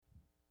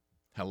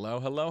Hello,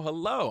 hello,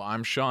 hello.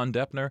 I'm Sean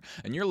Deppner,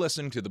 and you're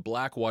listening to the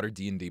Blackwater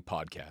D&D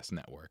Podcast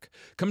Network.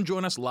 Come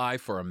join us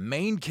live for our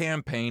main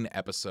campaign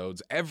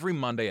episodes every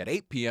Monday at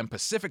 8 p.m.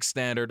 Pacific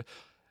Standard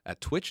at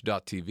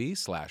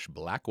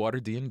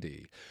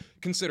twitch.tv/BlackwaterDND.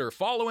 Consider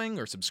following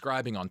or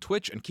subscribing on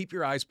Twitch and keep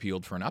your eyes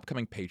peeled for an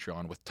upcoming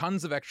Patreon with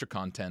tons of extra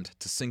content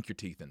to sink your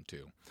teeth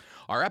into.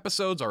 Our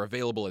episodes are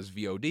available as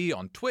VOD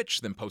on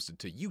Twitch, then posted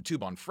to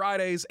YouTube on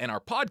Fridays, and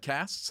our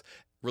podcasts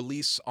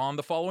release on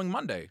the following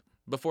Monday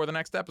before the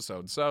next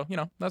episode. So,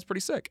 that's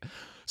pretty sick.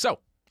 So,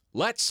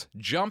 let's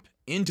jump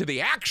into the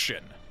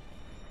action.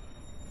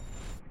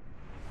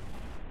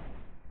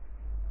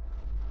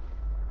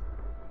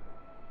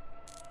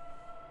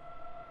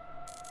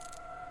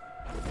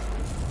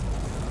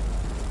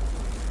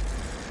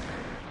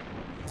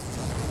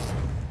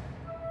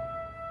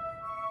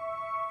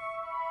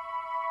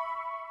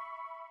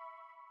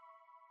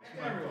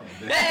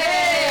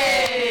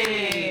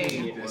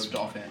 Hey!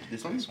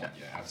 This one? Yeah,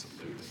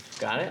 absolutely.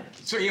 Got it?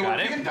 So, we're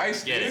picking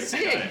dice, dude. Yes.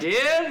 Sick,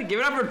 dude! Give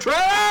it up for Trey!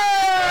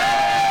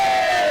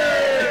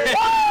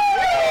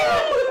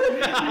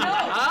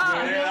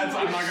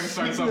 I'm not going to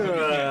start something you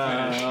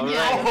can't finish.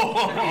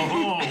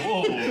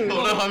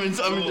 No, I'm in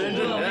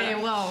danger. Okay,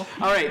 well.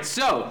 All right,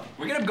 so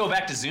We're gonna go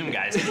back to Zoom,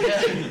 guys. You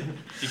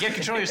get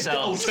control of We'll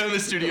yourselves. turn the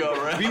studio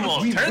around. We will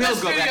turn the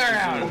will go studio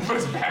back to around. Put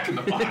us back in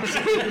the box.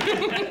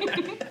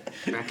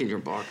 back in your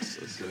box.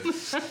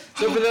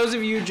 So for those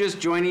of you just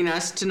joining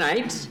us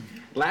tonight,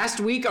 last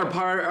week our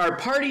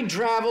party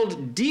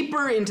traveled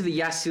deeper into the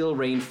Yasil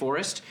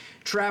rainforest,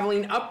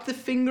 traveling up the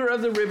finger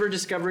of the river,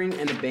 discovering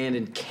an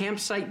abandoned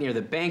campsite near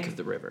the bank of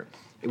the river.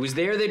 It was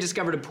there they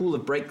discovered a pool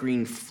of bright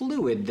green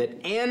fluid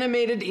that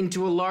animated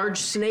into a large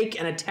snake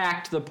and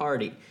attacked the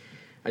party.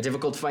 A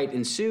difficult fight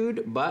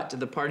ensued, but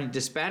the party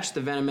dispatched the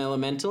venom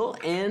elemental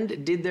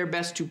and did their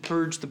best to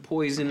purge the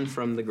poison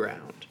from the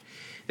ground.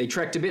 They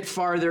trekked a bit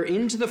farther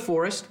into the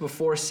forest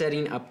before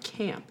setting up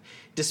camp.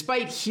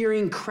 Despite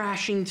hearing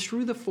crashing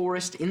through the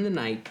forest in the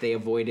night, they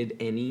avoided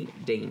any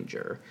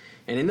danger.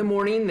 And in the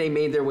morning, they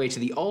made their way to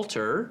the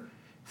altar,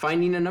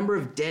 finding a number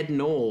of dead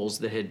gnolls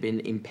that had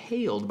been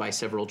impaled by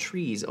several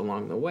trees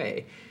along the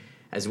way,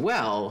 as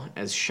well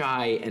as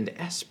Shai and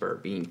Esper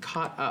being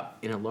caught up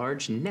in a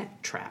large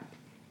net trap,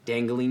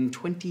 dangling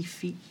 20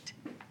 feet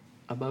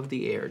above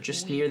the air,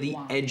 just near the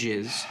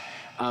edges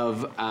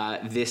of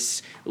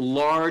this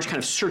large kind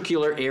of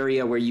circular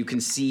area where you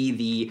can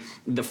see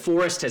the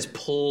forest has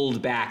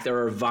pulled back. There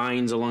are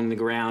vines along the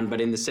ground,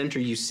 but in the center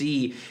you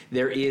see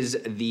there is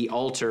the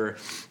altar,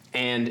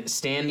 and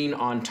standing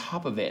on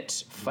top of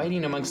it,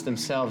 fighting amongst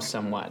themselves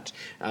somewhat.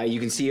 You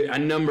can see a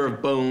number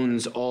of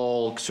bones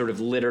all sort of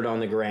littered on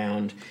the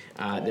ground.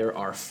 There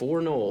are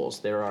 4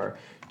 gnolls. There are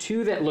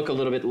 2 that look a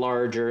little bit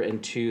larger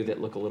and 2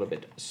 that look a little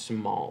bit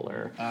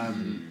smaller.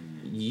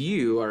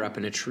 You are up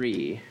in a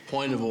tree.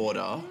 Point of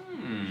order.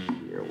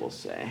 Here, we'll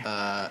say.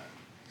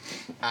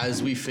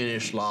 As we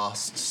finished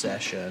last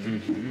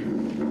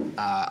session,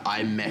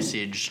 I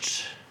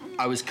messaged.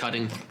 I was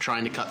trying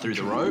to cut through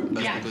the rope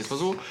as quickly as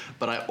possible,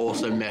 but I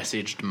also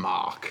messaged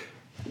Mark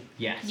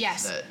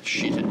Yes. that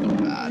shit had gone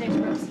bad. There's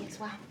Rosie as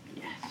well.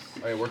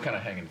 All right, we're kind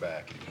of hanging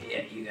back.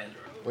 Yeah, you guys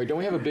are. Wait, don't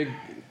we have a big...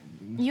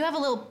 You have a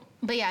little,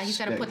 but yeah, he's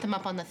got to Stick. put them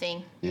up on the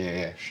thing.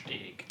 Yeah.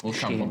 We'll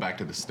come back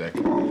to the stick.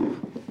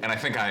 And I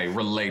think I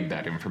relayed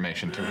that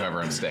information to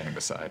whoever I'm standing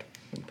beside.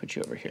 I'll put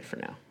you over here for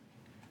now.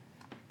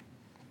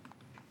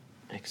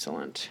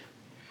 Excellent.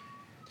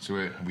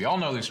 So we all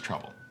know there's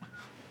trouble.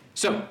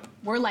 So,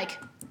 We're like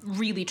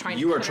really trying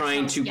to. you are put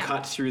trying ourselves- to yeah.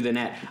 cut through the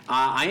net.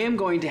 I am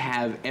going to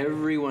have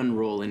everyone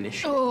roll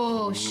initiative.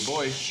 Oh,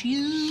 boy.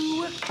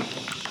 shoot.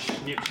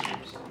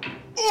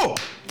 Oh,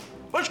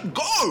 let's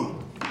go!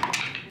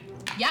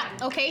 Yeah,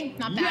 okay,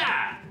 not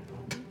bad.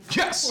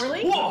 Yes!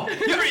 Really? Whoa!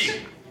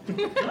 3!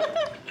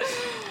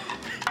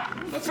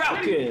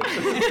 Falcon!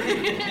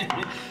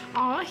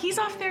 Aw, he's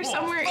off there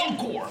somewhere.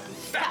 Falcor!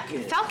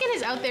 Falcon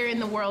is out there in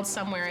the world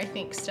somewhere, I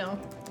think, still.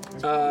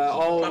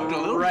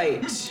 All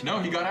right. No,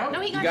 he got out. No,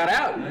 he You got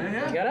out.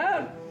 Yeah. You got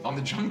out. On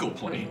the jungle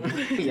plane.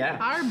 Yeah.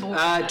 Our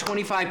boy.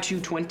 25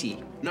 to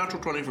 20. Natural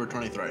 20 for a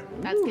 23.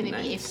 That's going to be a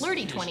nice.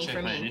 flirty 20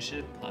 for My me.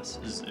 initiative plus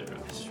 0.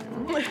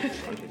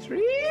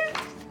 23.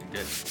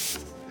 Good.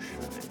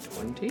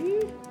 20.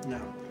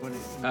 No, 20.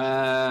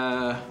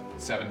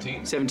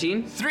 17.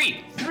 17.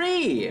 3!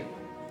 3.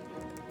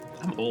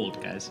 I'm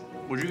old, guys.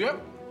 What'd you get?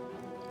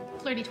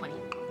 Flirty 20.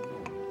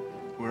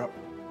 We're up.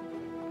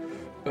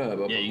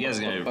 Yeah, you guys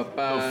are gonna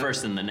go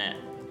first in the net.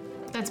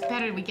 That's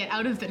better. We get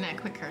out of the net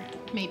quicker,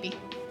 maybe.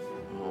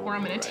 Or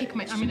I'm gonna drink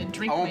my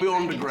I won't be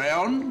on the dragon.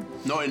 ground,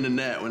 not in the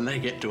net when they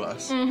get to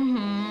us.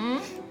 I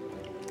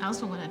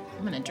also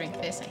I'm gonna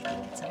drink this, I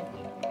think. It's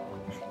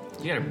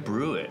You gotta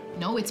brew it.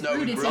 no, it's No,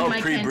 brewed. It's pre- in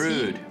my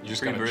Pre-brewed. canteen. You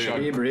just gotta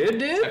chug Hybrid,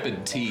 dude.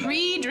 tepid tea.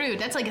 Pre-brewed.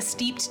 That's like a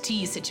steeped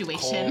tea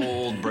situation.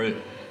 Cold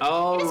brew.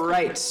 All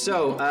right,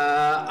 so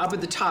up at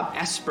the top,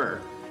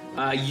 Esper.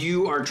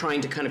 You are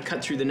trying to kind of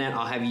cut through the net.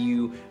 I'll have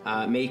you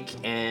make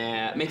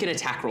an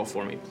attack roll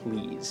for me,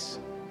 please.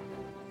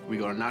 We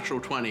got a natural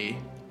 20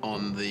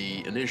 on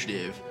the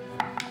initiative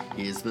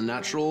is the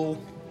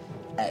natural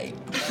 8.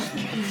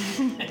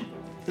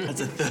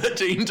 That's a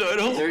 13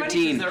 total.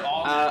 13. They're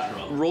all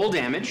natural. Roll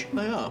damage.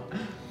 They are.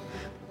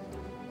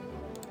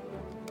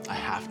 I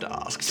have to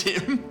ask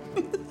Tim.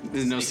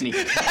 There's no sneak.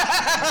 You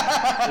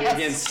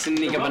can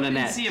sneak up on a You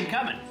net. see him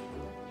coming.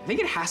 I think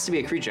it has to be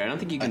a creature. I don't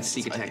think you can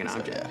sneak attack an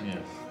object.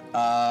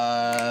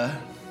 Yeah.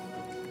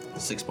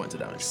 6 points of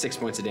damage. 6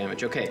 points of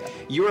damage. Okay,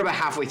 you're about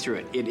halfway through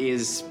it. It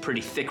is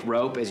pretty thick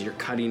rope as you're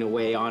cutting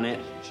away on it.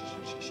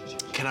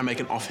 Can I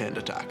make an offhand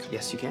attack?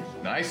 Yes, you can.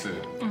 Nice.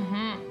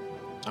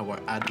 I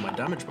won't add my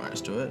damage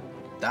bonus to it.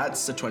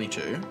 That's a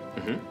 22.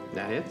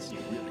 That hits.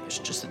 It's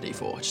just a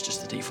D4. It's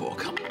just a D4.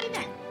 Come on. Look at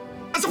that.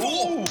 That's a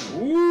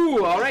 4!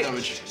 Ooh, all right.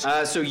 Damage.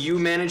 So you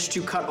managed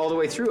to cut all the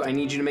way through. I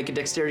need you to make a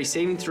dexterity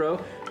saving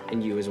throw,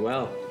 and you as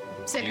well.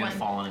 Sick You one. gonna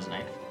fall on his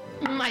knife?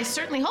 I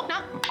certainly hope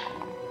not.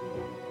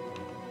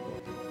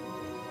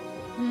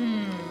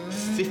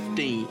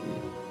 15.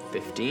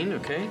 15,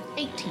 okay.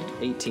 18.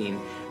 18.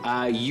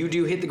 You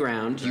do hit the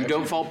ground. You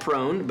don't fall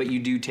prone, but you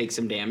do take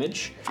some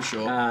damage. For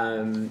sure.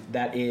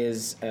 That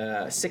is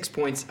 6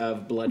 points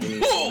of bludgeoning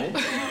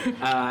damage.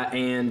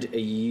 And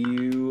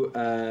you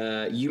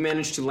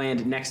manage to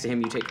land next to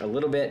him. You take a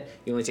little bit.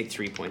 You only take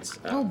 3 points.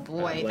 Oh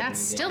boy, that's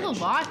still a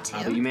lot,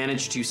 But you Tim.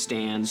 manage to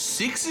stand.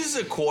 6 is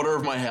a quarter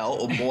of my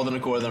health, or more than a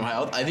quarter of my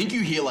health. I think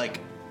you hear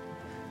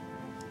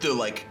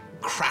the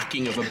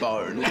cracking of a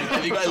bone. Like,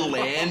 I think I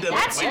land and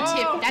That's your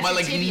tip. That's my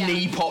your tibia.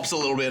 knee pops a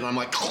little bit, and I'm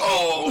like,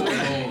 oh.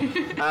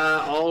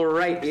 All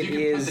right, You it can put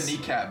the is.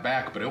 kneecap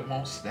back, but it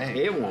won't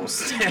stay. It won't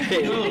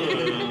stay.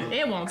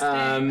 It won't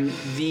stay.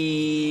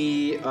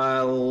 The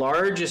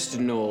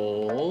largest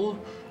knoll,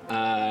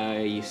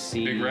 you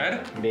see. Big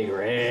red? Big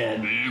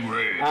red. Big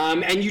red.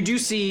 And you do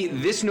see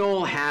this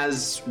knoll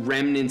has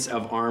remnants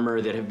of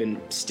armor that have been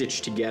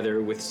stitched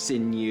together with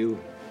sinew.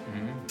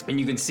 And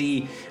you can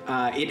see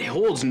it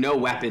holds no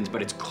weapons,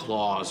 but its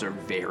claws are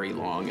very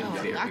long and Oh,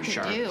 very that could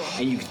sharp. do.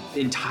 And you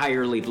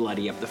entirely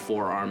bloody up the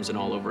forearms and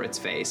all over its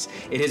face.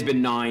 It has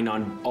been gnawing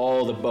on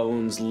all the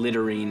bones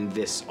littering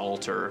this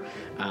altar.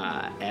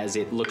 As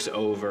it looks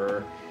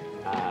over,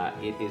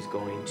 it is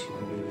going to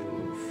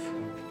move.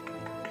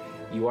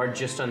 You are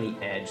just on the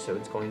edge, so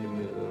it's going to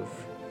move.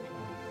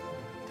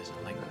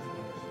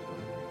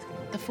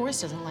 The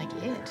forest doesn't like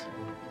it.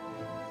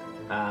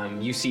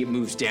 You see it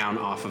moves down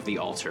off of the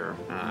altar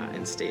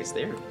and stays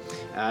there.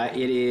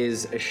 It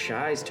is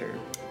Shai's turn.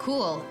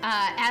 Cool.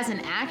 As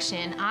an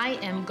action, I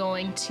am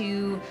going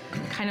to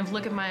kind of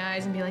look at my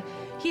eyes and be like,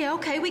 yeah,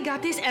 okay, we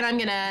got this. And I'm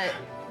going to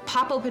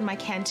pop open my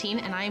canteen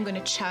and I am going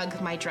to chug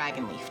my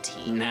dragon leaf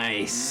tea.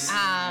 Nice.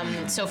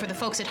 So for the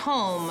folks at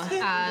home,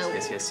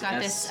 yes, got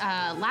yes. this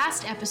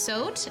last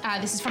episode.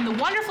 This is from the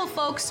wonderful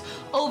folks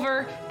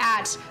over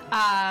at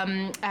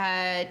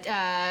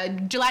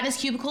Gelatinous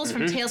Cubicles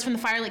from Tales from the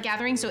Firelit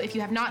Gathering. So if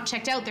you have not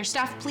checked out their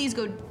stuff, please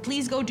go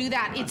do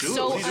that. It's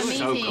so amazing,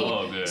 So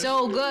cool.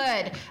 so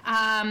good.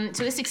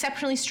 So this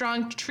exceptionally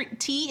strong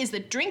tea is the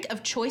drink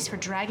of choice for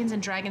dragons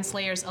and dragon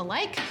slayers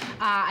alike.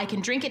 I can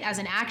drink it as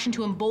an action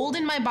to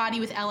embolden my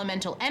body with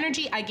elemental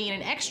energy. I gain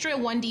an extra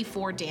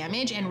 1d4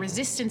 damage and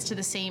resistance to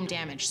the same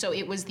damage. So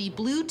it was the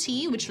blue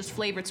tea, which was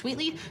flavored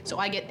sweetly. So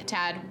I get to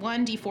add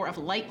 1d4 of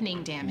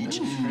lightning damage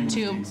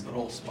to.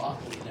 Little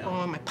sparkly now.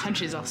 Oh, my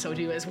punches also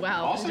do as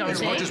well. Also, don't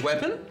as they? much as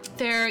weapon?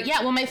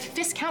 Well, my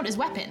fists count as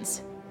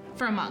weapons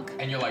for a monk.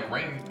 And you're like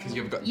range, because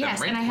you've got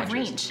Yes, range and I have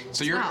punches. range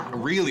So as you're well.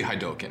 really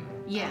Hadoken.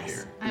 Yes,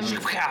 Here.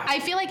 I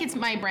feel like it's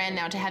my brand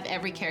now to have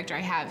every character I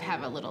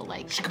have a little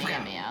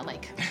Kamehameha,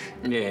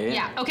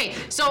 Yeah. Okay,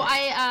 so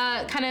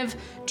I kind of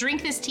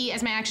drink this tea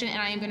as my action,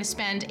 and I am going to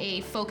spend a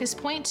focus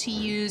point to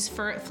use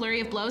for Flurry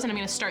of Blows, and I'm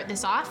going to start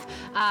this off.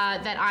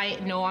 I'm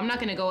not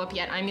going to go up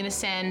yet. I'm going to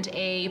send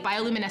a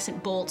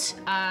bioluminescent bolt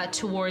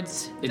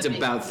towards. It's the big-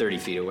 about 30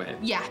 feet away.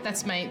 Yeah,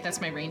 that's my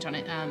range on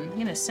it. I'm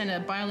going to send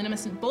a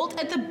bioluminescent bolt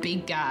at the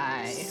big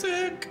guy.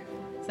 Sick.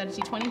 Is that a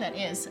d20? That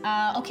is.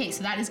 Okay,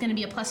 so that is going to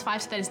be a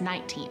 +5, so that is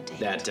 19 to hit.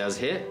 That does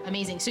hit.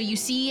 Amazing. So you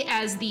see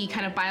as the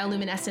kind of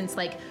bioluminescence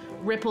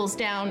ripples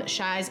down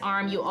Shai's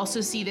arm, you also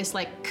see this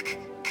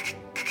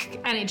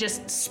and it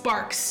just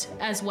sparks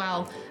as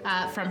well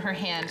from her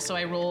hand. So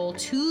I roll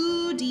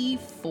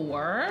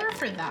 2d4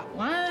 for that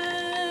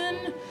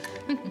one.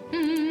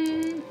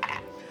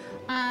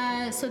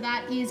 So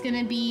that is going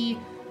to be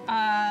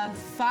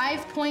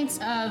 5 points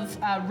of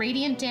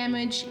radiant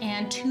damage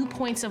and 2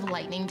 points of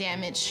lightning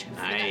damage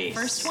for that Nice.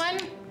 first one.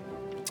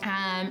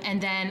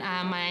 And then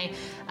my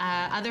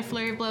other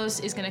flurry of blows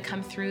is going to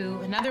come through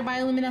another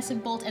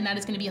bioluminescent bolt, and that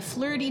is going to be a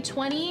fleur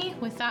d20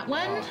 with that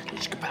one.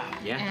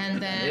 Yeah.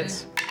 And then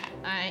hits.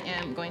 I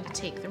am going to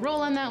take the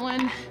roll on that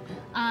one.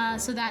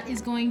 So that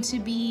is going to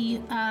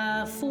be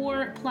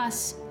 4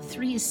 plus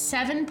 3 is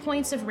 7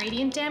 points of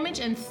radiant damage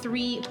and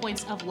 3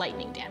 points of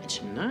lightning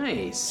damage.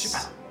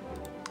 Nice.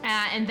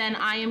 And then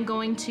I am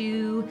going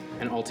to,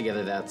 And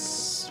altogether,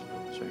 that's.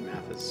 Sorry,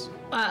 math is.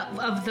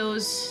 of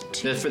those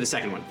two, For the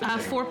second one. For the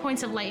second 4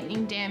 points of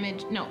lightning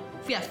damage. No,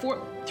 yeah,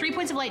 3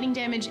 points of lightning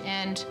damage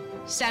and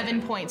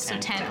 7 points, so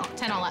 10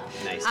 all up.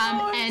 Nice.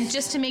 And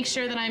just to make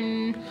sure that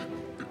I'm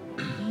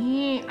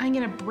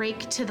gonna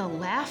break to the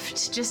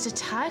left, just a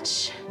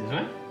touch.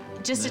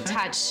 Just a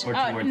touch. Or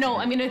towards No, the-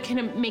 I'm gonna kind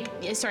of make,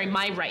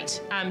 my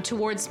right,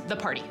 towards the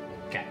party.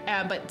 Okay.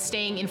 But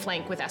staying in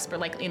flank with Esper,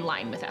 like in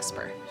line with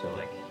Esper. So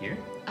like here?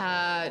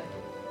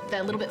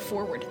 That little bit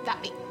forward.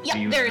 That way. Yeah,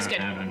 You there went is good.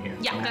 out on here.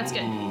 Yeah, that's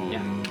good.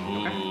 Yeah.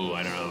 Ooh,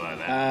 I don't know about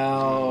that.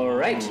 All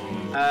right.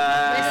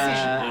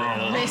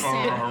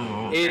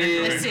 Listen, It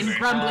is. listen,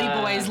 grumbly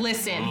boys,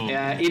 listen.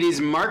 It is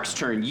Mark's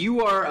turn.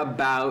 You are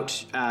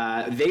about.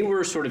 They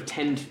were sort of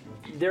 10.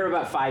 They're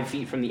about 5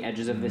 feet from the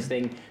edges of this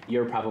thing.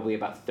 You're probably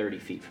about 30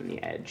 feet from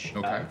the edge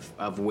Okay.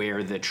 of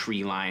where the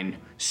tree line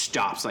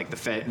stops. Like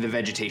the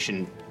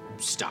vegetation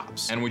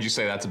stops. And would you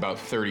say that's about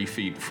 30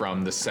 feet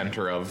from the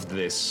center of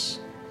this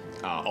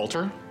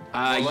altar?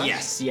 less?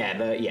 Yes.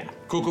 Yeah.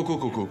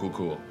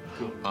 Cool.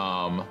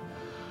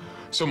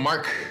 So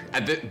Mark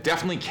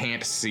definitely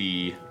can't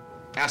see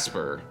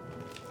Esper,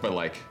 but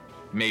like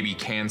maybe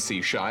can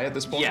see Shy at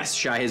this point? Yes.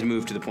 Shy has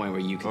moved to the point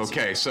where you can. See.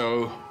 Okay,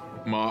 so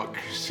Mark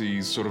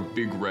sees sort of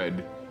Big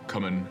Red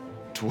coming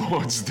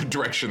towards the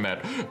direction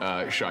that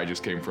Shy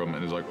just came from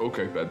and is like,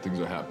 okay, bad things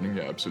are happening.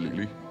 Yeah,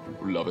 absolutely.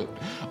 Love it.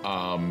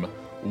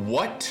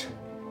 What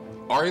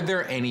are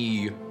there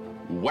any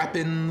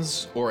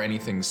weapons or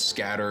anything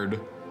scattered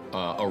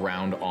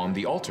around on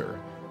the altar?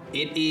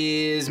 It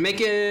is.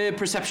 Make a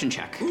perception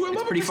check. Ooh, I love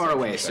It's a pretty far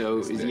away, perception so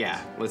check these days. yeah.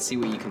 Let's see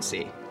what you can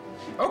see.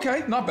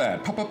 Okay, not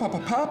bad.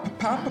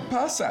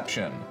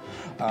 Perception.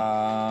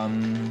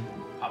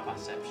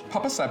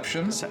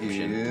 Perception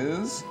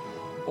is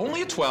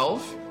only a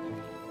 12.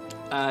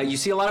 You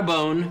see a lot of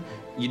bone.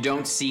 You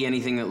don't see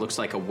anything that looks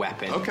like a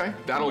weapon. Okay,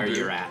 that'll where do.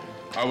 you're at.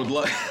 I would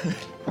like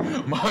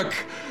Mark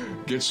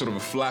gets sort of a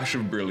flash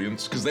of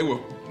brilliance because they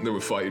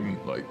were fighting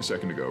like a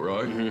second ago,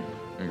 right? And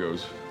he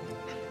goes.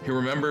 He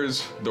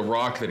remembers the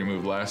rock that he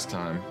moved last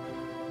time,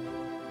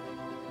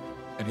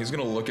 and he's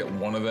gonna look at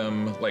one of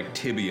them like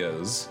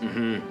tibias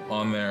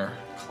on there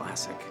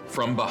Classic.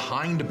 from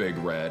behind Big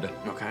Red,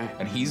 Okay.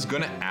 and he's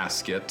gonna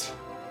ask it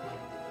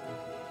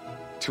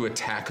to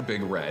attack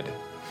Big Red.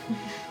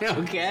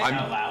 Okay.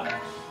 Out loud.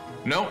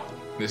 No,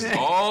 this is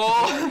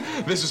all.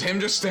 This is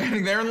him just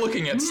standing there and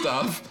looking at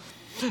stuff.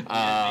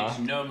 Makes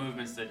no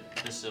movements that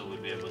Priscilla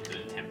would be able to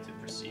attempt to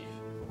perceive.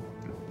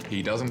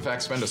 He does in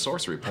fact spend a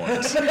sorcery point.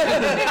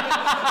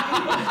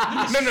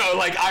 No,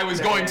 like I was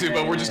going to,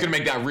 but we're just gonna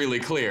make that really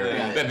clear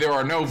that there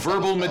are no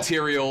verbal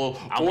material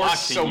I'm or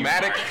watching you,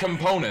 somatic Mark.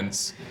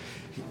 components.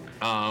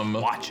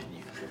 Watching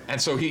you.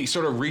 And so he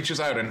sort of reaches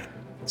out and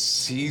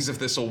sees if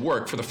this will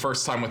work for the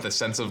first time with a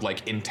sense of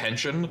like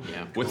intention,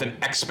 with an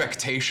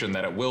expectation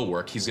that it will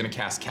work. He's gonna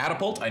cast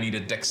Catapult. I need a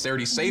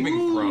dexterity saving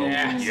throw. From Big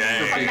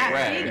that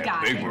Red. big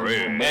guy.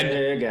 And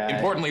Big guy.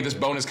 importantly, this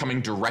bone is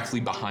coming directly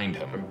behind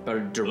him.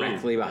 But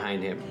directly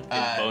behind him.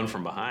 Bone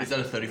from behind. Is that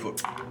a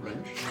 30-foot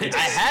range? I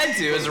had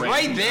to. It was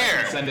right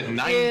there. Send it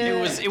 90.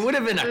 It would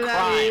have been a That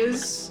crime.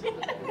 is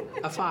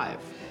a 5.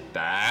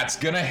 That's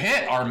gonna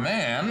hit. Our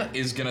man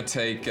is gonna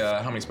take,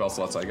 how many spell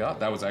slots I got?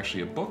 That was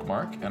actually a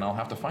bookmark, and I'll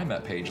have to find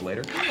that page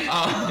later. Yo,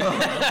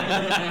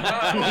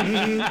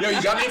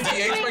 you got any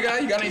D8s, my guy?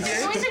 You got any Boys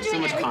D8s? are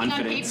doing much everything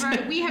confidence. on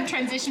paper. We have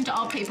transitioned to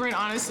all paper, and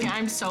honestly,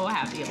 I'm so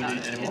happy about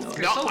it.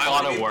 No, a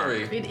lot of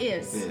work. It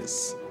is.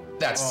 Is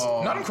That's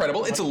not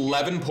incredible. It's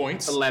 11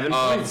 points. 11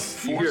 of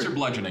points. You Force hear or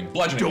bludgeoning?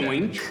 Bludgeoning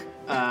doink.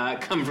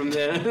 damage. Come from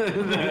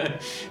the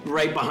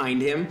right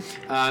behind him.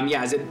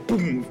 As it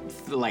boom,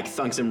 like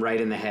thunks him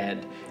right in the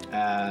head,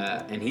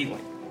 and he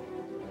like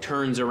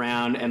turns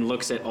around and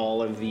looks at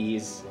all of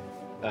these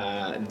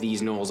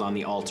gnolls on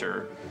the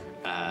altar,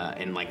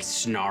 and like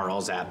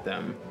snarls at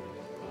them.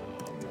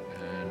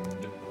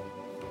 And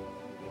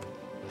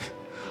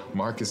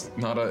Mark is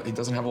he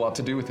doesn't have a lot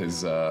to do with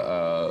his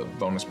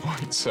bonus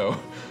points, so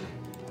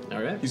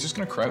All right. he's just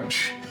gonna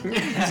crouch.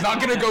 He's not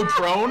gonna go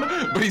prone,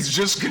 but he's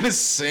just gonna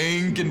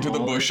sink into the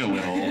bush a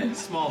little.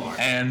 Small mark.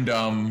 And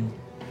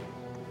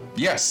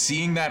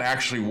seeing that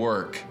actually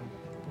work,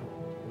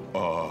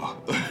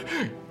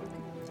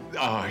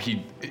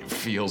 he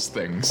feels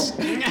things.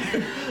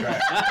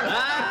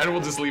 And we'll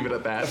just leave it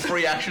at that.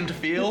 Free action to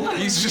feel.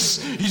 It's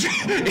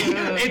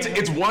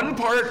one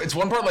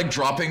part like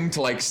dropping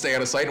to like stay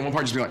out of sight, and one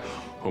part just being like,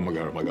 oh my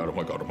god, oh my god, oh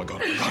my god, oh my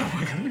god, oh my god,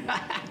 oh my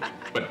god.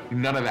 But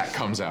none of that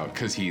comes out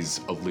because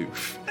he's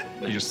aloof.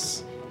 He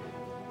just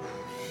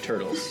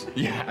Turtles.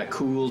 Yeah. A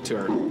cool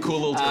turtle. cool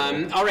little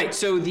turtle. All right,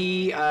 so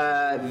the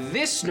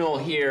this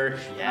gnoll here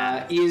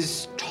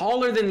is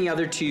taller than the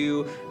other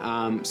two,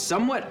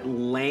 somewhat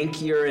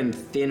lankier and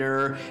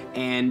thinner,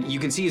 and you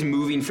can see he's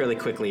moving fairly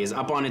quickly. He's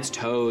up on its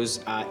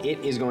toes. It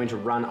is going to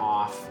run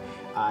off.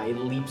 It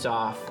leaps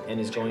off and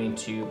is going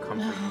to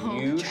come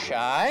for you,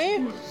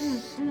 Shy.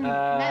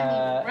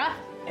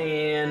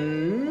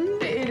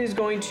 And it is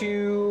going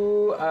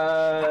to.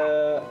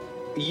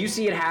 You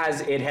see, it has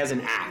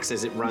an axe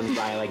as it runs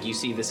by. Like you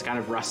see this kind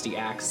of rusty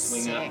axe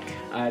swing up. Sick.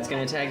 It's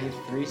gonna attack you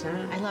 3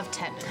 times. I love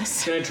tetanus.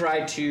 It's gonna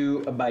try to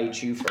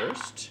bite you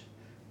first.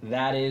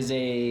 That is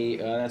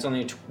that's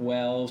only a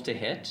 12 to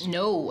hit.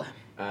 No.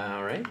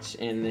 All right,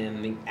 and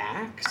then the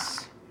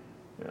axe.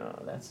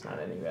 No, that's not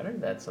any better.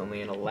 That's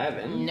only an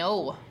 11.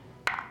 No.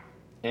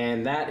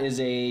 And that is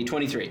a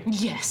 23.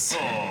 Yes.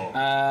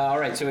 All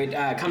right, so it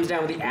comes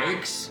down with the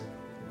axe.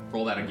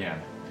 Roll that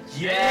again.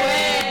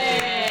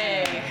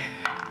 Yay!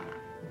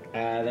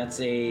 That's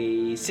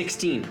a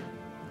 16.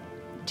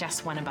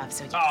 Just one above,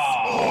 so yes.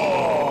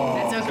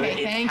 Oh. That's okay.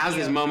 It Thank has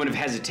you. this moment of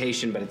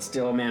hesitation, but it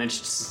still managed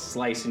to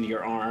slice into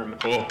your arm.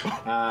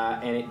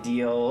 And it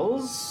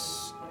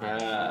deals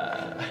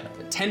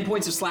 10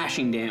 points of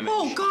slashing damage.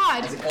 Oh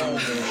God!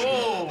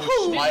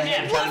 Oh. My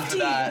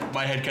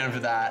headcanon for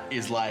that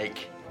is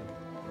like,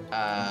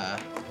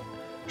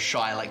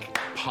 Shy like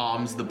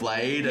palms the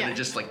blade Yeah. and it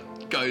just like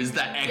goes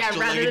that extra.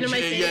 rather like, than in my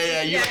face.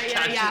 Yeah, you Yeah,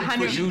 catch it and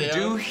 100. push You it down.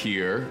 do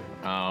hear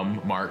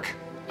Mark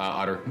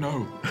utter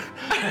no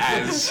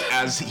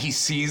as he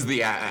sees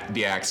the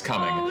axe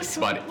coming, Oh,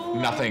 sweet but boy.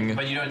 nothing.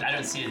 But I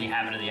don't see any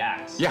habit of the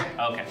axe. Yeah.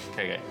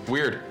 Okay.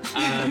 Weird.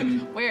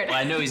 Weird. Well,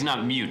 I know he's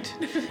not mute.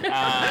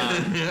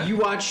 You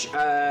watch,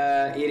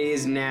 it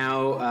is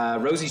now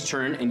Rosie's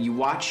turn, and you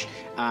watch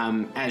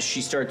as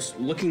she starts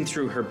looking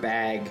through her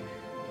bag.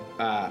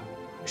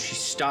 She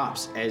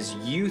stops as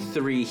you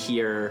three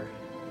hear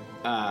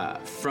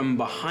from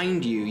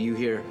behind you, you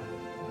hear,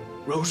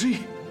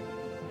 Rosie?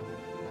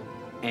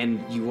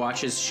 And you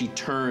watch as she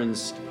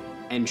turns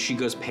and she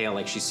goes pale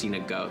like she's seen a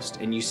ghost.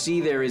 And you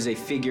see there is a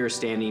figure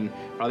standing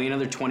probably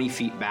another 20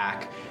 feet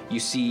back. You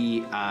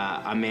see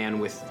a man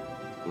with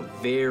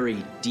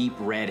very deep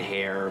red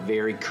hair,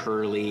 very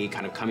curly,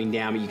 kind of coming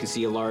down, but you can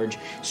see a large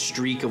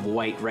streak of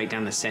white right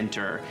down the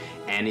center,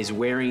 and is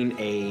wearing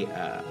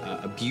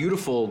a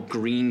beautiful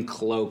green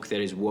cloak that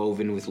is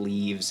woven with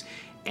leaves,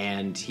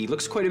 and he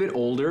looks quite a bit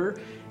older,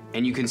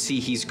 and you can see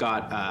he's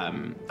got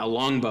a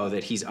longbow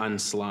that he's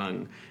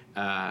unslung,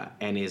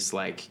 and is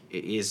like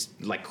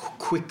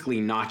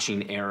quickly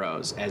notching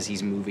arrows as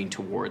he's moving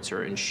towards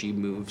her, and she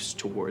moves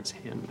towards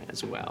him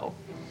as well.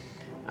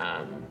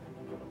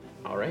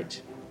 All right.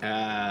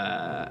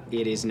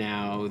 It is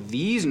now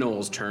these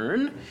Gnolls'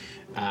 turn,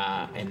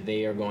 and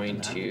they are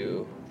going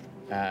to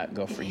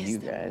go for you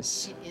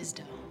guys. It is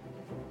dumb.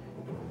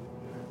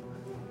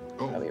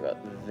 Probably about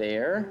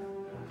there,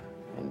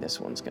 and this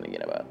one's gonna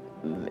get about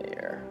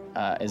there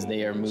as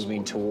they are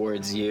moving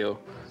towards you.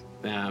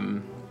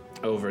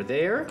 Over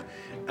there,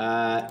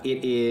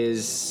 it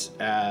is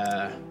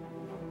the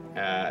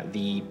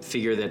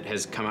figure that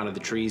has come out of the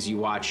trees. You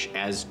watch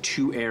as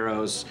two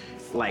arrows,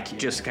 like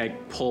just kind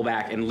of pull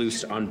back and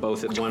loose on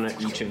one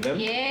at each of them.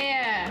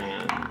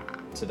 Yeah.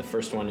 So the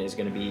first one is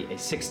going to be a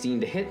 16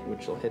 to hit,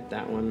 which will hit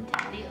that one.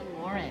 Hey,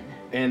 Lauren.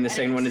 And the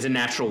second one is a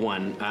natural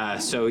one.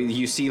 So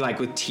you see, like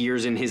with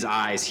tears in his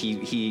eyes,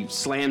 he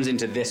slams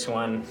into this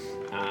one,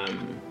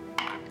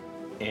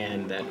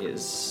 and that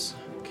is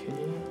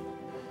okay.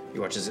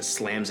 You watch as it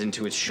slams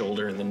into its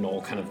shoulder, and the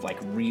gnoll kind of like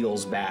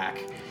reels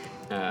back.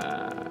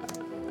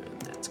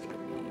 That's gonna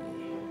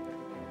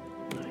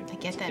be I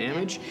get that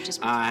damage. Man.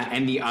 Just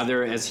And the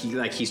other, as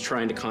he's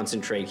trying to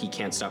concentrate, he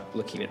can't stop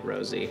looking at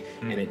Rosie,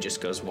 and it just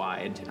goes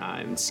wide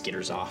and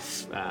skitters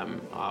off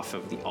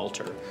of the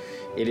altar.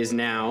 It is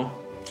now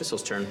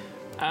Thistle's turn.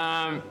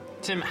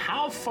 Tim,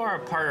 how far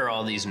apart are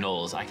all these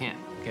gnolls? I can't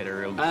get a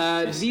real.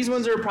 These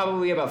ones are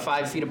probably about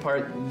 5 feet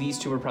apart. These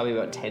two are probably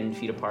about 10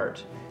 feet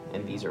apart,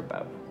 and these are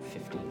about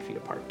 15 feet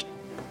apart.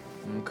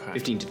 Okay.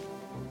 15 to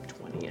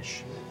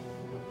 20-ish.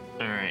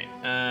 All right.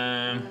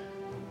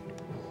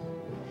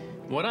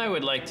 What I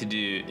would like to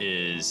do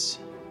is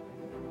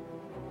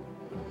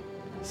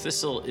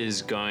Thistle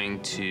is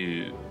going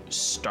to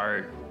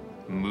start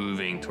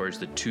moving towards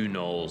the two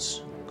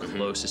gnolls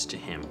closest to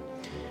him.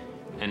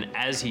 And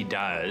as he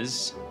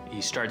does,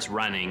 he starts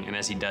running, and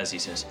as he does, he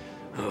says,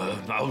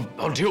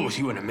 I'll deal with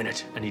you in a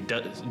minute. And he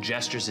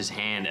gestures his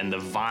hand, and the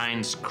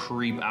vines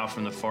creep out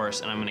from the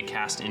forest, and I'm going to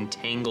cast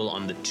Entangle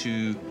on the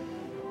two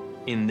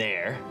in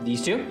there.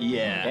 These two?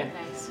 Yeah. Okay.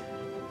 nice.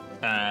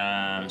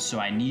 So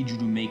I need you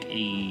to make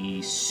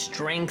a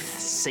strength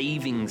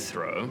saving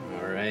throw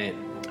All right.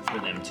 for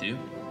them two.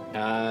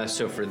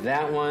 So for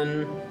that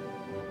one,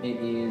 it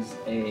is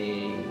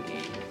a.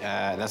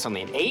 That's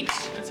only an 8.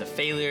 That's a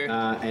failure.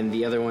 And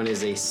the other one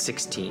is a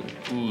 16.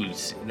 Ooh,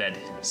 that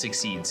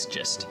succeeds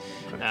just.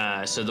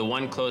 So the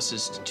one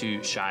closest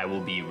to Shy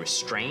will be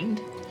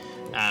restrained.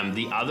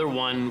 The other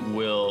one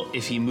will,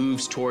 if he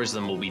moves towards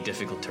them, will be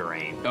difficult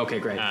terrain. Okay,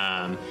 great.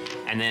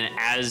 And then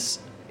as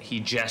he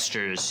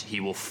gestures,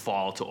 he will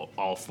fall to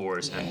all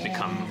fours and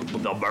become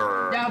the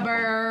burr.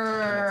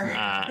 Douber.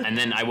 And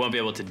then I won't be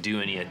able to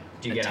do any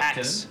you get up to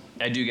attacks.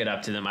 I do get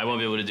up to them. I won't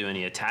be able to do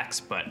any attacks,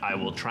 but I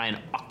will try and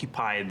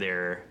occupy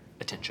their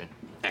attention.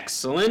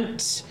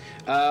 Excellent.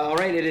 All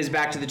right, it is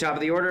back to the top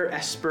of the order.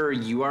 Esper,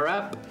 you are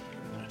up.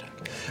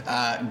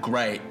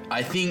 Great.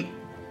 I think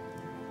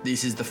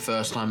this is the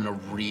first time in a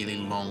really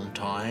long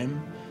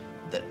time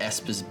that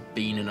Esper's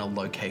been in a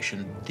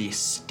location this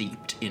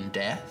steeped in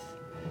death.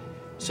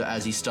 So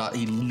as he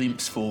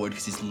limps forward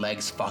because his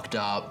leg's fucked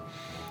up,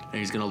 and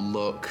he's gonna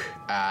look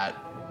at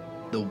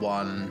the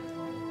one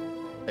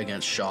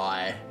against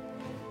Shy,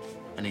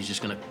 and he's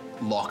just gonna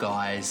lock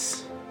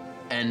eyes,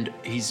 and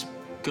he's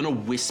gonna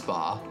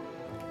whisper,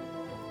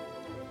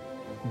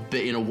 but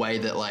in a way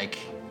that like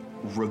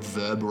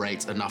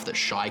reverberates enough that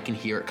Shy can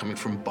hear it coming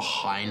from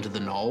behind the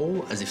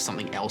knoll, as if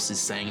something else is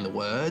saying the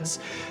words,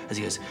 as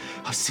he goes,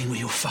 I've seen where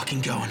you're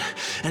fucking going,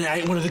 and it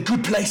ain't one of the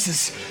good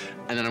places.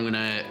 And then I'm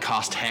gonna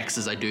cast Hex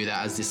as I do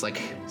that, as this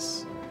like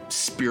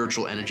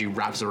spiritual energy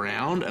wraps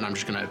around, and I'm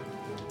just gonna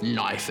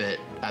knife it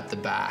at the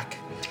back.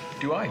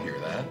 Do I hear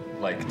that?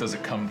 Like, does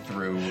it come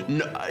through?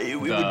 No, it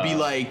would be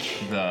like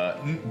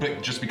but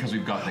just because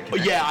we've got the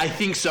connection. Yeah, I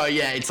think so.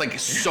 Yeah, it's like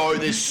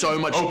there's so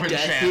much Open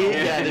death channel.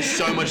 here. Yeah, there's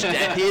so much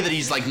death here that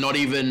he's like not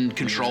even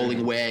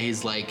controlling where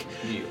his like.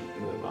 You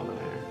live on the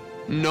manor.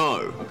 No.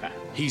 Okay.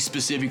 He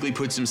specifically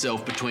puts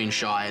himself between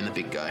Shy and the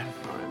big guy.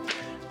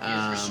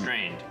 Alright. He's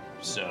restrained,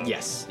 so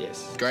Yes.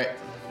 Great.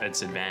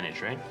 that's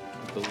advantage, right?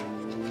 Let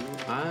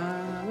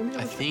me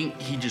I think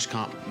he just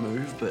can't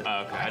move, but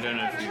Okay, I don't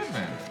know if you.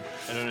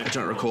 I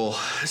don't recall.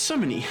 There's so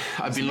many.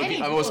 I've been many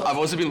looking. I've rules.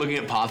 also been looking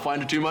at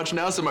Pathfinder too much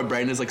now, so my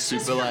brain is like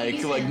super for like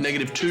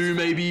reasons. -2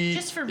 maybe.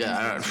 Just for yeah,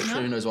 I don't reasons, know. you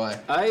know? Who knows why?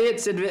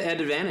 It's at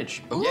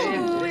advantage. Ooh,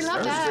 yeah. we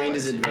love that. Restrained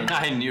is advantage.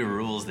 I knew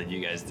rules that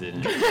you guys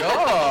didn't.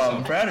 Oh,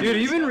 I'm proud of Dude,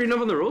 you've been reading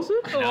up on the rules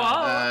yet?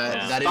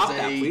 That is Stop a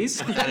that, please.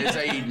 that is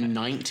a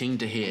 19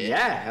 to hit.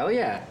 Yeah, hell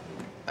yeah.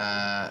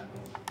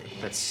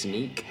 That's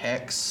sneak.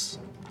 Hex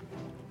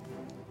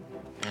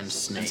and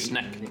snake.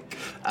 Snack.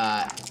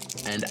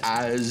 And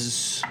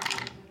as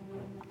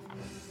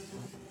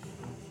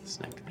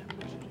Snack.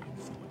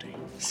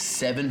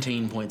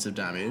 17 points of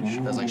damage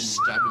as I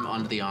stab him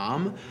under the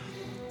arm.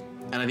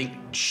 And I think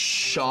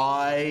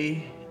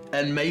Shy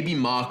and maybe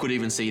Mark would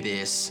even see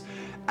this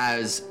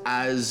as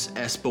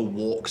Esper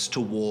walks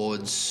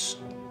towards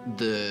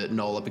the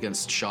knoll up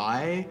against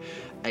Shy,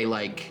 a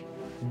like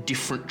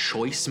different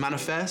choice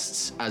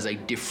manifests as a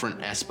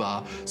different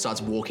Esper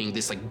starts walking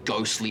this like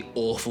ghostly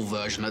awful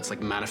version that's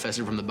like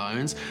manifested from the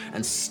bones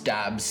and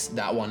stabs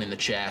that one in the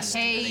chest.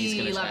 Hey, and he's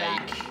gonna love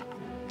take that.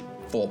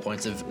 4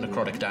 points of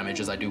necrotic damage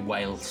as I do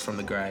wails from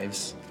the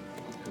graves.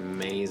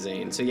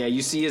 Amazing. So yeah,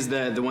 you see as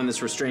the one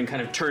that's restrained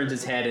kind of turns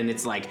its head and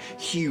its like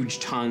huge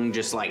tongue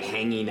just like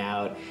hanging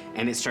out,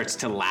 and it starts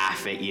to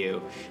laugh at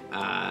you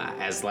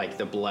as like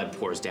the blood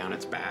pours down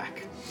its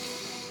back.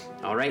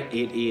 All right,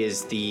 it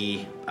is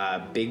the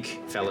big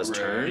fella's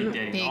turn.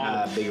 Big.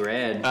 Big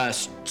Red.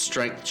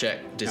 Strength check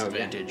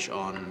disadvantage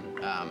on.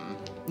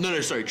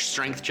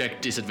 Strength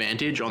check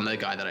disadvantage on the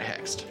guy that I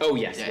hexed. Oh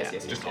yes, Yeah, yes, yeah.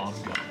 yes, Just yes.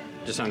 ongoing.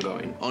 Just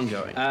ongoing.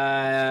 Ongoing.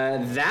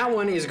 That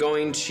one is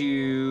going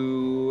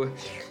to.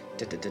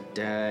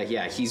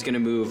 Yeah, he's gonna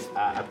move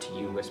up to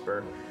you,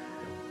 Whisper.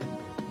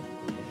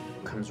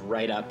 Comes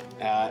right up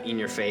in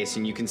your face,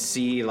 and you can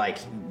see like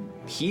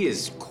he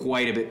is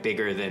quite a bit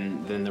bigger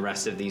than the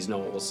rest of these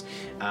gnolls.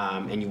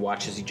 And you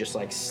watch as he just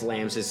like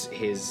slams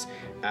his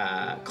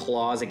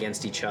claws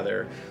against each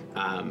other,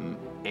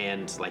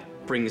 and like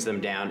brings them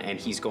down. And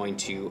he's going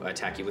to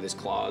attack you with his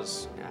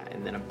claws,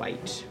 and then a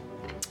bite.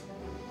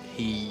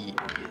 He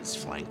is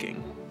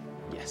flanking.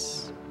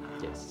 Yes.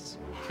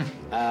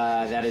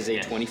 That is a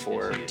Yes,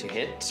 24 yes, to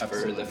hit for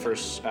Absolutely. the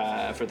first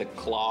for the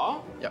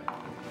claw. Yep.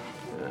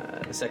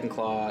 The second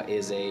claw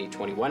is a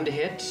 21 to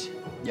hit,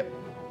 Yep.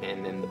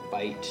 and then the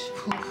bite.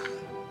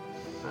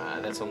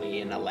 That's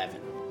only an 11.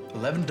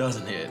 11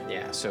 doesn't hit.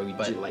 Yeah, so you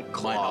But do like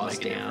might not claws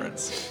make a down.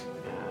 difference.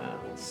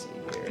 Let's see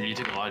And here. you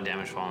took a lot of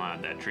damage falling out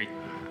of that tree.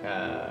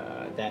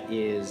 That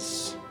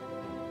is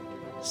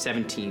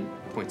 17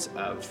 points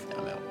of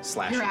I'm out.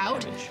 slashing You're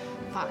out? damage.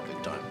 Fuck.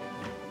 Good time.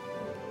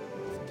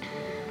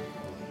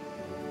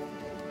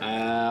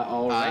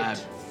 All right.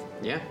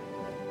 Yeah.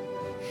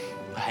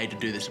 I hate to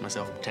do this to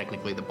myself, but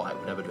technically the bite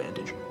would have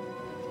advantage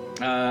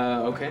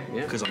Okay.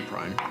 Yeah. because I'm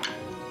prone.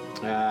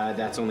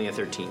 That's only a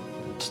 13.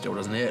 Still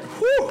doesn't hit.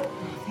 Whew!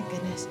 Thank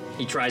goodness.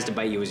 He tries to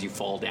bite you as you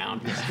fall down.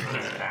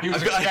 He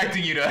was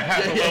expecting you to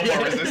have a little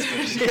more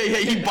resistance. yeah,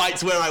 he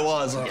bites where I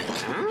was.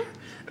 dodged.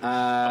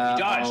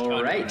 All Oh,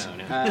 no, right.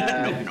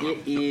 no. It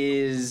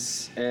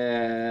is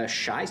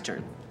Shy's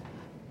turn.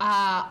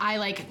 I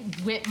like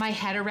whip my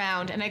head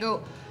around and I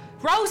go,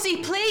 Rosie,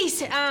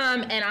 please!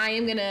 And I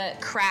am gonna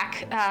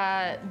crack,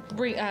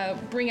 bring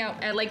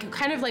out, like,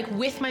 kind of like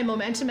with my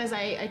momentum as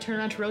I turn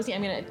around to Rosie,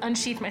 I'm gonna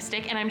unsheath my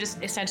stick and I'm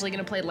just essentially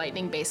gonna play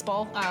lightning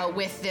baseball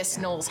with this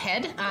Gnoll's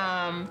head.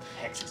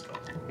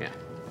 Yeah.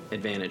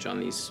 Advantage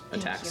on these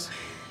attacks.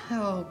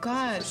 Oh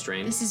God,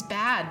 Restrained. this is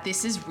bad.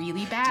 This is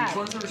really bad.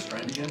 the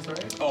restrained again, sorry?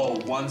 Oh,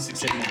 1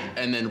 succeeded.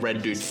 And then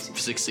Red Dude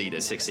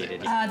succeeded.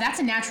 Succeeded. That's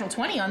a natural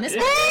 20 on this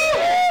one.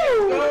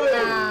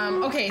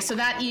 Okay, so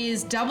that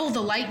is double the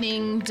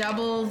lightning,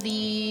 double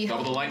the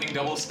Double the lightning,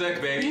 double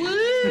stick, baby.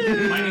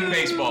 Woo! Lightning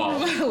baseball.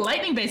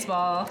 lightning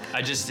baseball.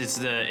 It's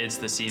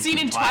the scene Scene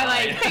from in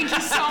Twilight. Thank you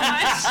so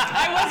much.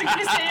 I wasn't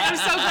gonna say it. I'm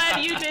so glad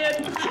you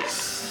did.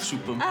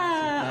 super.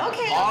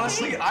 Okay.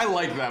 Honestly, I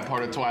like that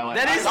part of Twilight.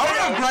 That is a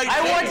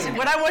great thing.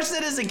 when I watched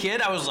it as a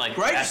kid, I was like,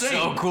 Great that's thing.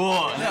 so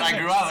cool. And then I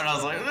grew up and I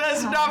was like,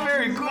 that's not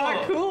very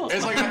cool.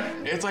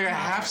 It's like a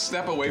half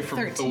step away from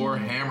 13. Thor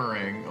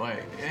hammering.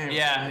 Like,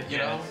 Yeah, you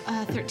know.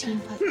 13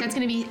 plus. That's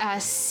gonna be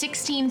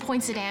 16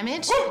 points of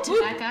damage to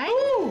that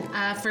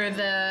guy for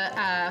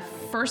the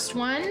first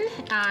one,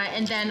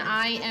 and then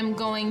I am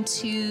going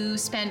to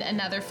spend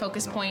another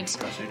focus point,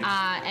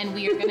 and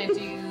we are gonna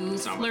do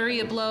flurry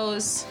of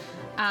blows.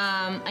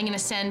 I'm gonna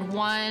send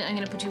one. I'm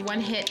gonna do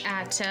one hit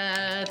at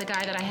the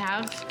guy that I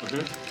have.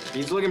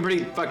 He's looking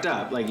pretty fucked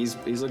up. Like he's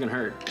looking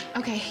hurt.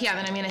 Okay, yeah,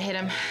 then I'm gonna hit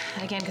him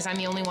again because I'm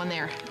the only one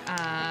there.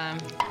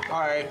 All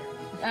right.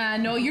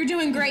 No, you're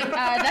doing great.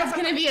 That's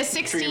gonna be a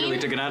 16. Tree really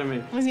took it out of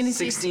me. I was gonna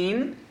say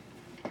 16.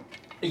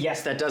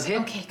 Yes, that does hit.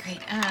 Okay, great.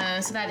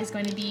 So that is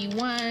going to be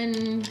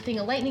one thing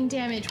of lightning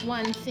damage,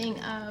 one thing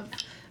of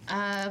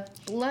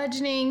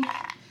bludgeoning,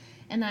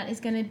 and that is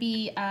going to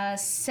be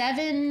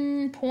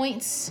 7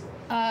 points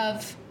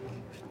of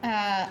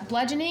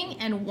bludgeoning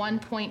and 1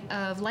 point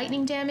of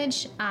lightning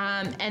damage.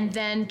 And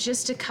then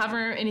just to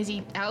cover, and is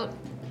he out?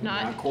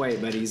 Not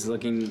quite, but he's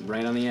looking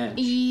right on the edge.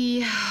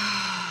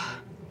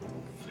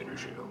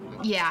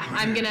 Yeah,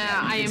 I'm gonna.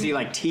 I You am. see,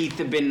 like, teeth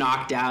have been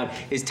knocked out,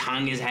 his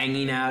tongue is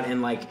hanging out,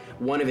 and, like,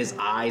 one of his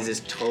eyes is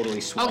totally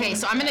swollen. Okay,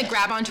 so I'm gonna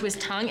grab onto his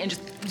tongue and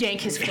just yank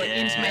his foot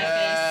into my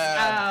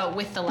face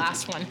with the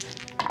last one.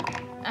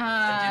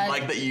 I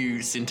like that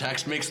you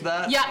syntax mixed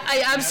that. Yeah,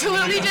 I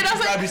absolutely did. I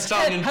was Grab like, his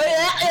tongue and put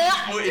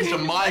it into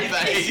my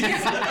face.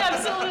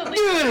 absolutely.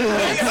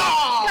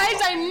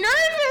 Guys, I'm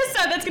nervous.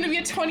 That's gonna be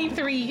a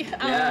 23.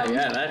 Yeah,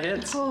 that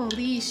hits.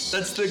 Holy shit.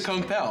 That's the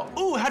Kung Pao.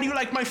 Ooh, how do you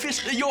like my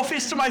fist? Your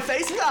fist to my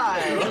face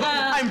style.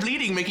 I'm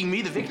bleeding, making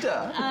me the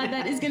victor.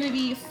 That is gonna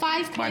be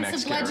 5 points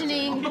next of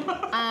bludgeoning,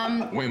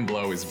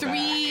 Windblow is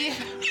 3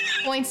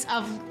 points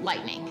of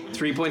lightning.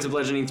 3 points of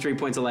bludgeoning, 3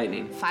 points of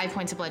lightning. 5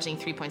 points of bludgeoning,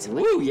 3 points of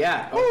lightning. Woo,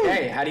 yeah.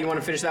 Okay, how do you want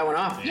to finish that one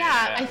off?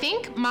 Yeah, I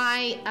think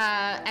my,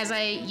 as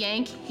I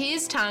yank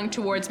his tongue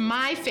towards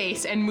my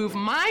face and move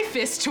my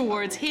fist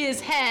towards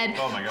his head.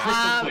 Oh my god.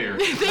 Crystal clear.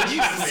 Thank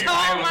you so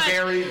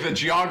much. The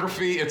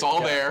geography, it's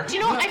all there. Do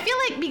you know, I feel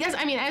like, because,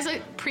 I mean, as a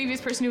previous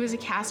person who was a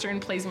caster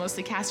and plays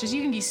mostly casters,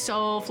 you can be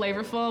so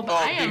flavorful, but Oh,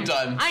 I am, big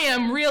time. I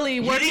am really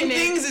working Hitting it.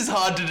 things is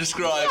hard to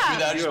describe Yeah.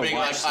 without just You're being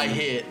like, watching. I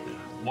hit.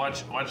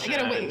 Watch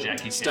gotta wait.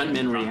 Jackie Stuntmen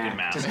Chan's Drunken react.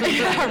 Mouse.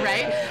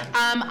 Right?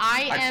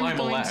 I I am climb a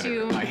going ladder.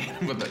 to...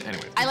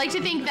 Anyway. I like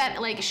to think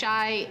that like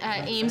Shy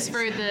aims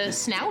for the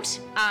snout,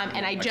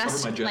 and I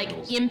just cover my like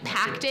genitals.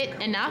 impact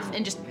it enough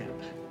and just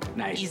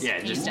Nice. He's- Yeah,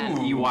 he's just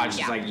done. you watch.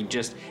 Yeah. It's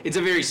like it's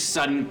a very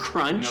sudden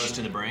crunch. Nose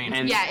to the brain.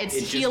 And Yeah, it's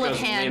it just heel of goes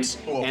hand.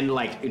 limp, and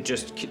like it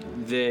just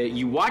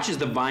you watch as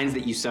the vines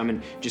that you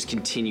summon just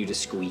continue to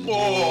squeeze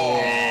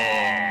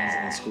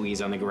and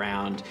squeeze on the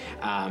ground.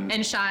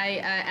 and Shy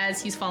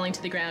as he's falling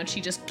to the ground,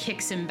 she just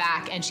kicks him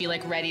back and she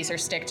like readies her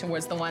stick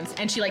towards the ones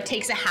and she like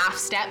takes a half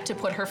step to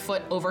put her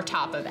foot over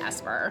top of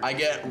Esper. I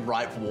get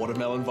ripe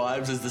watermelon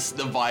vibes as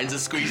the vines are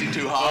squeezing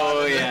too hard.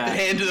 Oh, yeah. The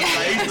hand to the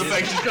face, the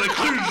face is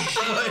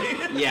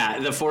gonna Yeah,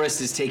 the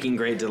forest is taking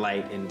great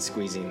delight in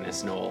squeezing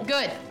this knoll.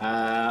 Good.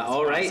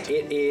 All right,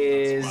 it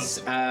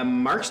is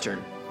Mark's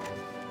turn.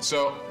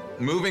 So,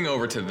 moving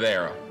over to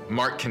there,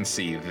 Mark can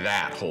see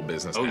that whole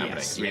business happening.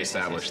 We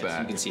established You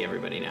that. can see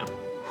everybody now.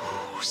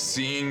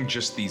 Seeing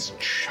just these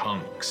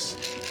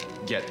chunks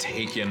get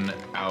taken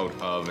out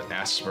of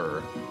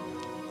Esper,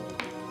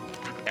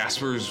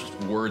 Esper's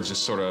words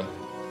just sort of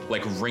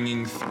like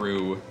ringing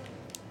through,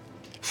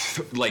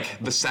 like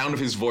the sound of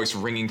his voice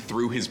ringing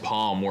through his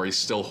palm where he's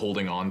still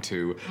holding on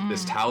to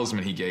this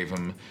talisman he gave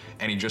him,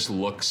 and he just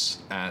looks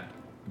at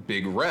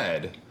Big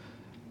Red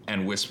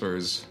and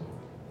whispers,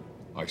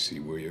 "I see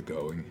where you're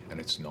going, and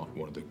it's not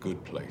one of the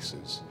good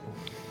places."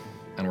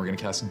 And we're gonna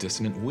cast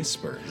Dissonant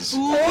Whispers.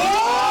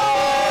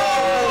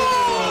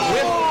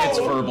 With its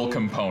verbal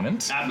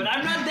component. But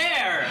I'm not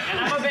there, and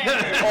I'm a bear.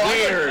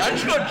 Weird. I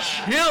just got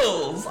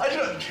chills. I just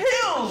got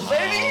chills,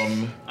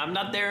 baby. I'm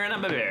not there, and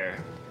I'm a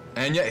bear.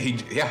 And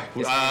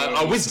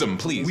a wisdom,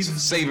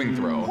 please. Saving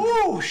throw.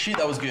 Ooh, shit,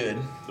 that was good.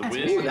 The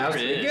Ooh, that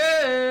was pretty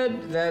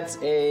good. That's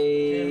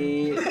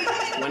a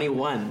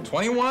 21.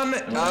 21.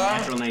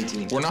 Natural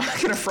 19. We're not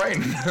gonna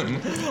frighten him,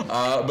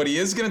 but he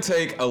is gonna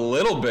take a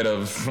little bit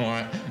of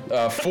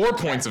 4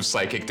 points of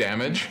psychic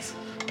damage.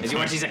 As you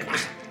watch, he's like,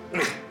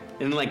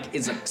 and like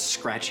it's like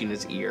scratching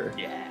his ear.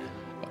 Yeah.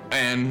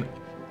 And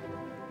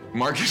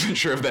Mark isn't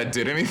sure if that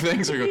did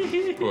anything, so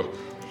he goes,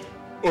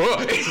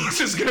 oh, he's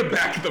just gonna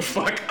back the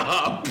fuck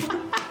up.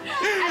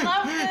 I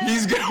love this.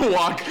 He's gonna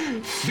walk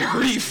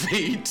 30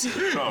 feet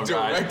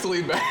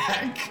directly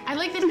back. I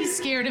like that he's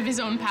scared of his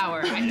own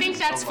power. I think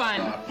that's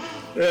fun.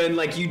 And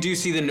like you do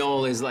see the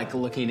knoll is like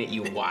looking at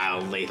you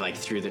wildly, like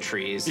through the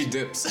trees. He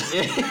dips.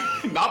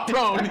 Not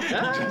prone, he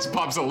just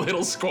pops a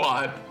little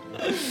squat.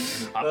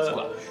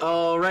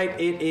 All right,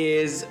 it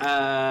is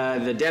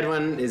the dead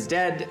one is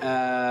dead.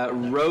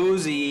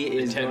 Rosie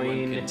is Dead one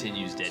going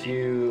continues dead.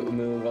 to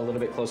move a little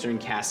bit closer and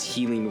cast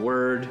Healing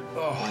Word.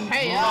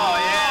 Hey, Oh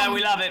yeah,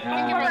 we love it.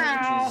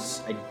 Which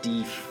is a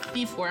D4.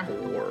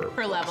 D4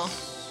 per level.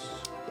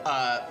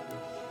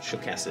 She'll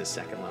cast it at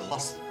second level.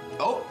 Plus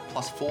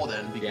 4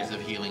 then because Yeah.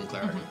 of healing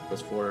cleric.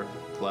 Plus 4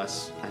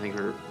 plus, I think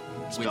her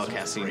spell Wisdom is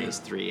casting 3. is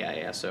 3.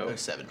 Yeah. So Oh,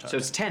 7 So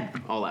it's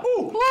 10 all up.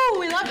 Woo,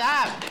 we love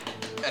that.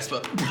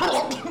 Esper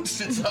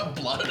sits up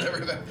blood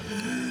everywhere.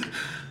 I'm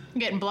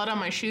getting blood on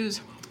my shoes.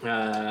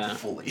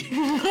 Fully.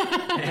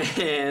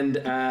 And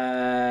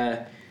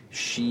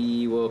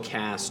she will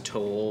cast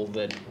Toll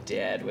the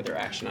Dead with her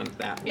action on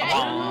that. Yay.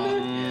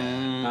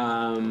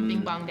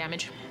 Bing bong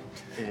damage.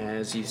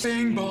 As you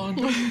Bing bong,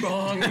 bing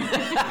bong. Her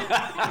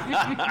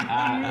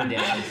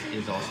damage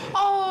is also.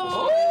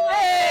 Oh,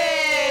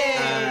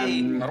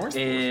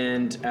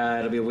 and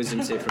it'll be a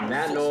wisdom save from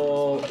that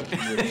Knoll,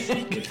 which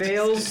it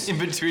fails. In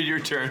between your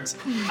turns,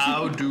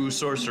 how do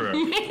sorcerer?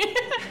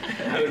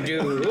 How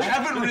do? I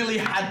haven't really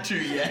had to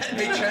yet.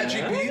 Hey,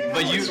 ChatGPT.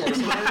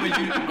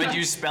 But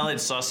you spell it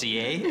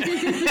saucier?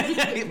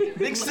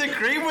 Mix the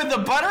cream with the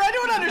butter? I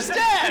don't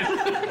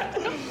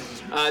understand.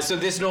 So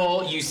this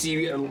Knoll, you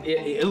see,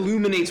 it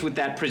illuminates with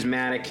that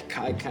prismatic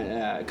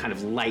kind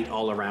of light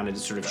all around it. It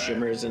sort of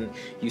shimmers, and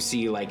you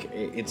see like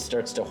it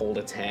starts to hold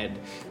its head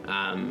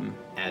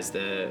as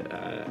the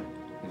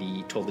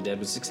Toll the Dead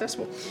was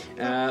successful.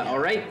 All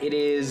right, it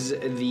is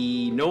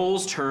the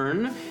Knoll's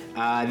turn.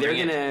 They're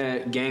gonna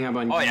gang up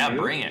on you. Oh yeah,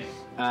 bring it.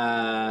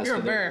 you're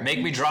a bear.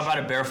 Make me drop out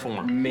of bear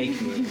form.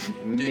 Make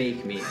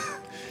me.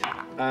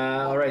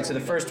 All right, so the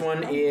first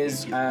one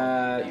is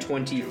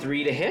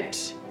 23 to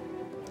hit.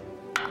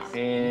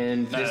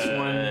 And this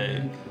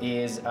one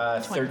is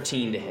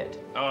 13 to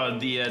hit. Oh,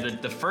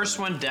 the first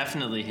one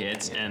definitely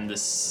hits, and the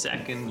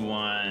second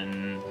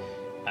one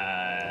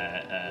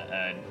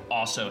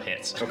also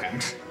hits. Okay.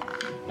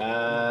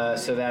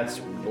 So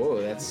that's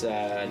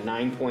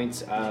 9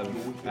 points of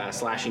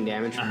slashing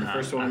damage from the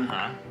first one,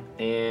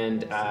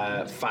 and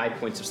 5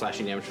 points of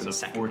slashing damage from the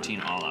second.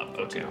 14 all up.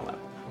 Okay. All up.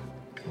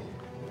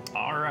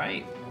 All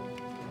right.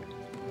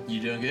 You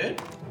doing good?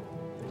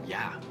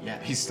 Yeah.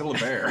 He's still a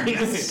bear.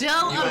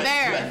 Still a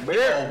bear.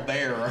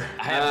 Bear.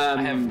 I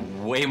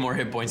have way more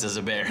hit points as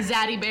a bear.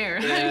 Zaddy bear.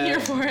 I'm here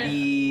for it.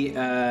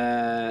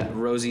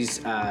 Rosie's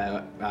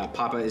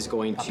Papa is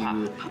going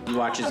to. You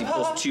watch as he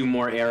pulls 2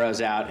 more arrows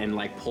out and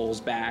like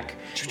pulls back.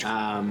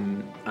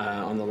 On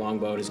the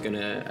longbow is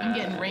gonna. I'm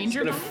getting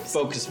ranger gonna vibes.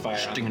 focus fire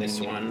on this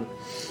one.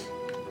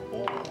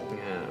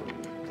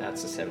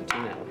 That's a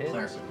 17. That'll hit.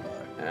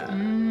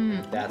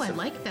 That's I a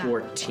like that.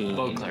 14.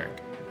 Bow cleric.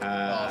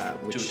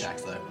 Which 2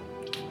 attacks though.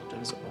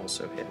 does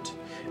also hit.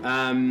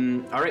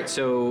 All right,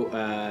 so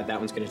that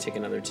one's going to take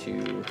another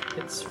 2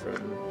 hits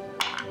from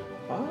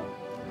Papa.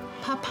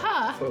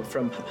 Papa.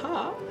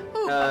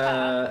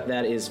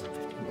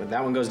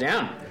 That one goes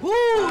down. Woo,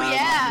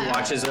 yeah.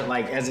 Watches it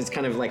like as it's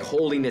kind of like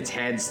holding its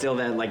head still.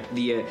 That like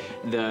the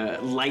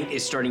light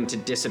is starting to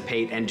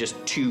dissipate and just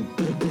 2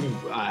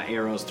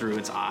 arrows through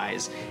its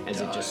eyes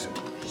as it just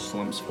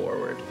slumps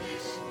forward.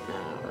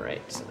 All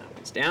right, so that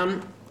one's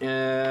down.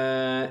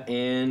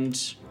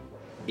 And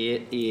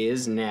it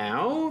is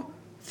now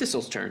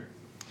Thistle's turn.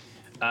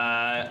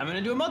 I'm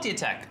gonna do a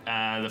multi-attack.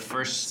 The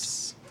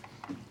first.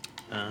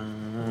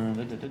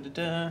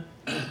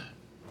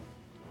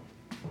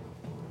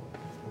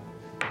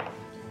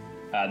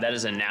 That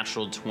is a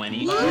natural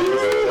 20 on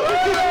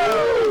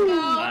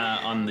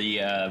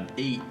the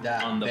Eat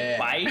that on the bear.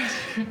 bite,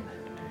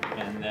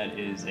 and that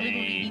is a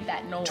Eat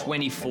that knoll.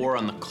 24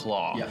 on the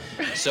claw. Yep.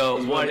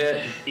 So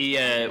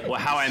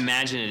how I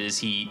imagine it is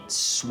he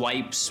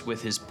swipes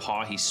with his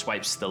paw. He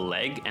swipes the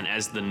leg, and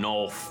as the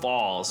knoll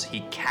falls, he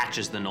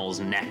catches the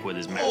knoll's neck with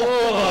his mouth.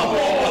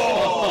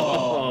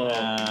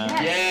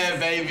 Yeah,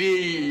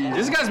 baby.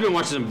 This guy's been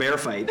watching some bear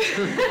fights.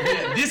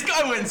 Yeah, this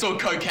guy went and saw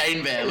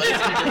Cocaine Bear. Let's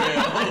keep it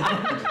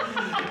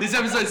real. This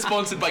episode's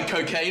sponsored by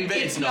Cocaine Bear.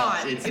 It's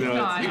not. It's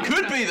not. It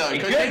could be though.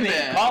 It Cocaine could be.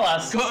 Bear. Call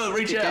us.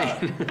 Reach out.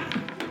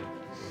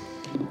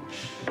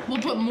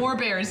 We'll put more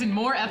bears in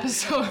more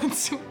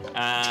episodes.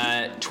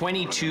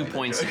 22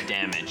 points of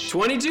damage.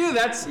 22.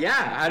 That's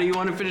How do you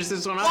want to finish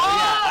this one up?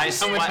 I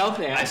so much health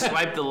there. I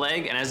swipe the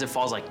leg, and as it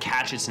falls, I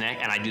catch its neck,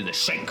 and I do the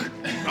shake.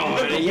 The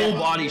whole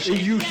body.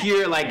 You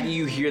hear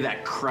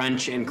that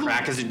crunch and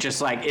crack as it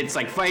just like it's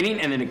like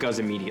fighting, and then it goes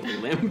immediately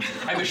limp.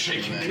 I was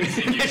shaking.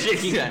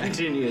 Shaking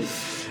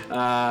continues.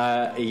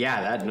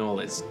 That knoll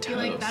is toast. I feel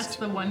like that's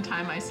the one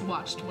time I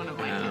watched one of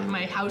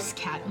my house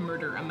cat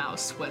murder a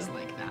mouse was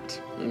like that.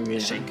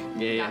 Shake.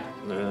 Yeah.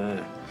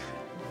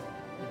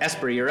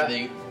 Esper, you're I up.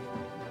 think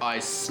I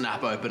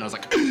snap open. I was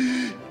like,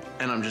 and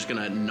I'm just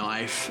gonna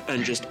knife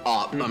and just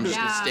up. I'm just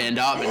gonna stand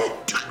up and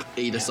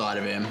either side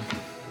of him.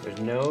 There's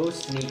no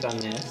sneak on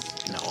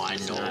this. No, I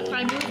But know.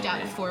 I moved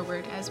up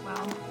forward as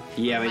well.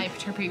 Yeah, My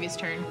previous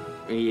turn.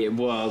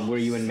 well, were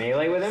you in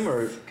melee with him,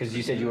 or because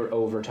you said you were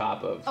over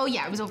top of? Oh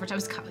yeah, it was over.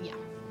 Yeah,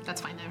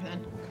 that's fine there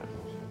then.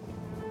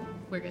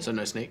 We're good. So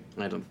no sneak.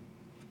 I don't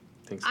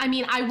think so. I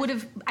mean, I would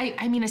have.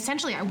 I mean,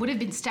 essentially, I would have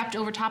been stepped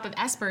over top of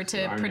Esper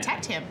to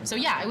protect him. So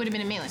yeah, I would have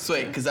been in melee.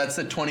 Sweet, because that's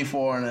a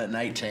 24 and an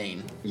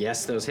 18.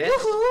 Yes, those hits.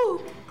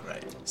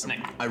 Great. Sneak.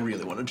 I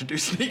really wanted to do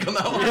sneak on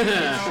that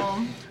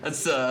one.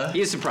 That's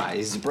He is surprised.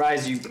 He's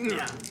surprised you.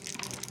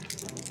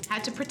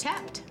 Had to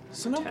protect.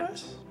 so not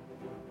bad.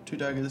 2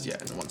 daggers, yeah,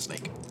 and 1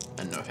 sneak.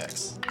 And no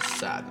hex.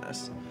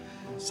 Sadness.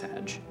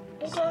 Sag.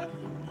 Sad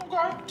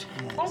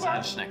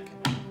Snick.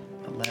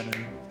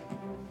 11.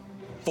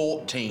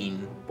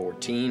 14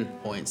 14.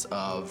 points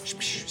of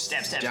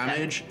Stab, stab,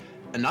 damage.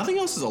 And nothing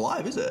else is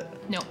alive, is it?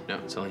 No. No,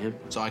 it's only him.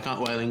 So I can't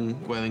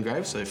Wailing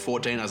Grave. So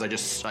 14 as I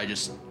just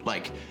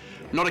like,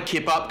 not a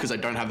kip up because I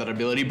don't have that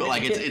ability, but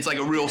like it's like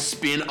a real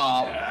spin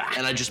up,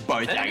 and I just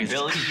both. That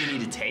ability you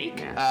need to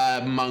take.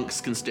 Monks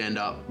can stand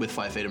up with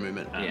 5 feet of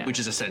movement, Yeah. which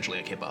is essentially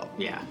a kip up.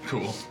 Yeah.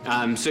 Cool.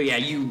 So yeah,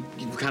 you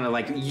kind of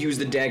like use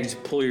the dagger to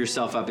pull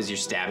yourself up as you're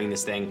stabbing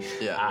this thing.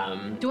 Yeah.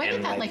 Do I and,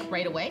 get that like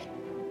right away?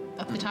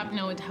 Up the top?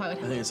 No. How? I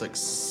think it's like.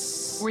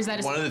 Or is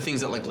that a one of the things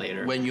that like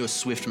later? when your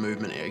swift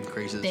movement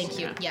increases. Thank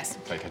you. Yes.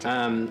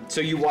 So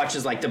you watch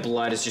as like the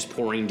blood is just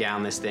pouring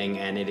down this thing,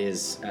 and it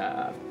is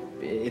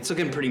it's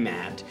looking pretty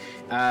mad.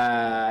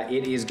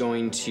 It is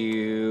going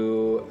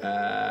to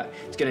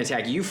it's going to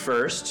attack you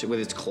first with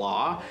its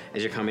claw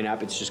as you're coming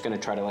up. It's just going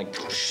to try to like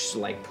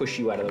push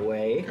you out of the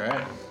way.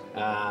 Great.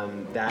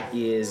 That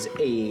is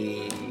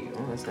a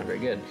that's not very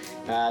good.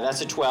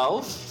 That's a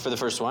 12 for the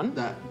first one.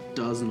 That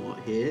does not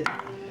hit.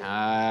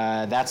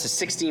 That's a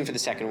 16 for the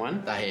second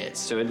one. That hits.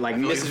 So it like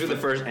feel like misses with the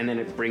first, and then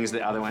it brings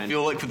the other one I in.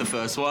 feel like for the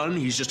first one,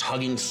 he's just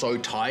hugging so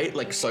tight,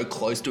 like so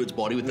close to its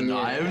body with the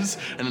knives,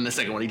 and then the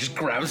second one, he just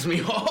grabs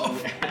me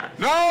off.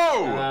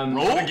 No!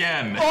 Roll it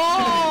again.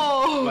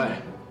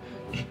 But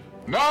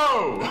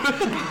No!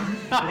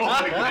 Roll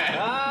it again.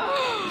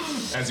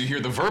 As you hear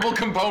the verbal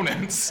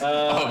components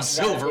of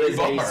Silvery is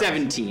a Bar.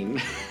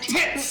 17.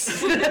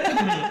 Tits!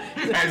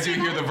 As you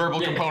hear the verbal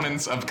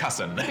components of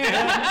cussin'.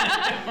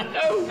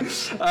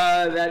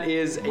 That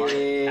is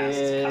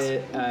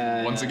a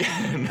Once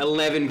again.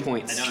 11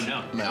 points. I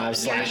don't know.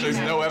 There's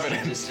no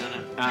evidence. So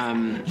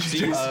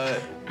you-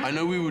 I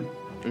know we would.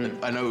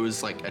 I know it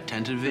was like a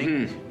tentative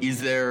thing.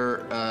 Is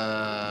there?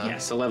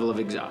 yes, a level of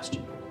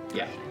exhaustion.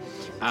 Yeah.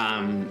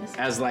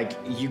 As like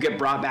you get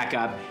brought back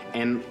up,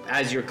 and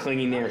as you're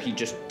clinging there, he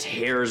just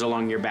tears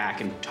along your back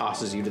and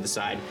tosses you to the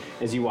side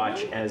as you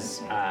watch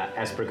as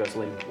Esper goes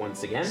limp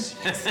once again.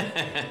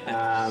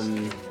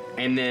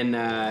 And then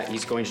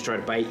he's going to try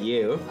to bite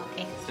you.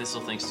 Thistle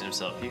thinks to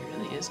himself, he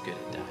really is good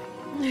at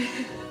dying.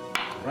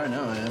 Right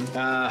now, I am.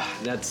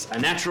 That's a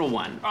natural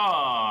 1.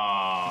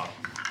 Oh.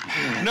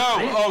 No!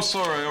 Oh,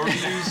 sorry, I already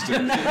used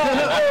it.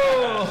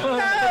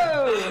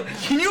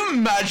 Can you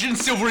imagine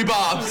Silvery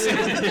Barbs?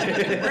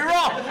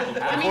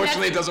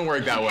 Unfortunately, it doesn't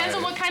work that way. Depends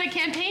on what kind of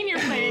campaign you're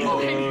playing. Oh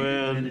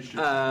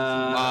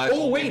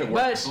wait,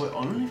 but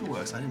Only if it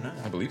works. I didn't know.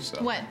 I believe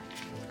so. What?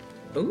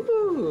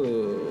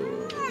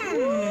 ooh. I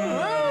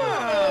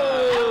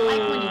don't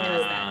like when he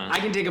does that. I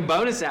can take a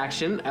bonus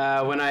action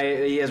when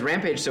he has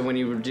Rampage, so when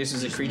he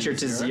reduces a creature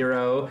to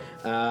 0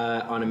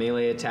 on a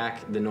melee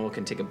attack, the gnoll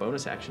can take a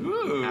bonus action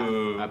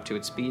up to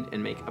its speed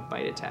and make a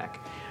bite attack.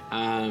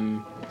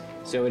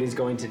 So it is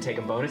going to take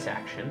a bonus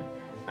action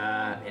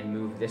and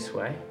move this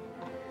way.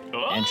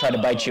 And try to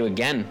bite you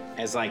again.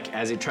 As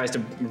it tries to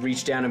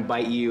reach down and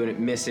bite you and it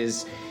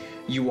misses,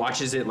 you watch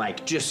as it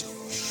like just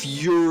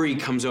fury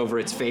comes over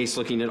its face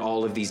looking at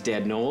all of these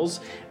dead gnolls,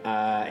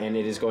 and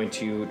it is going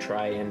to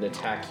try and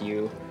attack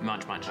you.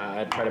 Munch.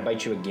 Try to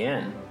bite you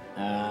again.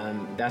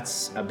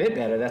 That's a bit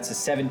better. That's a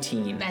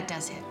 17. That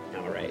does hit.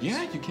 All right.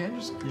 Yeah, you can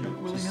just,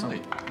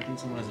 willy-nilly. I think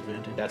someone has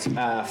advantage. That's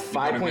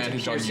 5 points of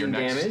Advantage on your piercing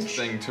next damage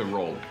thing to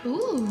roll.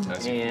 Ooh.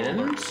 As you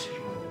roll and it.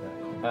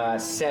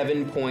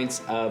 7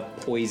 points of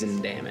poison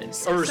damage.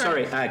 Or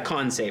sorry,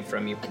 con save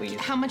from you, please.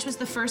 How much was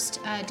the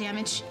first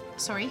damage?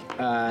 Sorry.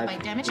 Bite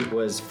damage? It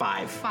was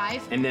 5.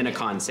 5? And then a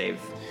con save.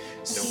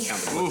 Don't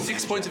count the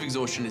 6 points of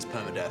exhaustion is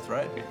permadeath,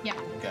 right? Yeah.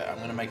 Okay, I'm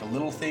gonna make a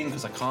little thing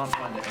because I can't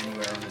find it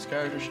anywhere on this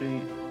character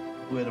sheet.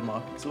 Where to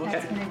mark exhaustion?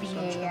 That's gonna be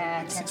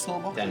a 6 small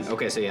boxes. Then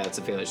okay, so yeah, it's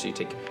a failure. So you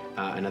take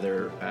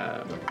another.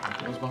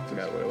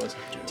 Forgot what it was.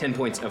 10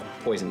 points of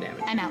poison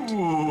damage. I'm out.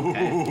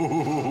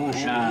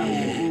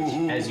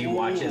 As you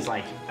watch as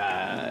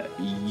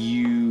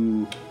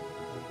you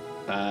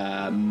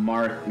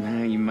Mark,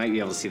 you might be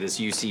able to see this.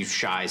 You see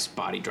Shy's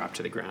body drop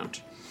to the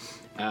ground.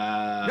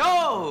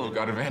 No! You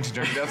got advantage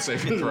on your death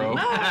saving throw.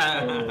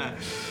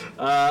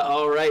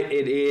 All right,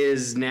 it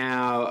is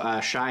now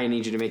Shy. I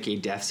need you to make a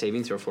death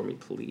saving throw for me,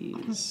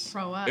 please.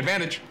 Throw up.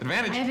 Advantage. I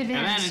have advantage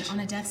Advantage. on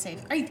a death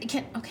save. I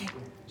can't. Okay.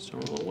 So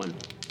roll 1.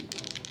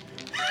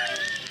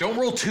 Don't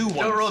roll 2 ones.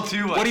 Don't roll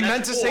 2 ones. What he That's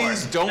meant to say 4.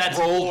 is don't That's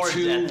roll 4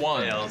 2 death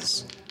ones.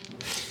 fails.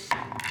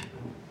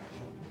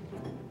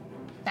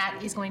 That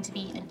is going to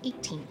be an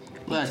 18.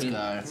 Let's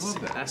go.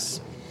 Success.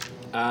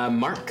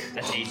 Mark.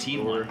 That's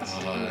 18 ones.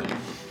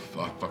 Which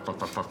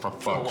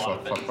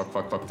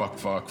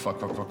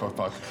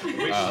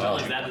spell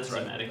is that that's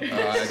dramatic?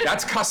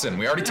 That's cussin'.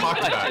 We already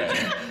talked about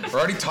it. We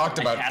already talked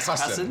about cast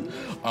cussin'.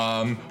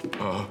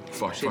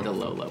 Fuck. The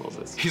low levels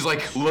is. He's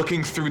like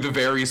looking through the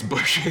various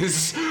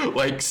bushes,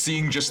 like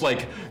seeing just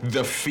like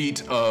the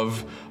feet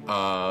of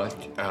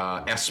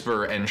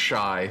Esper and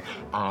Shy,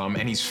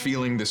 and he's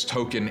feeling this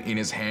token in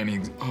his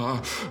hand.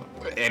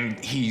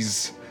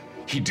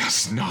 He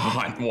does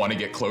not want to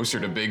get closer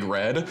to Big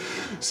Red,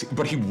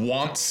 but he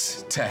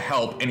wants to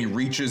help, and he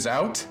reaches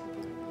out,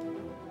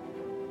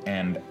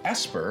 and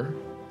Esper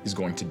is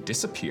going to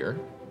disappear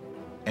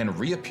and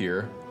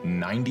reappear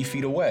 90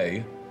 feet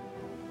away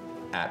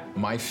at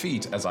my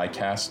feet as I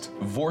cast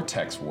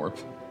Vortex Warp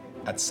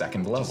at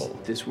 2nd level.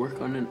 Does this work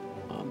on an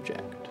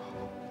object?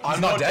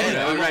 I'm not dead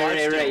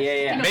yet. Right,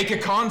 yeah. Make a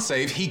con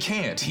save, he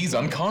can't. He's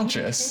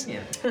unconscious.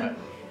 Yeah.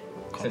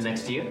 So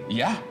next to you?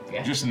 Yeah,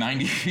 Yeah. just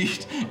 90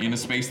 feet in a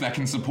space that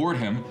can support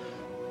him.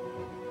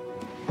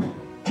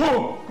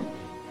 Oh!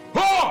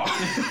 Oh!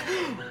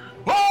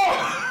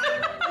 Oh!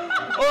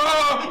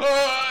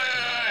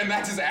 And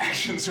that's his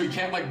action, so he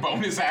can't like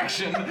bonus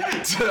action.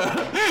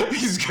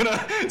 He's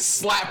gonna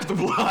slap the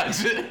blood.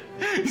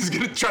 He's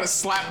gonna try to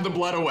slap the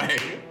blood away.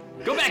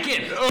 Go back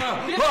in.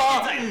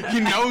 He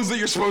knows that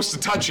you're supposed to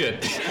touch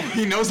it.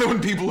 He knows that when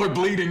people are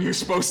bleeding, you're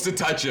supposed to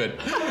touch it.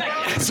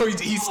 So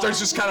he starts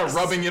just kind of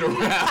rubbing it around.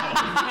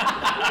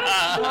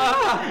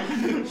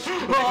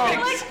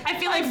 I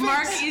feel like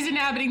Mark is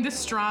inhabiting the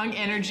strong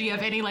energy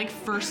of any like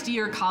first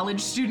year college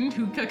student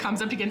who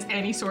comes up against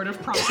any sort of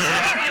problem.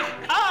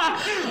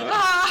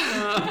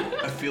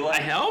 I feel like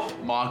I help?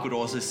 Mark would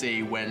also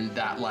see when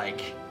that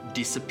like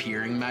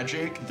disappearing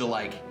magic, the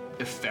like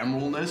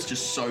ephemeralness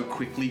just so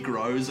quickly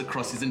grows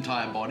across his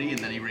entire body and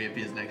then he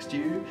reappears next to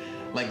you.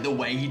 Like the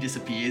way he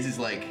disappears is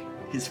like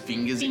his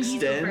fingers Fingies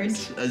extend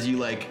upwards. as you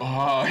like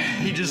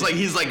he just like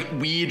his like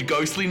weird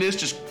ghostliness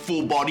just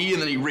full body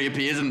and then he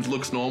reappears and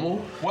looks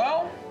normal.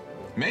 Well,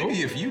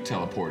 maybe if you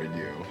teleported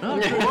you.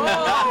 I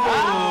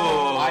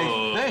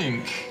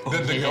think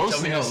that the Okay,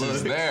 tell me how it ghostliness is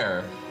looks.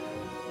 there,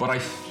 but I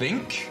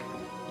think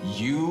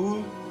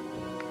you.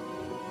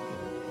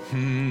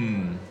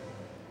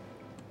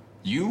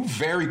 You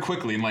very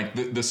quickly, in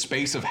like the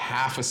space of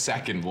half a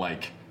second,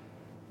 like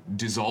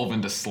dissolve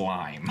into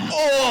slime.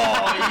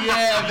 Oh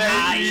yeah,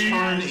 baby.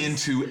 Turn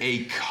into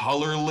a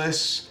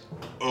colorless,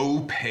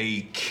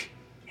 opaque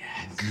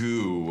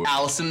goo.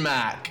 Allison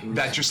Mack.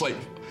 That just like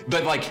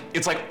that like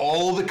it's like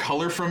all the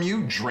color from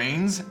you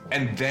drains,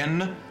 and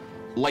then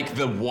like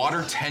the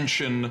water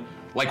tension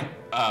like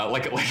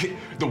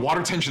the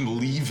water tension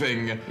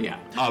leaving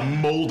a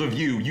mold of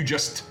you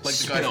just Like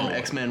the guy spill. from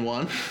X-Men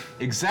 1.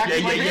 Exactly.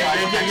 Yeah.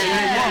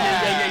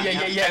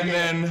 And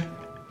then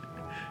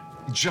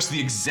just the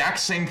exact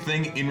same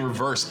thing in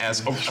reverse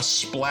as a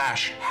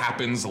splash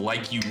happens,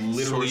 like you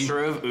literally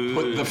Sorcerer of Ooze.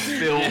 put the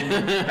film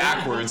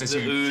backwards as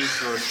The you ooze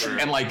sorcerer.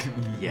 and like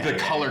the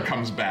color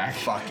comes back.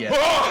 Fuck yeah.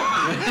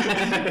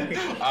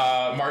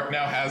 Mark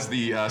now has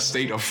the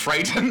state of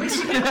frightened.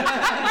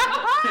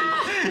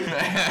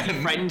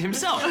 And, Frightened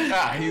himself.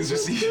 yeah,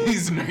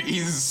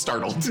 he's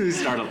startled.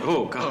 Startled.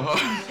 Oh god.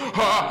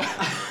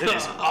 It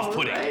is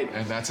off-putting.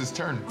 And that's his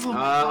turn.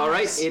 All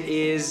right, it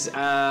is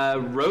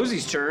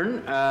Rosie's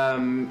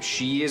turn.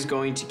 She is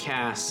going to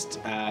cast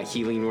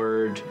Healing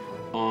Word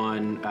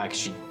on.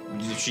 'Cause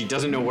she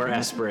doesn't know where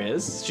Esper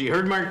is. She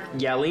heard Mark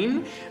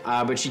yelling,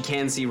 but she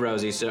can see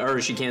Rosie,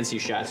 or she can see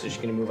Shy, so she's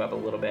gonna move up a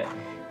little bit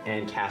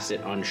and cast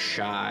it on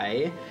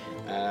Shy.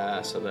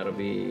 So that'll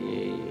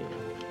be.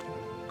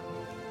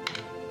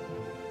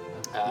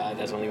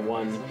 That's only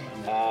one.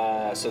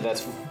 So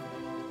that's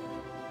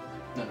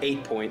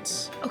 8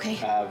 points. Okay.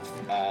 Of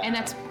And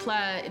that's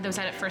was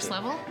that at first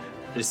level?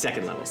 the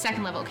second level.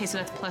 Second level. Okay, so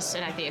that's plus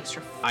and I the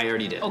extra. I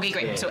already did. Okay,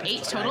 great. Yeah, So yeah.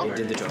 8 total. I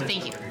did the total.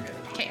 Thank you.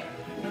 Okay.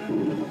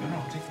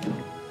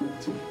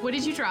 What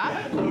did you draw?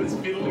 I was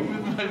fiddling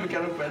with my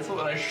mechanical pencil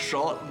and I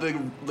shot the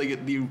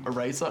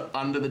eraser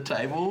under the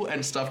table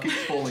and stuff keeps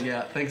falling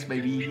out. Thanks,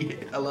 baby.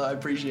 Hello, I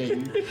appreciate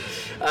you.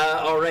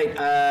 All right,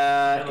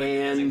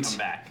 and Come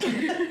back.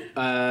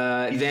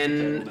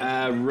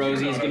 then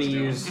Rosie's gonna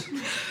use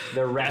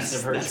the rest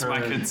of her That's turn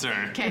my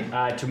concern. Okay.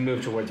 to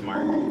move towards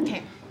Mark.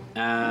 Okay.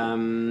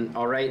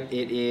 All right,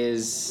 it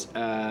is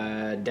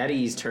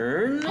Daddy's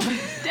turn.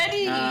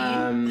 Daddy.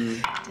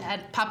 Um,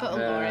 Dad, Papa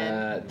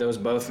O'Loren. those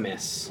both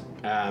miss.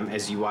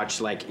 As you watch,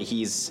 like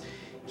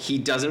he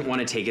doesn't want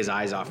to take his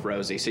eyes off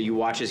Rosie. So you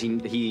watch as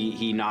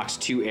he knocks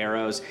 2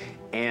 arrows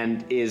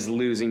and is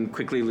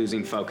quickly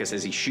losing focus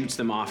as he shoots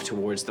them off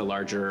towards the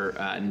larger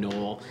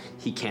knoll.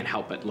 He can't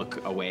help but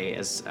look away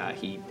as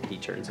he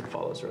turns and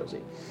follows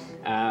Rosie.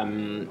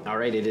 All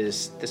right, it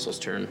is Thistle's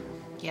turn.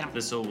 Yeah.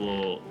 Thistle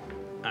will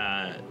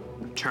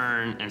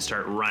turn and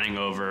start running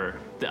over.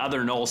 The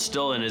other knoll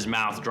still in his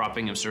mouth,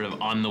 dropping him sort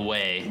of on the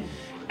way.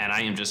 And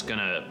I am just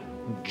gonna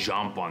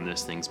jump on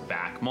this thing's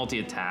back.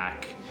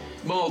 Multi-attack.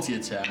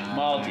 Multi-attack.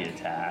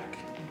 Multi-attack.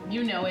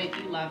 You know it.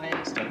 You love it.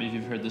 Stop me if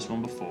you've heard this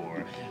one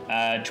before.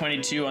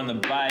 22 on the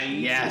bite.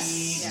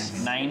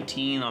 Yes.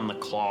 19 on the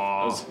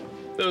claw.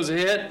 Those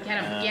hit.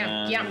 Get him.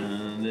 Yeah.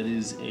 That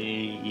is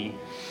a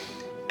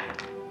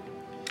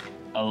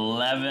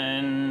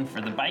 11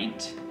 for the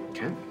bite.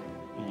 Okay.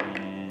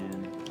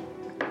 And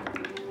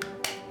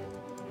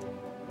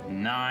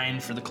 9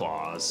 for the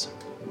claws.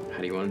 How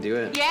do you want to do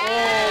it?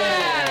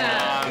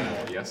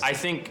 Yeah. Yes. I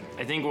think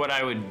what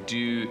I would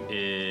do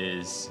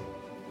is,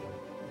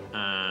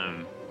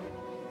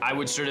 I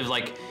would sort of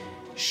like,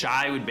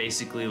 Shy would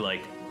basically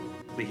like,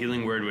 the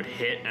healing word would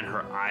hit and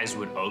her eyes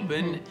would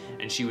open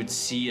and she would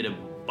see it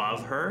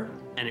above her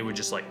and it would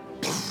just like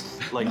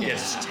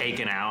gets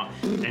taken out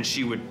and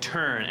she would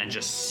turn and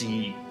just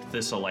see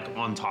Thistle like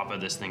on top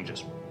of this thing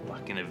just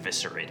fucking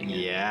eviscerating it.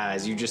 Yeah,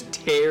 as you just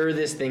tear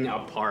this thing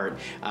apart,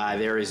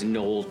 there is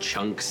knoll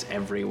chunks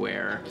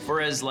everywhere.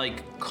 For as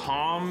like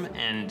calm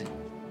and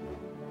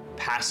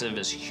passive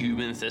as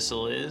human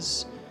Thistle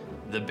is,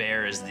 the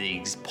bear is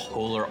the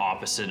polar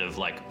opposite of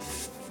like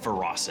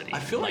ferocity. I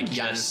feel like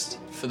just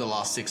Giannis for the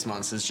last 6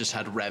 months has just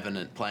had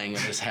Revenant playing in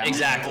his house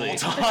Exactly. all the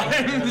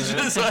time. It's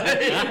just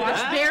like,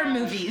 Watch bear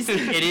movies.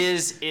 it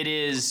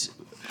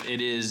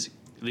is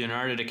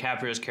Leonardo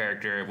DiCaprio's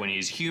character when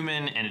he's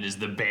human, and it is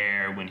the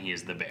bear when he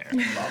is the bear.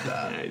 love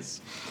that. Nice.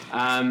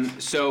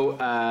 So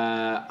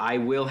I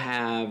will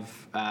have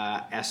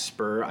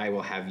Esper. I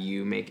will have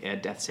you make a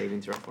death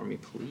saving throw for me,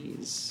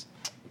 please.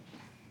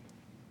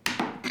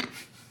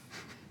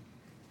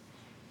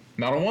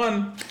 Not a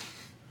 1.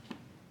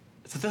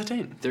 It's a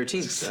 13.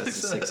 13. So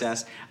that's a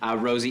success.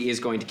 Rosie is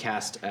going to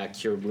cast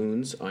Cure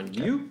Wounds on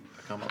you.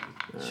 Come up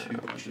with 2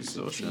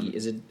 exhaustion.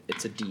 It's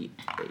a D8,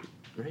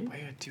 right?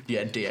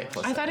 Yeah, D8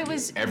 plus. I thought it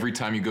was. Every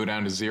time you go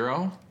down to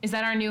 0, Is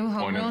that our new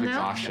home point rule of now?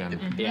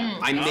 exhaustion. Yeah.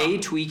 I may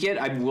tweak it.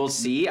 I will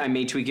see. I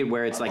may tweak it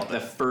where it's like the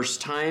first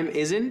time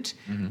isn't,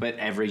 but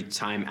every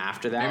time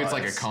after that. Maybe it's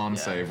like a con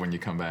save when you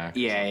come back.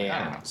 Yeah.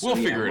 I don't know. We'll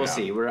figure it we'll out.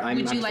 see. Would I'm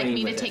you like playing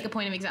me to with take it. a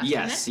point of exhaustion?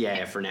 Yes. then?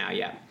 Yeah. For now.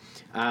 Yeah.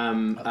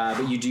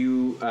 But you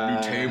do.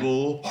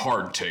 Table,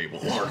 hard table.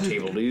 Hard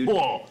table, dude.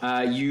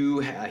 Whoa. You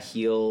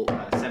heal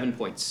 7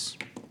 points.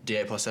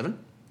 D8 plus 7?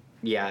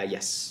 Yeah.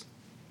 Yes.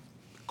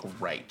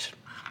 Great.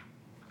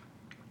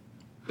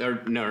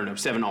 Or, no.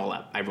 7 all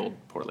up. I rolled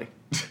poorly.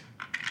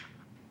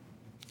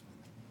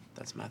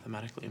 That's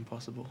mathematically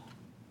impossible.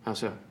 How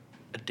so?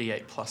 A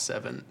D8 plus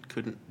 7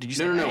 couldn't. Did you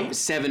say No. 8?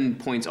 7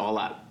 points all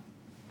up.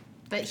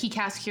 That he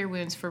cast Cure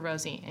Wounds for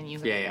Rosie, and you.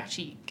 Yeah.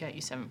 She got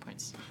you 7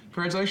 points.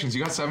 Congratulations,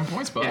 you got 7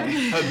 points, bud. Yeah.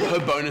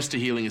 Her bonus to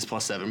healing is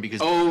plus 7 because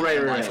Oh,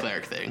 right. life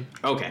cleric thing.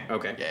 Okay.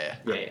 Yeah.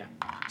 Yeah.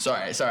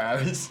 Sorry, I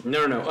was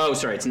No. Oh,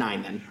 sorry. It's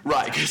 9 then.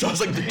 right because I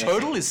was like the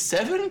total is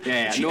 7.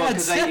 Yeah. She No, had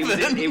because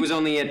 7. it was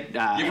only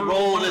at. You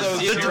Roll one of those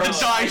the zeros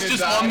dice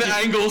just on the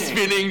angle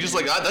spinning, just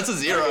like that's a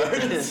 0.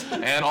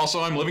 And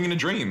also, I'm living in a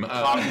dream.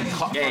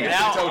 Yeah.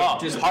 Now,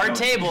 hard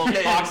table,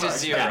 clock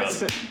to yeah.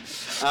 0.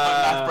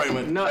 Math brain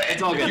went. No,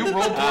 it's all good. You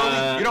roll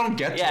poorly, you don't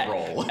get Yeah. to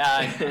roll.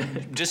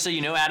 Just so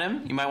you know,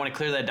 Adam, you might want to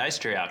clear that dice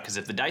tray out because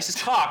if the dice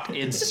is cocked,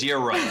 it's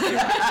 0. You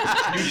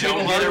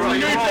don't get it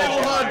right.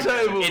 Hard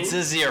table. It's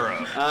a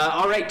 0.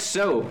 All right,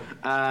 so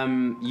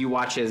you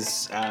watch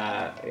as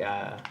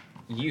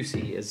you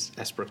see as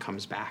Esper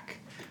comes back,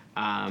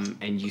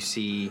 and you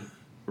see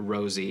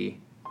Rosie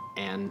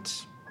and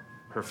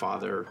her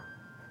father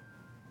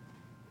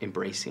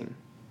embracing.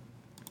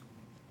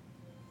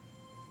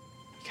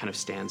 He kind of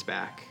stands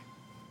back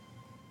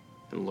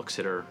and looks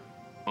at her,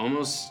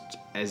 almost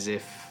as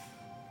if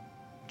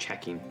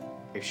checking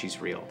if she's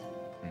real.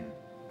 And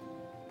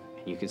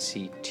you can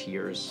see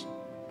tears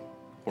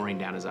pouring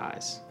down his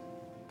eyes.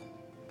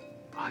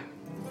 I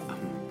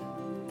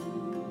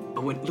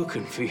went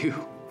looking for you.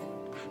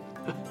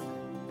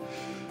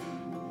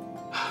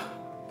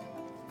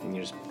 And he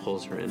just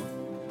pulls her in.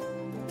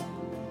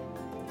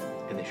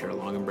 And they share a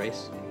long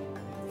embrace.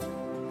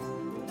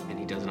 And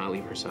he does not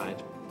leave her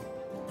side.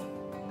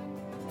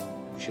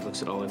 She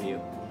looks at all of you.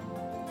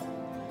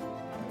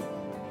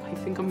 I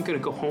think I'm gonna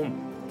go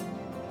home.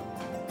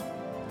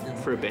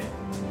 For a bit.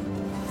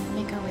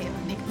 Make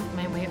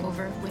my way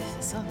over with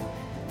Thistle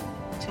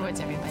towards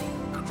everybody.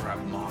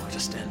 Grab Mark to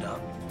stand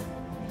up.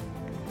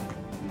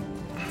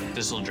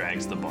 Thistle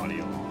drags the body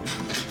along.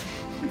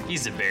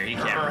 He's a bear. He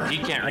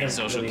can't read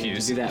social Really need to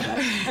cues. do that.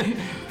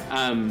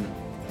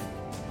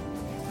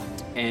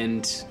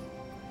 And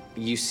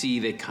you see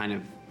they kind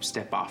of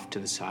step off to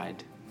the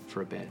side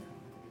for a bit,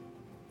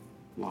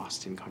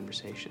 lost in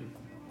conversation.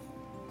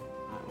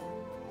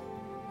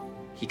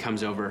 He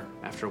comes over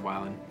after a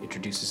while and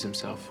introduces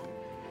himself.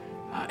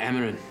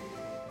 Amarin,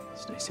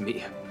 it's nice to meet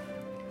you.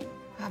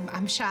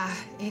 I'm Shy.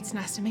 It's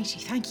nice to meet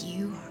you. Thank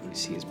you. You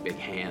see his big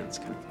hands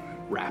kind of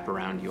wrap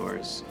around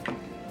yours.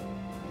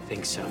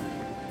 Thanks,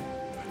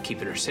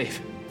 keeping her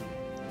safe.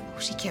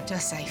 She kept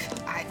us safe.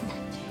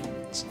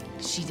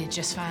 She did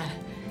just fine.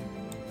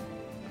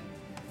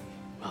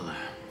 Well,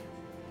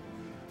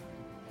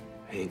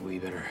 I think we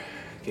better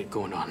get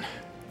going on.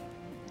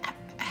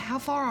 How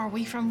far are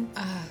we from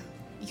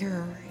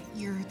your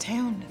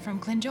town, from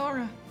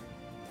Glenjora?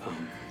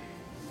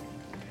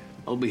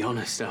 I'll be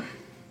honest, I'm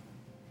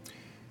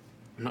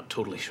not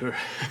totally sure.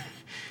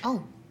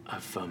 Oh, I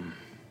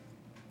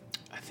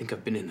think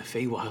I've been in the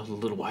Feywild a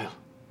little while.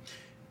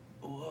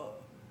 Well,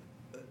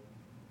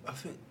 I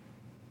think...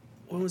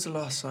 When was the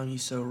last time you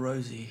saw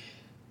Rosie?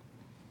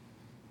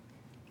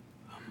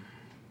 It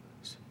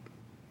was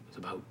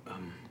about,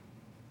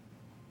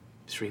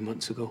 3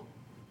 months ago.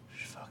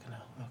 Fucking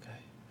hell,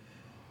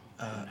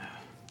 okay.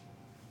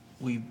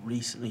 We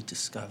recently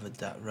discovered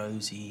that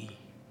Rosie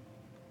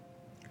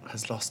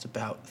has lost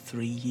about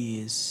 3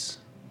 years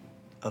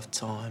of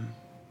time.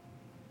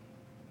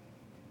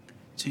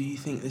 Do you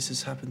think this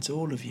has happened to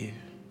all of you?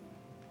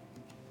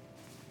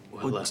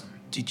 Well, Or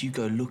did you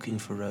go looking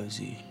for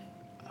Rosie?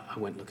 I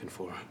went looking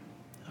for her.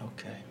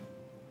 Okay.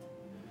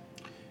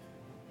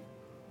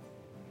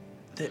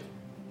 There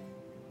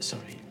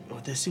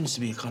seems to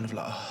be a kind of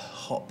like a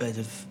hotbed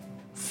of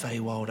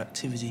Feywild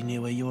activity near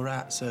where you're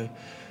at, so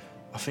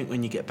I think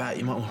when you get back,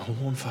 you might want to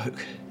warn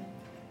folk.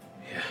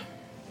 Yeah.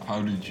 How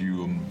did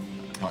you,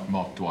 like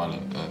Mark Dwyer,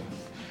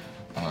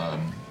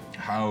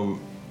 how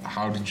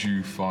did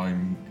you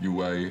find your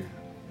way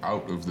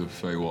out of the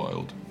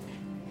Feywild?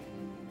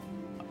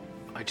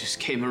 I just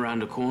came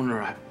around a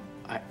corner.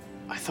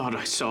 I thought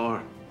I saw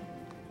her.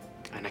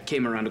 And I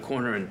came around a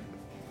corner and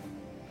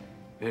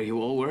there you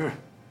all were.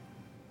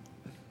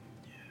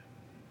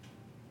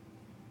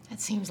 that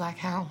seems like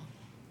how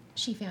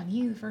she found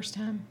you the first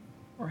time,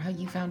 or how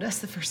you found us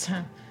the first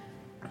time.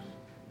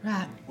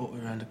 Right. Walk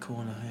around a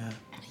corner, yeah.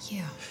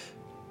 Yeah.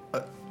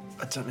 I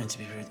don't mean to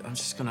be rude. I'm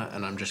just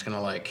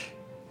gonna like,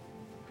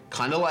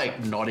 kind of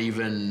like not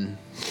even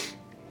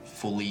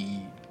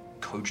fully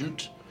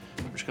cogent.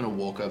 I'm just gonna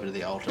walk over to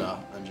the altar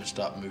and just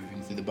start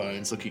moving through the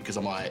bones, looking, because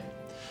I'm like,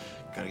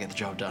 gotta get the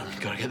job done.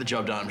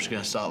 I'm just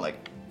gonna start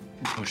like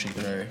pushing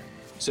through.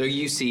 So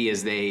you see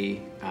as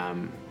they,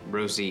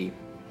 Rosie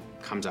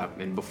comes up,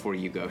 and before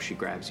you go, she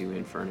grabs you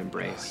in for an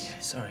embrace. Oh,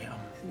 yeah, sorry,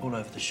 I'm all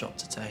over the shop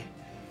today.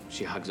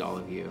 She hugs all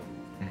of you.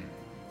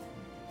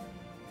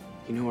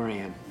 You know where I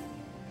am.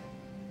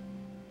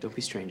 Don't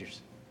be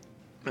strangers.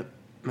 But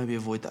maybe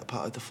avoid that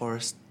part of the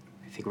forest.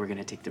 I think we're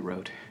gonna take the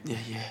road. Yeah.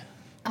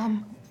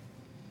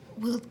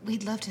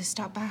 We'd love to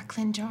stop by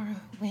Klinjara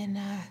when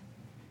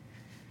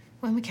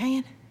we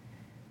can.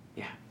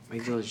 Yeah, my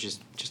village is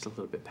just a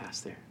little bit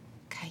past there.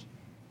 Okay.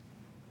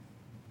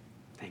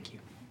 Thank you.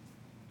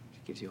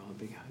 She gives you all a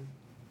big hug.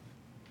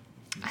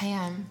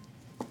 I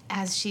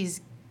as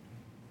she's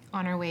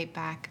on her way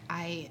back,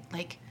 I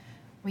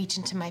reach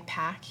into my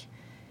pack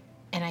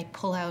and I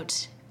pull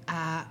out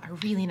a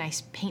really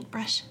nice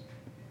paintbrush.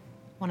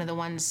 One of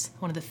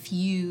the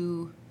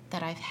few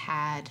that I've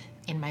had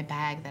in my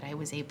bag that I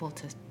was able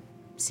to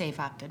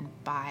save up and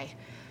buy.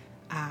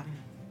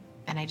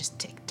 And I just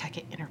tuck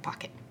it in her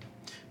pocket.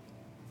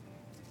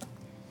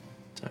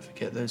 Don't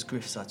forget those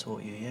griffs I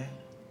taught you, yeah?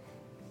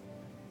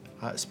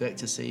 I expect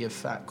to see a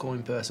fat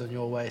coin purse on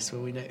your waist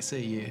when we next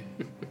see you.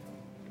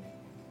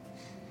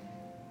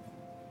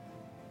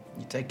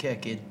 You take care,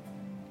 kid.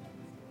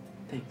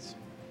 Thanks.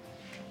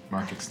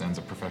 Mark extends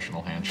a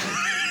professional handshake.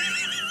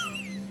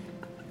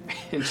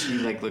 And she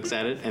looks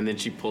at it, and then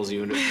she pulls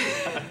you into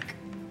her hug.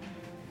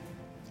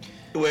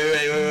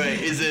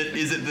 Wait. Is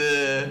it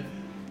the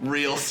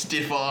real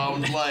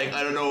stiff-armed, like,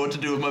 I don't know what to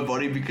do with my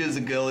body because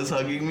a girl is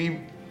hugging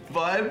me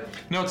vibe?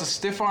 No, it's a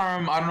stiff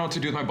arm. I don't know what to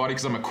do with my body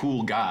because I'm a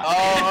cool guy.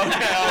 Oh, okay.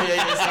 Oh,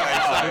 yeah. Sorry.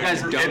 You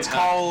guys don't It's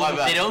called.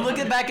 They don't look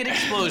back at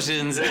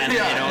explosions and they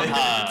don't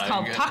hug. It's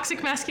called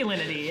toxic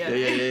masculinity. Yeah.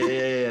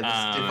 The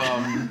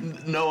stiff-arm,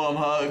 no-arm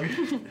hug.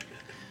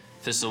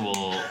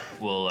 Thistle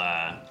will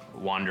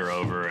wander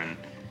over and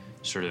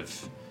sort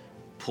of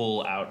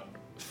pull out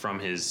from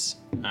his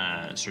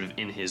sort of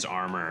in his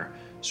armor,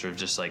 sort of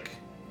just like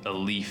a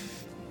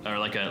leaf or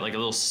like a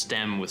little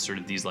stem with sort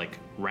of these like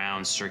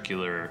round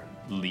circular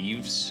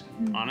leaves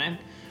on it,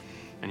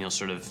 and he'll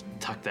sort of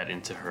tuck that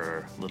into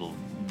her little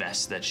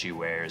vest that she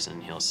wears,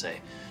 and he'll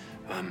say,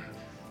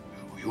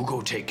 "You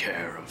go take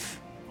care of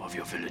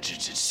your village.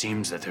 It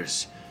seems that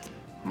there's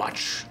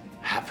much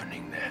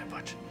happening there,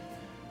 but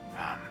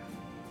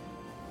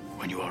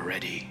when you are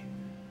ready,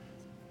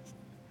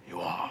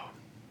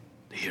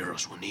 the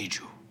heroes will need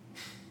you."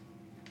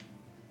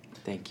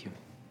 Thank you.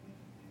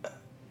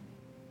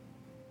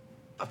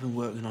 I've been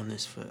working on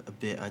this for a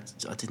bit. I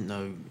didn't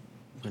know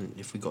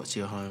if we got to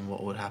your home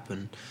what would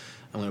happen.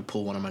 I'm going to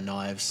pull one of my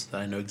knives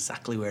that I know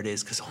exactly where it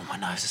is because all my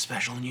knives are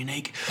special and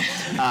unique.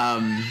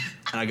 And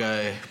I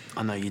go,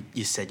 I know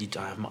you said you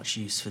don't have much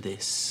use for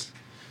this,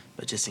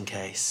 but just in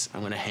case,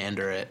 I'm going to hand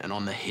her it. And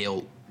on the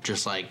hilt,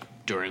 just like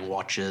during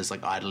watches,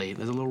 like idly,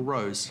 there's a little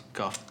rose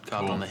carved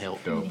on the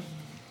hilt. Dope.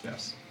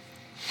 Yes.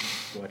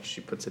 Watch,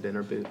 she puts it in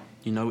her boot.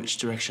 You know which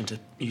direction to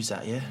use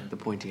that, yeah? The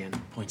pointy end.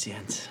 Pointy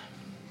end.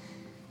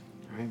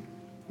 All right.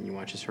 And you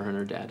watch as her and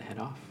her dad head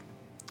off.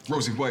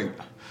 Rosie, wait.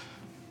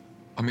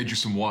 I made you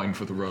some wine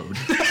for the road.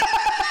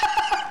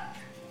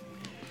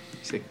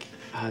 She's like,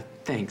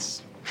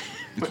 thanks.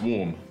 It's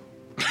warm.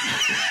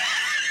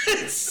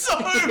 It's so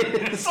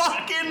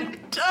fucking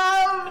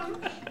dumb.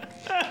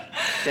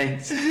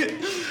 Thanks.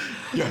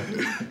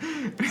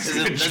 Does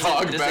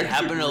it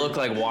happen to look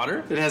like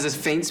water? It has this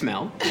faint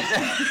smell.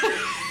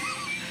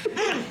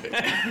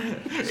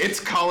 It's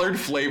colored,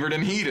 flavored,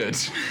 and heated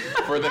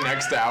for the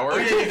next hour.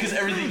 Because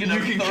everything can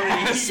have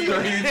cast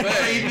 30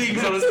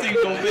 things on a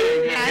single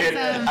thing.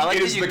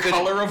 It is the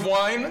color of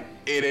wine.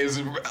 It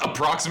is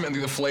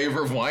approximately the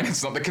flavor of wine.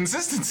 It's not the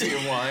consistency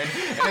of wine.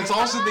 And it's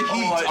also the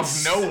heat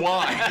of no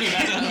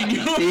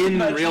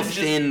wine. Real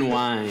thin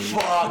wine.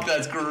 Fuck,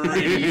 that's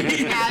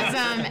great.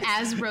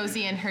 As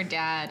Rosie and her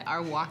dad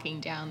are walking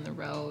down the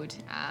road,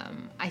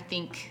 I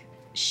think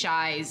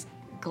Shy's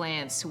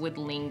glance would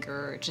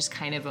linger just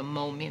kind of a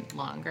moment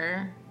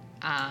longer,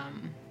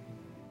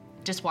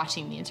 just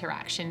watching the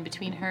interaction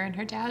between her and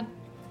her dad,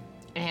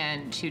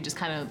 and she would just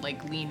kind of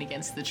like lean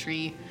against the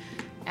tree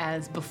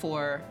as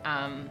before,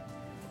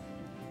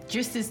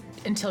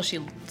 until she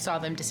saw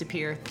them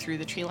disappear through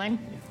the tree line,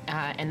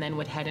 and then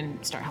would head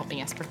and start helping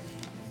Esper.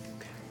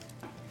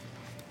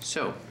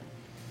 So,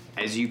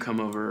 as you come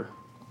over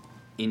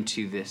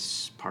into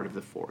this part of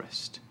the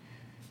forest,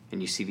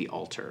 and you see the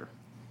altar,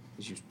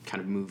 as you kind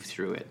of move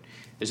through it,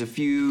 there's a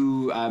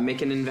few.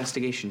 Make an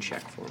investigation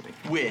check for me.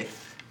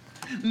 With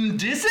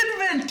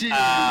disadvantage.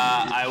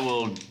 I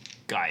will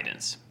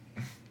guidance.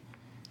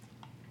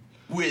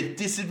 With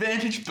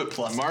disadvantage, but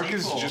plus. Mark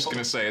is just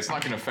gonna say it's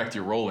not gonna affect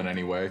your roll in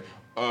any way.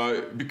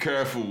 Be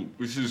careful.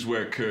 This is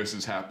where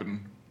curses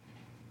happen.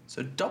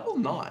 So double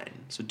 9.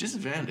 So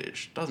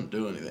disadvantage doesn't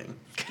do anything.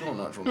 Still a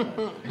natural 9.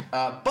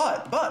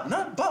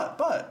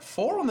 But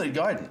 4 on the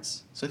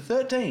guidance. So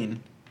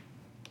 13.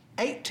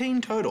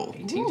 18 total.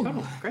 18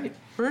 total. Great.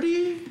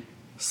 Pretty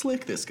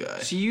slick, this guy.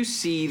 So you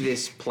see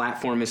this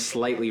platform is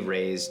slightly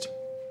raised,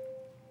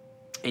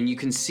 and you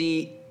can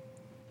see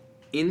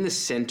in the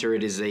center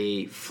it is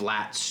a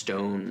flat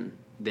stone.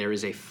 There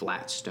is a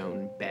flat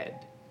stone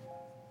bed.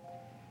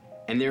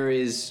 And there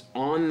is,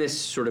 on this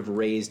sort of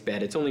raised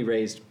bed, it's only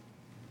raised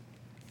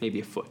maybe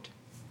a foot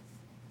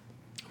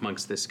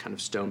amongst this kind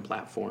of stone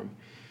platform,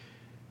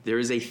 there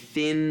is a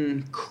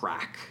thin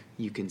crack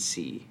you can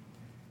see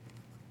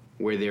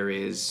where there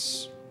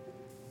is,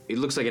 it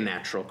looks like a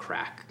natural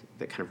crack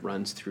that kind of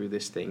runs through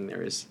this thing.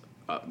 There is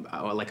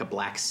like a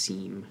black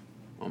seam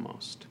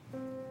almost.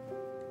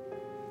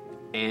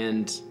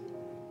 And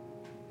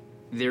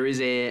there is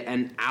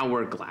an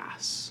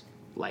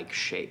hourglass-like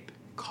shape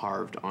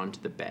carved onto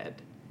the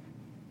bed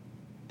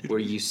where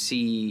you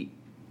see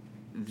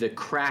the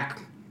crack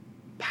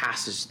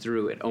passes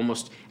through it,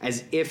 almost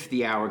as if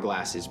the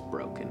hourglass is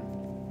broken.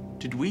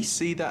 Did we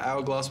see that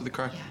hourglass with the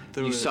crack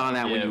through You it? saw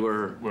that when you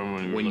were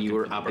when we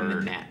were up in the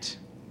net,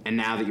 and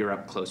now that you're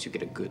up close, you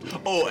get a good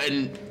look. Oh,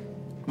 and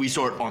we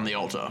saw it on the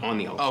altar. On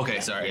the altar. Okay,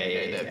 sorry.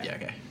 Yeah.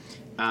 Okay.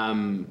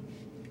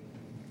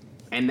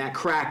 And that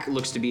crack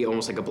looks to be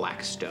almost like a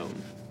black stone.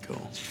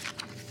 Cool.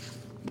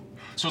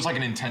 So it's like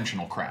an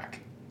intentional crack.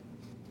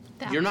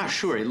 You're not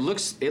sure. It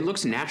looks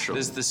natural.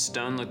 Does the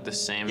stone look the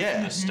same Yeah.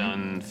 from the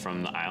stone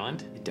from the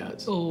island? It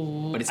does.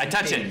 Oh. But it's I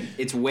touch thin. it.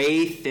 It's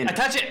way thinner. I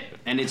touch it!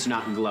 And it's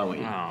not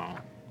glowing. Oh.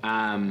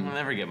 I'll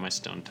never get my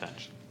stone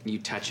touched. You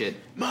touch it.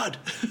 Mud.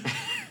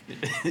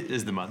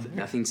 Is the mud there?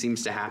 Nothing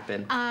seems to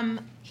happen.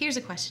 Here's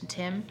a question,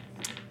 Tim.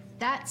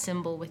 That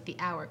symbol with the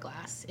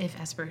hourglass, if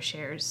Esper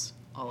shares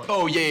all of it.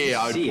 Oh, yeah.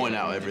 I would See point it.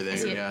 out everything,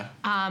 See it. yeah.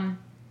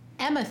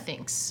 Emma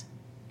thinks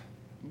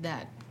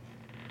that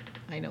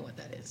I know what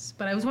that is,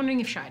 but I was wondering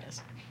if Shy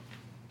does.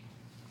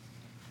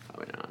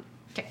 Probably not.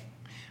 Okay.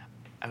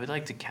 I would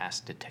like to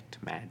cast Detect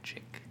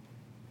Magic.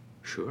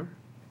 Sure.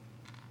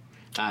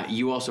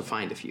 You also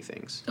find a few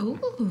things. Ooh.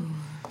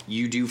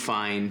 You do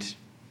find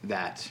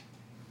that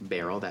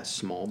barrel, that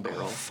small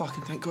barrel,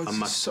 Fucking thank God.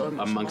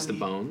 amongst the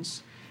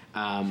bones.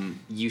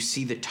 You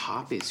see the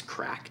top is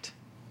cracked.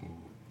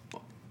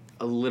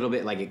 A little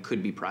bit like it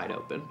could be pried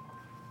open.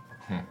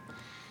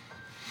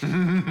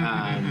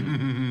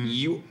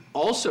 You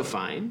also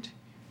find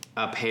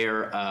a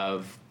pair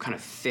of kind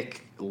of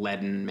thick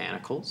leaden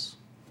manacles.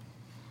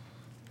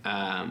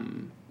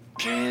 And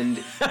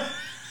you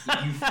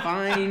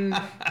find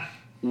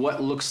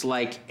what looks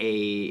like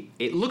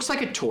it looks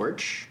like a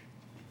torch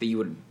that you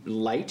would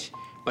light,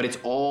 but it's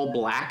all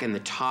black, and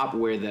the top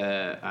where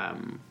the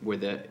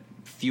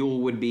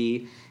fuel would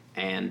be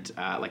and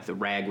like the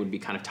rag would be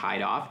kind of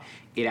tied off,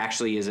 it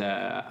actually is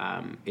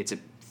it's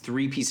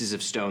 3 pieces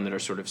of stone that are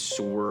sort of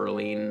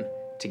swirling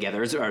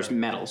together, or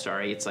metal,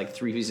 sorry. It's like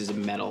 3 pieces of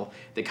metal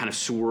that kind of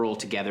swirl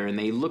together, and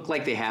they look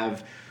like they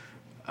have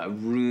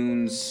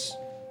runes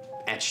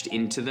etched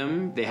into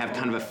them. They have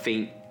kind of a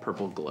faint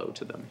purple glow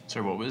to them.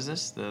 Sorry, what was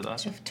this? The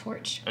last one?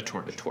 Torch. A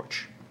torch. A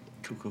torch.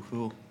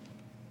 Cool.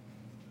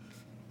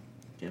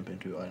 Jump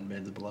into Iron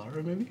Man's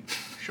Bolaro, maybe?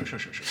 Sure.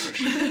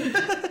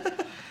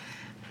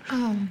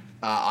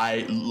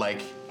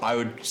 I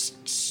would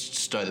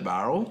stir the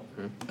barrel,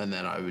 and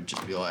then I would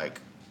just be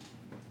like,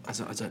 I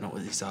don't know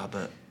what these are,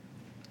 but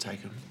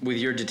take them. With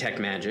your detect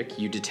magic,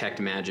 you detect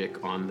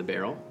magic on the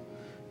barrel.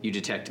 You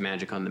detect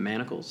magic on the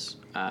manacles,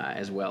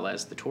 as well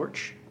as the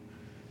torch.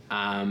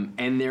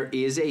 And there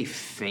is a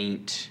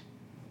faint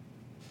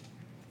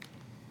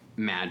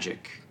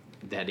magic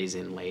that is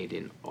inlaid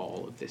in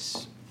all of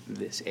this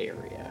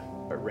area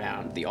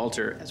around the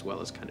altar, as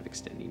well as kind of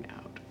extending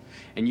out.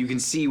 And you can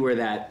see where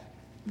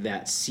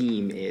that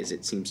seam is.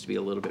 It seems to be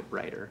a little bit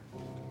brighter.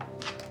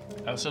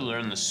 I also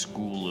learned the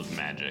school of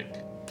magic.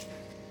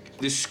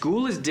 The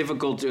school is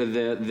difficult.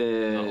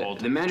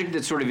 The magic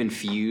that's sort of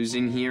infused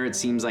in here, it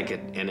seems like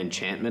an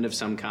enchantment of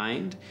some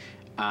kind,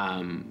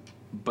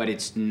 but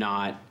it's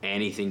not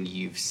anything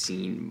you've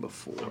seen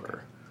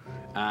before.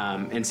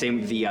 And same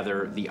with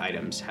the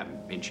items have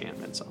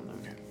enchantments on them.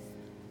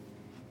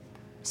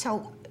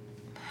 So,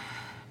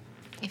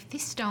 if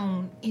this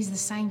stone is the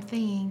same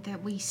thing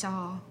that we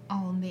saw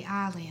on the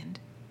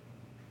island,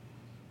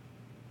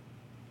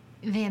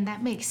 then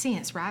that makes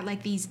sense, right?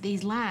 Like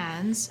these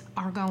lines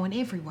are going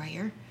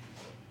everywhere.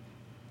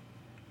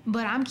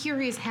 But I'm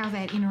curious how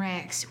that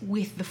interacts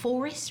with the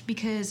forest,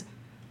 because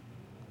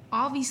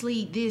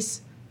obviously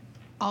this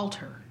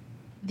altar,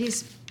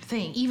 this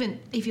thing, even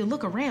if you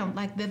look around,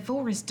 like the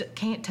forest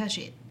can't touch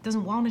it,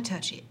 doesn't want to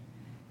touch it.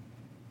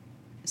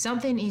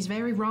 Something is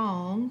very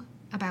wrong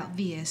about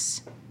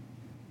this,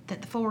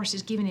 that the forest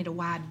is giving it a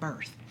wide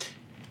berth.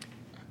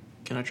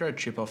 Can I try to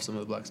chip off some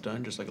of the black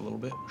stone, just like a little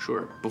bit?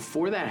 Sure.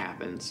 Before that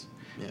happens,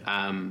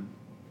 I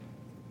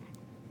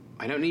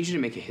don't need you to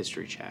make a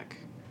history check.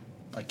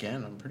 I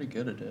can. I'm pretty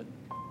good at it.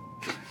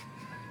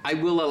 I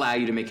will allow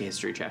you to make a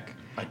history check.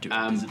 I do.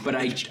 But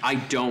I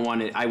don't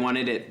want it. I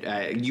wanted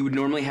it. You would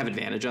normally have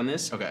advantage on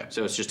this. Okay.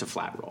 So it's just a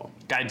flat roll.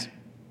 Guides.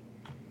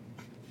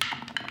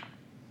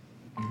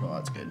 Oh,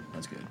 that's good.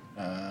 That's good.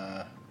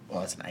 Well,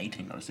 that's an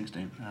 18, not a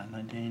 16.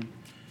 19,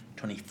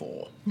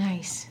 24.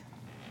 Nice.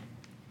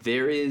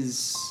 There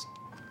is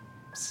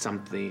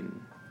something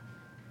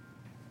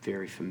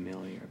very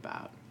familiar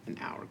about an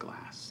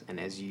hourglass, and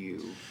as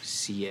you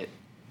see it,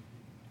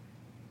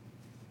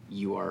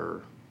 you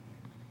are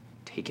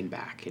taken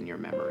back in your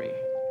memory,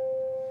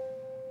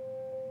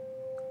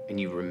 and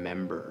you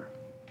remember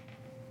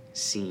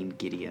seeing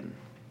Gideon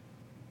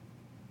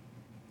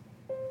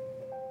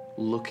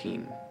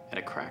looking at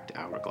a cracked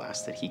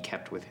hourglass that he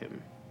kept with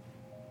him.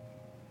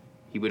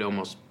 He would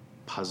almost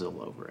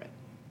puzzle over it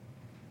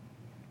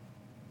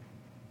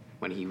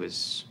when he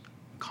was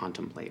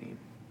contemplating.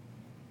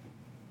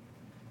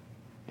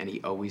 And he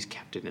always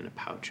kept it in a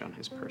pouch on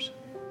his person.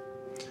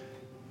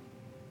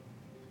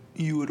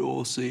 You would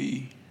all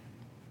see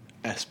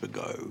Esper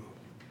go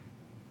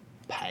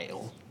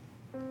pale.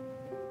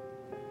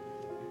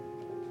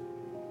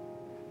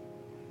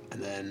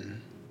 And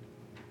then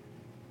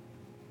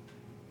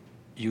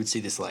you would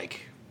see this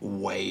like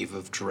wave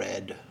of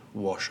dread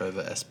wash over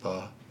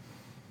Esper.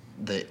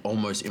 They're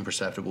almost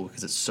imperceptible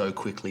because it's so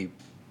quickly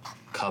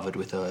covered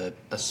with a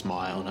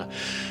smile and a.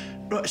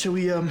 Right, so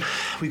we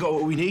got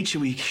what we need.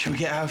 Should we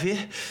get out of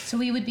here? So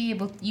we would be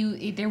able.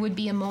 There would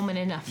be a moment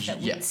enough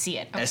that we'd see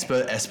it. Okay.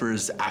 Esper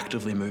is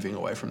actively moving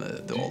away from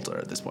the altar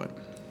at this point.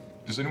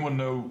 Does anyone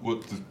know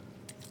what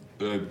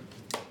the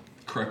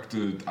correct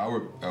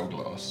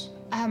hourglass?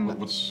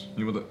 What's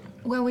you know what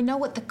that? Well, we know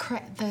what the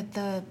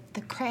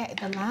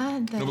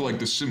line. No, but like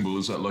the symbol,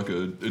 is that like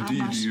a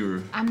deity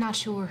or? I'm not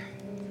sure.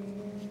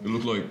 It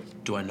looked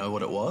like. Do I know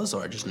what it was,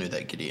 or I just knew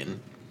that Gideon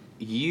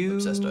You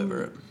obsessed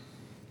over it?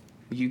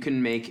 You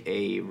can make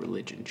a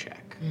religion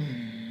check.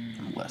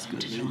 I'm less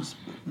good at news,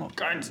 but not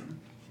guidance.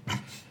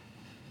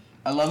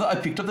 I love that I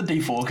picked up the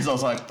D4 because I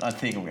was like, I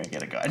think I'm gonna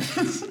get a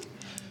guidance.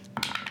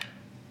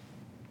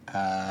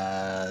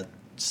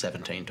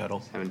 17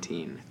 total.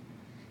 17.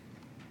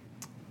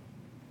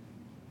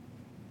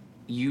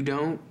 You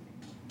don't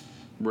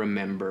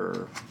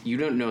remember, you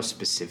don't know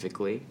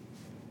specifically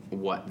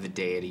what the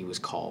deity was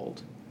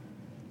called,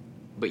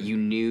 but you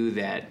knew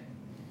that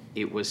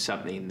it was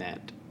something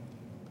that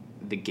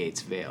the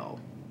Gates Vale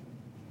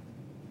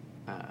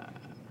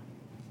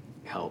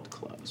held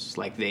close.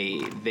 Like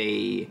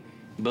they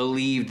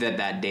believed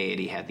that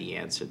deity had the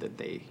answer that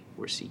they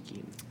were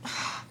seeking.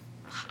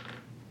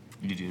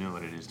 You do know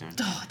what it is, don't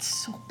you? Oh, it's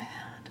so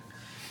bad.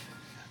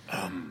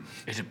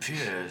 It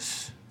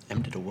appears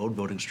Em did a world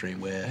building stream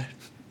where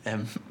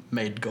Em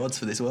made gods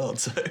for this world,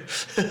 so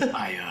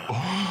I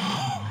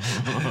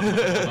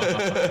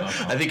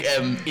think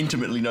Em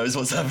intimately knows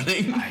what's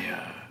happening.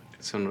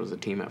 Someone was a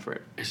team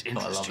effort. It's I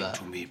love interesting that.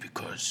 to me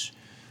because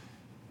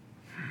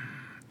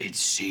it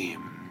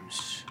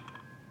seems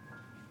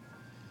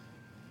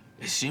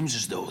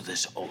as though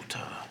this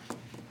altar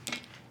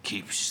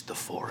keeps the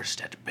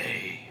forest at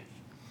bay,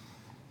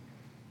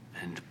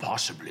 and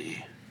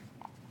possibly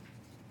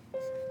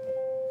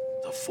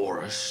the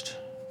forest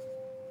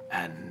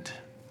and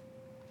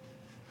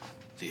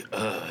the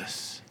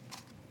earth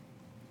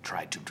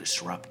tried to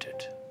disrupt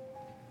it.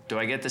 Do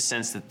I get the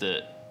sense that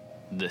the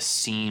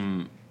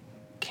seam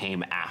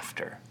came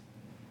after?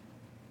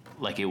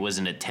 Like it was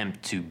an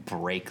attempt to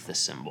break the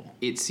symbol?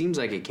 It seems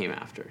like it came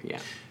after, yeah.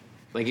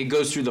 Like it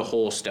goes through the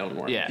whole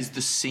stonework. Yeah. Is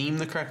the seam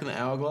the crack in the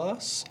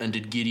hourglass? And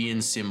did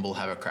Gideon's symbol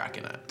have a crack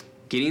in it?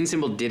 Gideon's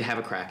symbol did have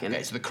a crack in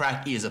Okay, it. so the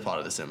crack is a part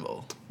of the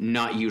symbol.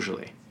 Not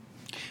usually.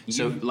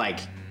 So, like,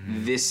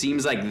 this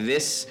seems like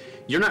this,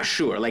 you're not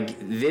sure. Like,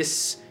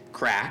 this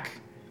crack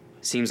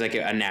seems like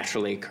a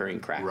naturally occurring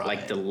crack. Right.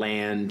 Like the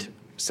land,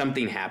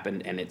 something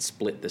happened and it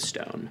split the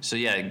stone. So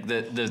yeah,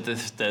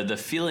 the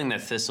feeling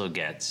that Thistle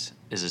gets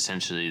is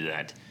essentially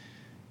that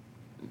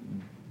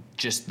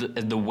just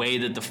the way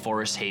that the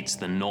forest hates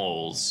the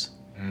gnolls,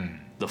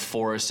 the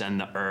forest and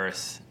the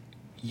earth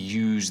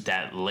use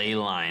that ley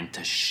line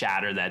to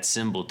shatter that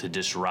symbol to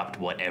disrupt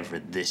whatever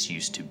this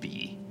used to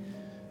be.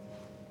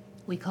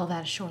 We call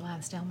that a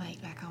shoreline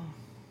stalemate back home.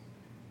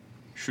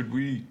 Should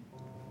we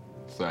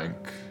thank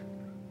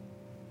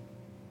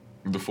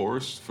the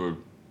forest for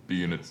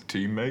being a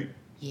teammate?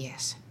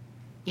 Yes.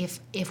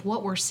 If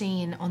what we're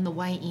seeing on the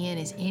way in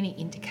is any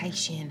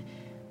indication,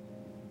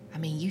 I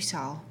mean, you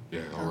saw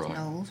Yeah, all those right.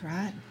 gnolls,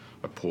 right?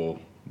 I pour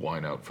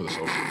wine out for the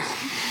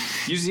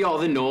soldiers. You see all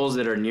the knolls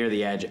that are near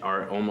the edge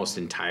are almost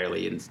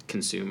entirely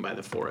consumed by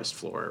the forest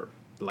floor.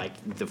 Like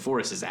the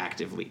forest is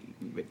actively,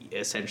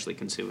 essentially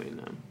consuming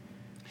them.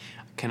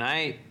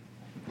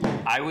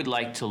 I would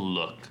like to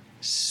look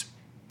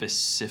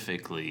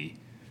specifically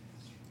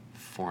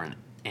for an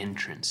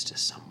entrance to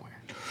somewhere.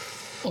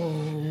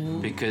 Oh,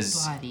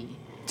 Because buddy.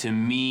 to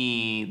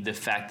me, the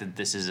fact that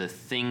this is a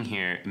thing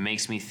here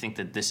makes me think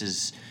that this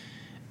is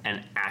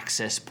an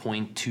access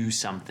point to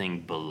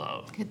something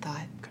below. Good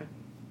thought. Okay.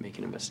 Make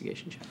an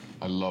investigation check.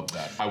 I love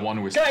that. I want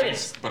to Guidance.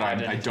 assist, but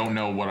I don't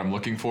know what I'm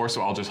looking for,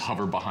 so I'll just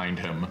hover behind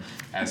him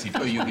as he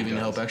does. Are you what he giving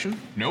a does. help action?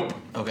 Nope.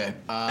 Okay.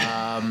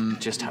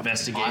 Just have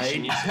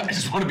Investigation. I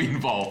just want to be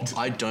involved.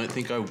 I don't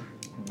think I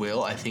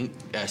will. I think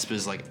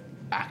Esper's like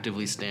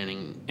actively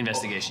standing.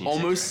 Investigation, you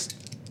said, Almost.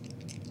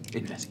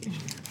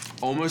 investigation.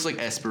 Almost like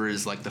Esper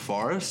is like the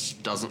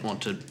forest, doesn't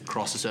want to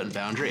cross a certain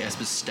boundary.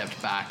 Esper's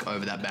stepped back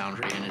over that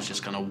boundary and is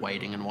just kind of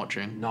waiting and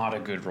watching. Not a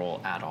good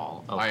roll at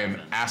all. I am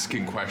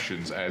asking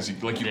questions as you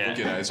Yeah. look at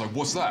it. It's like,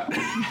 what's that?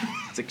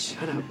 It's like,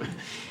 shut up.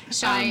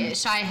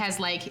 Shy has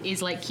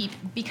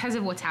because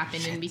of what's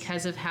happened and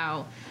because of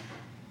how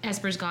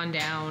Esper's gone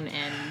down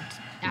and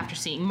after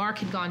seeing Mark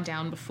had gone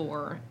down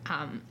before,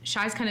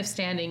 Shy's kind of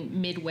standing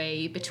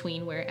midway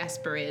between where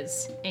Esper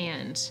is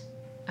and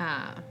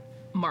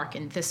Mark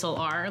and Thistle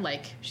are.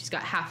 Like, she's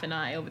got half an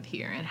eye over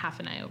here and half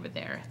an eye over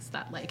there. It's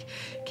that, like,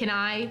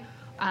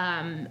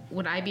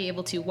 would I be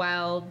able to,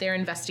 while they're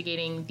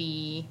investigating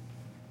the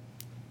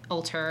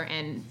altar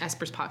and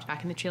Esper's popped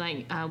back in the tree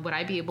line, would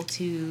I be able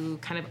to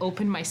kind of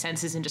open my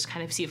senses and just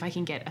kind of see if I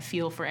can get a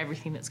feel for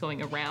everything that's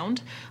going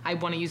around? I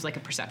want to use like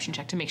a perception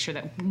check to make sure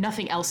that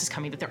nothing else is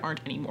coming, that there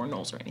aren't any more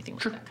gnolls or anything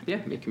like that.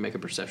 Yeah, you can make a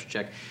perception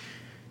check.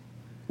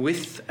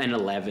 With an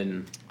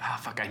 11. Ah,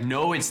 fuck! I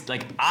know it's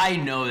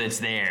it's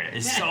there.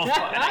 It's so fun.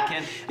 I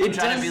can't. I'm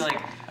trying to be like.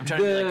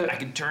 I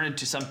can turn it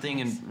to something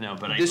and no,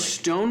 but The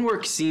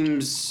stonework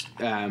seems.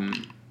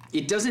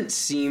 It doesn't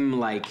seem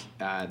like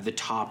the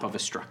top of a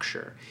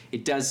structure.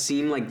 It does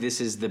seem like this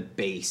is the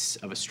base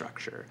of a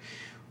structure.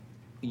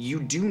 You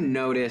do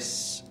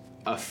notice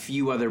a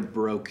few other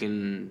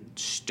broken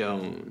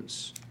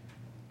stones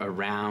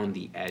around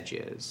the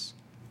edges,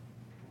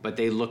 but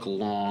they look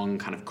long,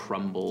 kind of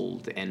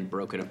crumbled and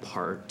broken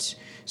apart.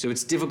 So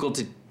it's difficult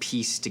to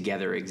piece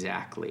together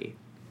exactly.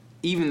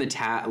 Even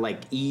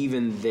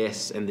even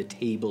this and the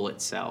table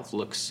itself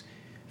looks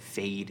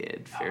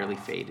faded, fairly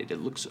faded.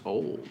 It looks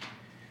old.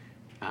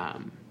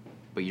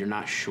 But you're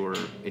not sure.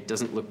 It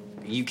doesn't look.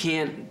 You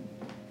can't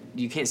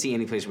see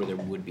any place where there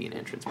would be an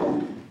entrance.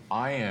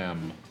 I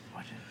am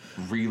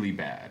really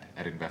bad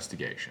at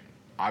investigation.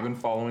 I've been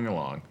following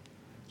along.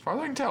 As far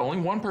as I can tell,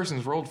 only one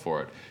person's rolled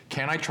for it.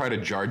 Can I try to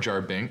Jar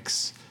Jar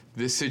Binks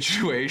this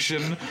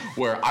situation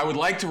where I would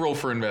like to roll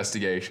for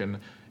investigation?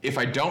 If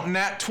I don't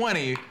nat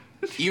 20,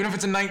 even if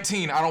it's a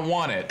 19, I don't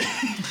want it.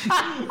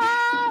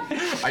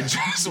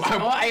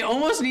 I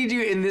almost need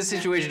you in this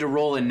situation to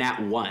roll a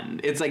nat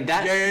 1. It's like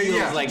that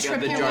feels like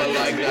the Jar I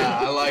like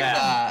that. I like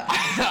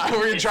that.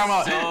 We're gonna try them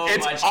out. So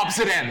It's much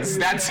opposite ends.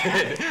 That's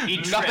it. He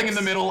Nothing in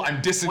the trips. middle.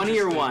 I'm disinterested. 20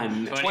 or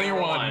 1. 20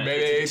 or 1,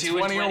 baby.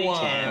 20 or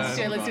 1. Let's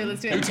do it.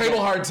 Let's do New table,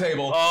 hard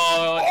table.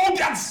 Oh,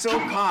 that's so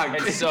Cog.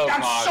 it's so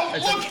That's cog.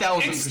 so look,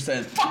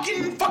 1,000%.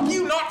 fucking fuck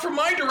you, not from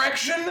my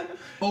direction.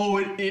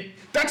 Oh,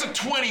 That's a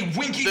 20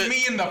 winking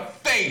me in the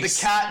face.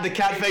 the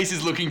cat face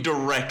is looking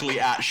directly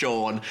at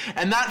Sean,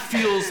 and that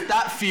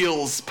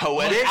feels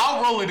poetic. Look,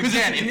 I'll roll it 'Cause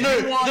again. it's- If No,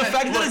 you wanna- the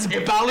fact that it's look,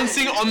 if-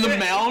 balancing on the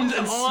mound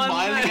and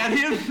smiling at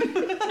him.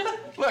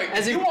 Look,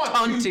 As you if want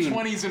taunting. 2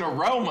 20s in a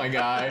row, my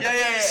guy.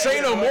 Yeah. Say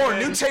no more.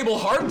 New table,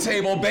 hard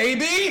table,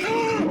 baby.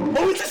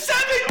 Oh, it's a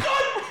 7!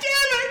 God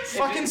damn it!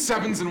 Fucking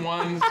 7s and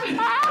 1s.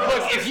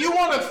 Look, if you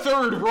want a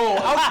third roll,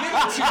 I'll give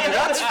it to you.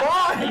 That's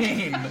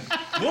fine.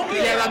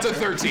 Yeah, that's a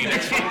 13.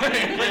 It's fine.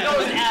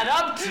 those add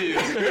up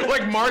to.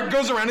 Like Mark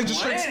goes around and just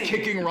starts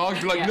kicking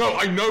rocks. You're like, no,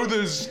 I know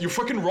this. You're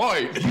freaking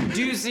right.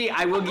 Do you see?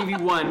 I will give you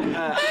one.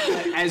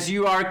 As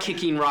you are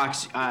kicking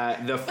rocks,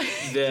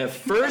 the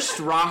first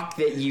rock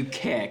that you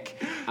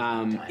kick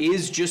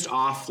is just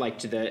off, like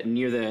to the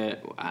near the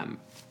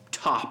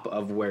top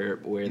of where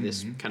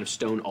this kind of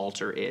stone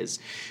altar is.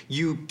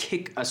 You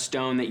kick a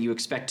stone that you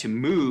expect to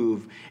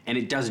move, and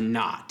it does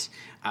not.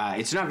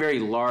 It's not very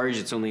large.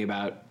 It's only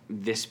about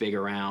this big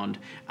around,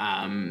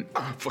 and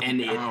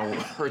it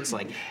hurts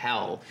like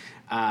hell.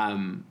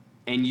 And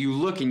you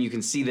look and you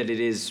can see that it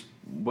is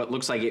what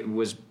looks like it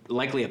was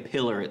likely a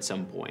pillar at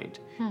some point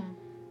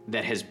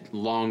that has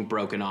long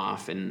broken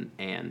off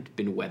and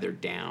been weathered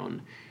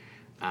down.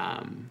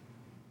 I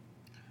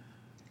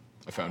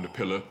found a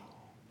pillar.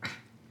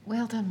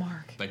 Well done,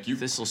 Mark. Thank you.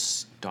 Thistle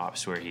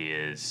stops where he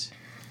is.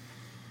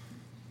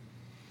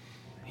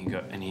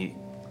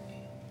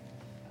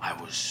 I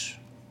was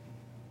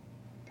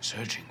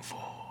searching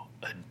for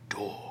a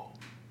door,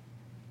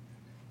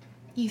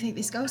 You think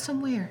this goes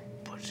somewhere?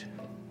 but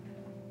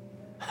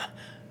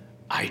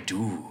I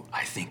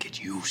think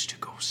it used to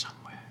go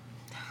somewhere.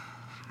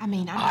 I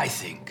mean, I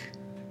think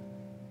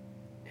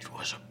it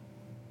was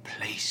a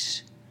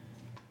place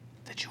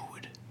that you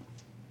would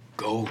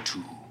go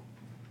to.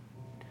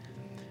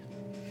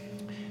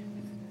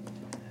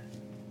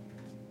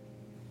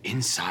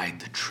 Inside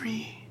the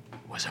tree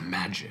was a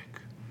magic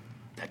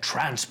that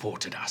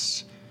transported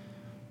us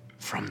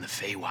from the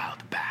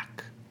Feywild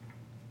back.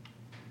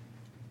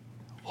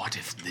 What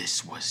if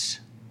this was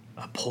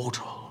a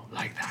portal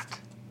like that?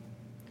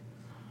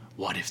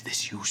 What if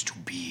this used to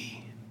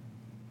be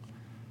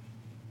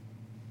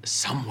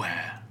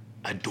somewhere,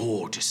 a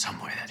door to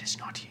somewhere that is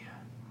not here?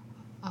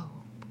 Oh.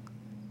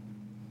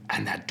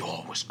 And that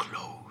door was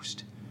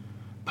closed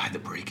by the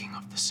breaking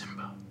of the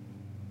Simba.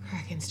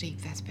 Kraken's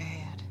Deep, that's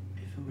bad.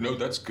 No,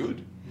 that's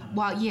good.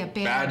 Well, yeah,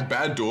 bad.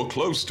 Bad door,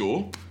 closed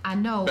door. I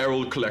know.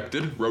 Beryl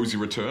collected, Rosie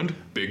returned.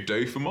 Big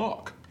day for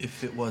Mark.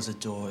 If it was a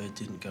door, it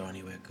didn't go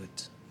anywhere good.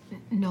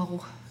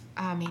 No.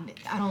 I mean,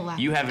 I don't like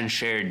You haven't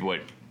shared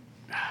what.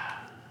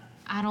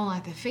 I don't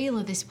like the feel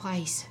of this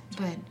place,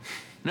 but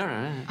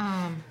No.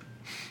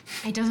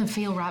 it doesn't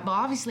feel right. But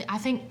obviously, I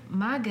think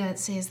my gut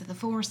says that the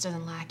forest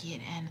doesn't like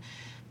it, and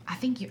I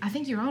think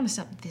you're onto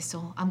something,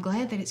 Thistle. I'm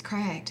glad that it's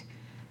cracked.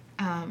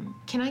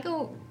 Can I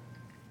go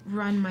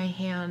run my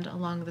hand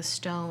along the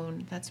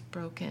stone that's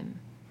broken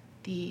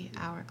the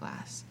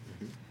hourglass?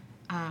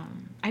 I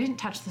didn't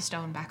touch the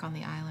stone back on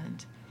the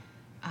island,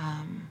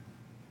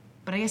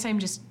 but I guess I'm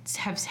just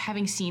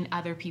having seen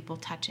other people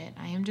touch it.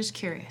 I am just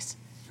curious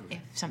if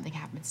something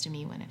happens to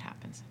me when it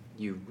happens.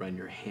 You run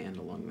your hand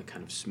along the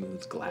kind of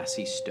smooth,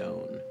 glassy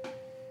stone.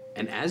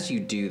 And as you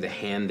do, the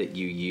hand that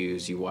you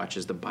use, you watch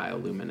as the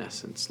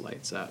bioluminescence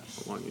lights up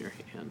along your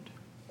hand.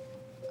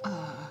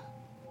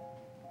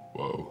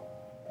 Whoa.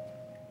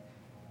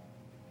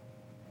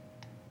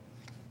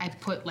 I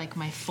put like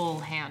my full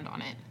hand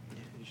on it.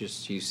 You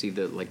see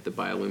the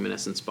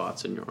bioluminescent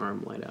spots in your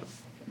arm light up.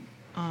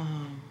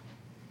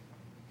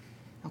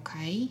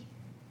 Okay.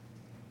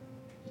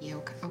 Yeah,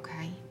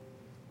 okay.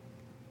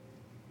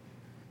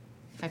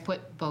 If I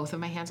put both of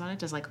my hands on it,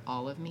 does like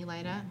all of me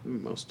light up?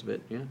 Most of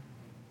it, yeah.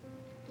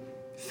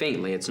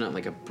 Faintly, it's not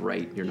like a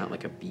bright, you're not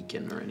like a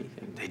beacon or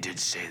anything. They did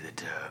say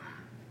that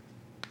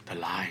the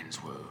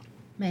lines were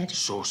Magic.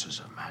 sources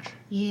of magic.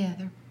 Yeah,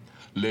 they're.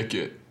 Lick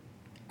it.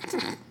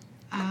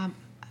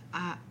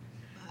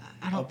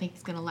 I don't think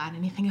it's gonna light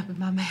anything up in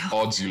my mouth.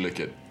 Odds you lick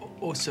it.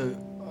 Also,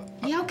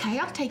 Yeah, okay,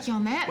 I'll take you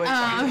on that.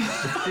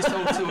 this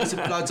altar was a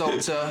blood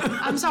altar.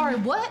 I'm sorry,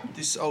 what?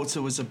 This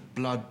altar was a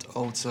blood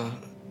altar.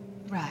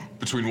 Right.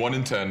 Between 1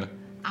 and 10.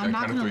 I'm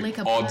not kind of gonna thing. lick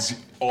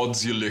a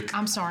Odds you lick.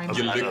 I'm sorry.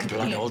 You lick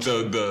blood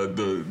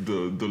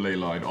the ley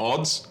line.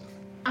 Odds.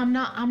 I'm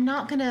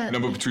not gonna.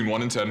 Number between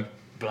 1 and 10.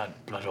 Blood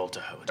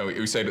altar. Oh,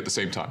 we say it at the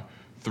same time.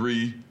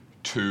 3,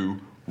 2,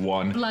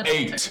 1. Blood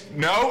 8. altar.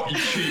 No, you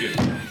cheated.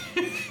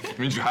 It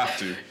means you have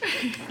to.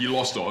 You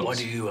lost odds. What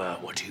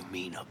do you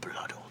mean a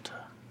blood altar?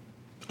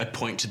 I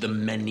point to the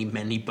many,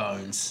 many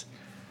bones.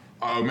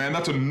 Oh man,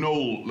 that's a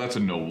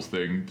Knoll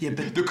thing. Yeah,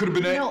 but- there could have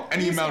been No,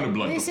 any listen- amount of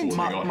blood listen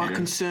before we got My here.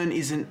 concern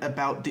isn't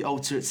about the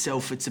altar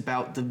itself, it's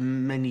about the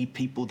many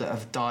people that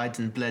have died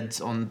and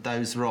bled on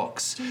those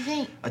rocks. Do you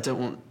think? I don't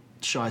want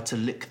Shy to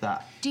lick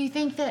that. Do you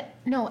think that?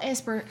 No,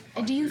 Esper.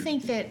 Do you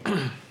think that?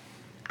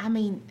 I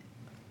mean,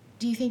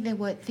 do you think that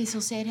what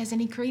Thistle said has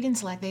any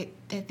credence? Like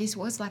that this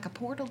was like a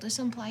portal to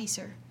some place,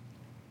 or?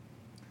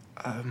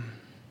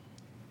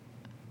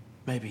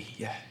 Maybe,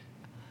 yeah.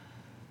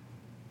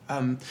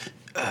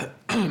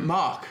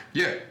 Mark,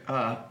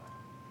 Yeah.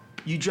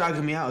 you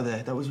dragging me out of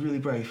there. That was really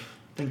brave.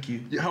 Thank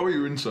you. Yeah, how are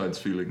your insides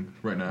feeling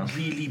right now?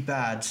 Really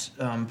bad,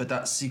 but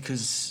that's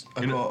because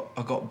I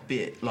got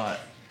bit. Like,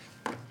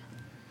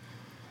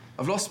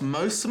 I've lost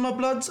most of my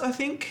blood, I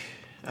think.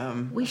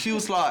 We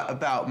Feels like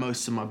about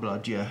most of my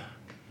blood, yeah.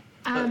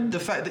 The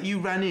fact that you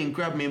ran in,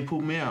 grabbed me, and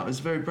pulled me out is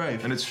very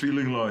brave. And it's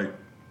feeling like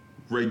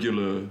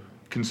regular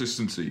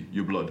consistency,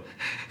 your blood.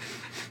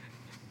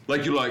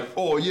 Like you're like,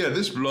 oh yeah,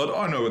 this blood,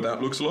 I know what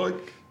that looks like.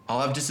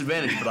 I'll have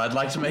disadvantage, but I'd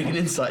like to make an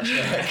insight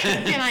check.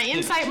 Can I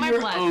insight my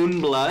blood?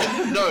 Own blood?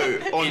 No,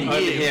 on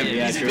him.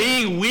 yeah, He's true.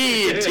 being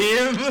weird,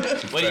 Tim.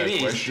 What do you mean?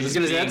 question. I was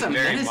gonna say, that's a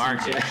Very medicine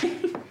marked. check.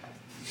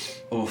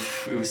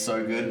 Oof, it was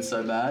so good and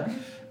so bad.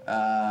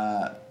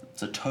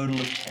 It's a total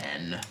of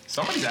 10.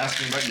 Somebody's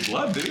asking about your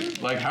blood,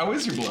 dude. Like, how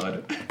is your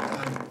blood?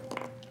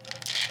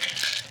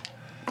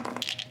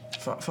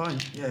 Fine,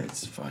 yeah,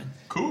 it's fine.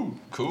 Cool.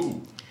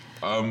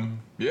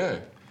 Yeah,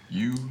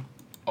 you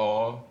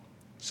are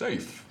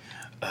safe.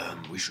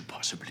 We should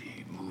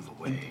possibly move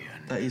away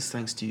and That is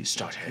thanks to you.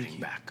 start heading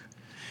back.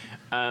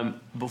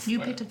 You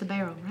picked up the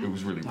barrel, It right?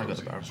 was really got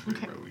rosy. the barrel. It was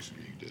really rosy.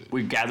 You did it.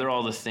 We gather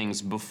all the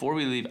things. Before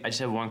we leave, I just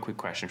have one quick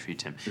question for you,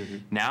 Tim.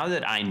 Now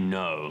that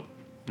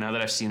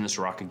I've seen this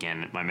rock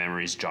again, my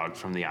memory's jogged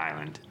from the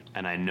island,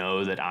 and I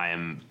know that I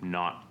am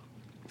not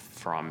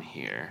from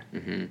here.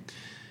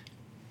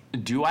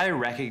 Do I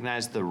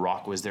recognize the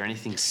rock? Was there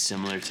anything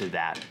similar to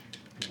that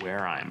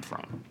where I'm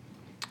from?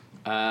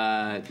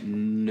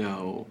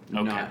 No.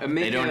 Okay. Not,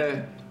 They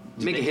don't-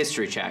 make a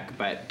history check,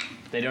 but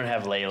They don't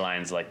have ley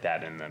lines like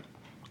that in the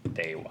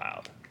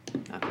Feywild.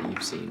 not that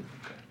you've seen.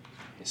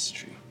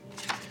 History.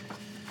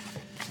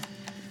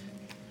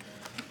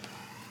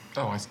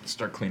 Oh, I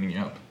start cleaning you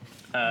up.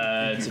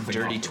 It's a Clean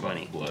dirty off the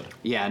 20. Blood.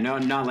 Yeah, no,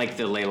 not like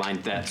the ley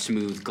line, that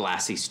smooth,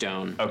 glassy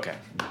stone. Okay.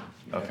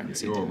 Okay.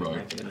 You're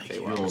right.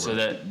 You're right. So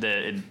that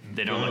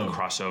they don't like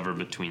cross over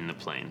between the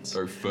planes.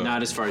 So firm.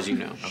 Not as far as you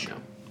know. Okay. No.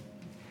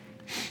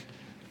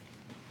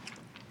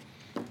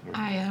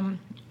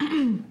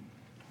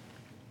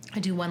 I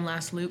do one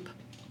last loop,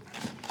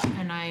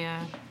 and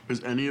I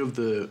Is any of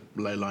the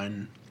ley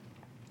line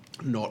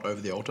not over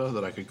the altar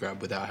that I could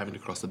grab without having to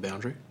cross the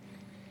boundary?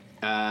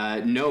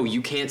 No,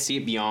 you can't see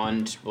it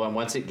beyond. Well,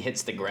 once it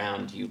hits the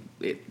ground, you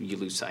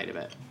lose sight of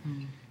it.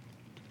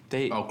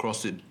 I'll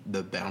cross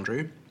the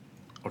boundary.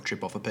 I'll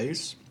chip off a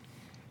piece.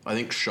 I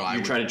think Shy You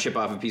would try to chip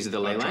off a piece of the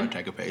ley I'll try line. to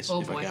take a piece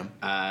Oh, if boy.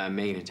 I can.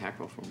 Make an attack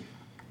roll for me.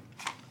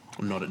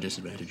 I'm not at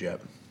disadvantage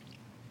yet.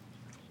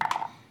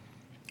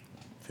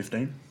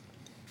 15.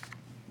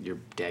 Your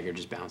dagger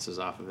just bounces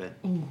off of it.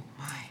 oh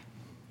my.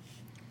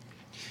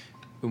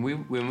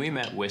 When we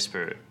met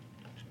Whisper,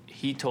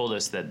 he told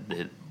us that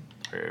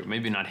or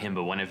maybe not him,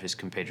 but one of his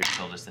compatriots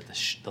told us that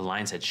the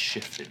lines had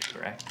shifted.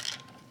 Correct?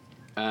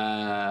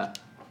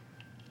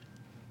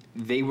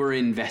 They were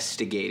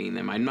investigating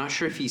them. I'm not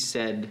sure if he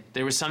said.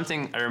 There was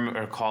something I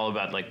recall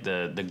about like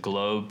the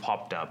globe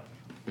popped up,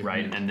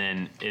 right, and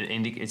then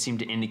it seemed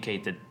to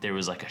indicate that there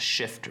was like a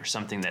shift or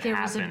something that There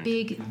was happened. a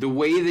big. The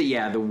way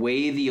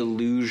the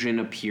illusion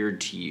appeared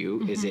to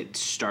you is it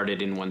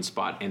started in one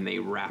spot and they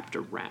wrapped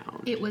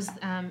around. It was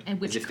and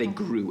which as if they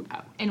grew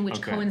out. and which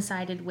Okay.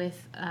 coincided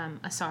with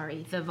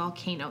Asari, the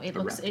volcano. It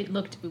Erupting.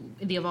 looked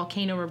the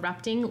volcano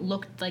erupting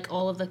looked like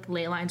all of the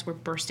ley lines were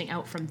bursting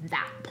out from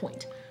that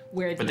point.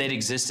 Where But they'd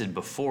existed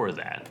before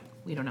that.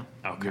 we don't know.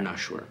 Okay. You're not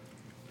sure.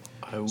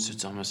 So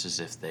it's almost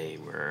as if they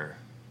were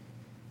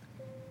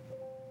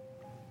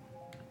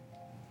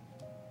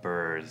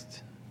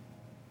birthed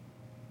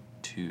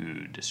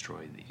to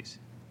destroy these.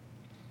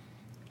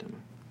 Don't know.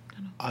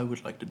 I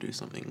would like to do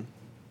something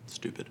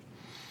stupid.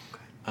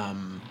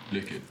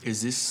 Lick it.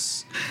 Is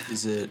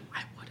it?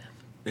 I would have.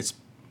 It's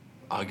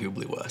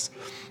arguably worse.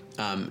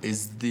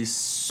 Is this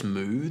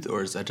smooth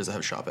or does it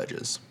have sharp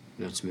edges?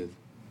 No, it's smooth.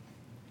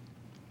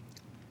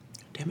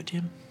 Damn it,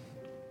 Tim.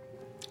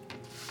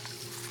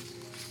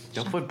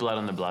 Don't put blood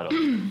on the blood.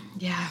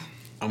 Yeah.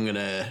 I'm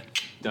gonna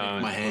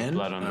Don't my put hand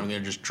blood and on I'm it.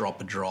 gonna just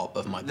drop a drop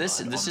of my This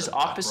blood on is the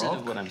black opposite rock,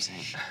 of what I'm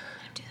saying.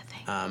 Do the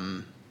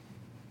thing.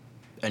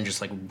 and just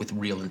like with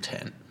real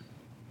intent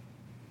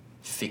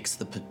fix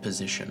the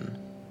position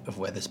of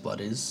where this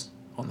blood is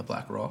on the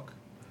black rock.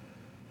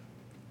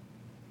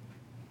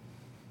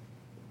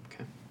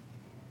 Okay.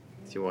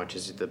 So you watch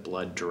as the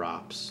blood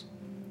drops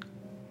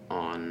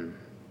on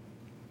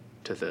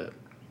to the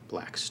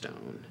black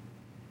stone,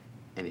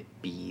 and it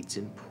beads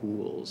and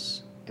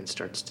pools and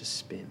starts to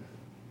spin.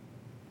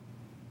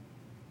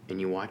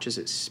 And you watch as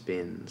it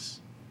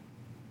spins,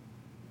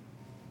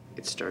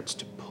 it starts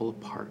to pull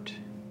apart.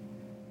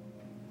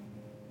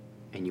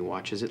 And you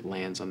watch as it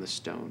lands on the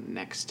stone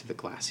next to the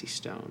glassy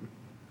stone,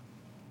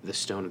 the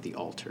stone of the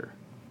altar.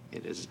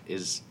 It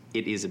is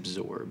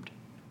absorbed.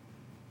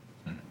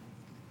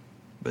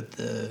 But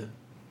the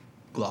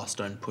glass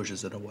stone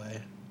pushes it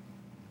away.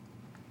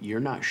 You're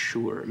not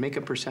sure. Make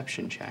a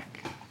perception check.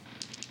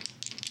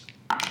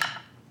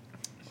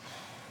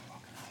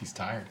 He's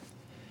tired.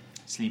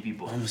 Sleepy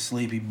boy. I'm a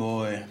sleepy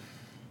boy.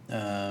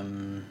 It's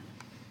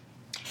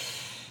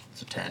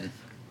a 10.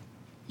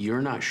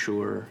 You're not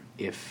sure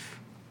if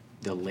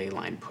the ley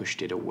line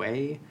pushed it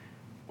away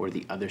or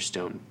the other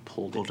stone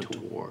pulled it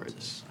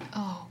towards.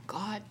 Oh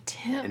God,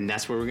 Tim. And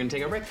that's where we're going to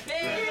take our break.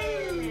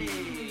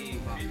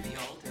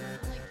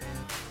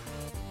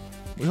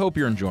 We hope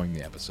you're enjoying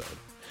the episode.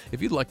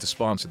 If you'd like to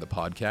sponsor the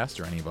podcast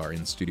or any of our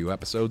in-studio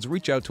episodes,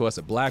 reach out to us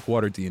at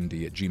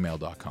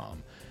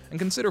blackwaterdnd@gmail.com and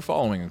consider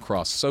following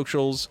across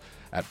socials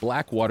at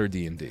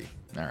blackwaterdnd.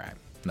 All right,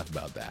 enough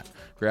about that.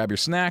 Grab your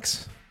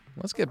snacks.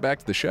 Let's get back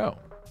to the show.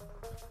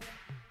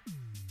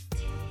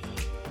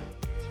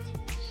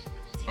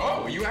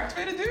 Oh, you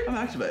activated, dude? I'm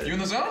activated. You in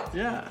the zone?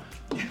 Yeah.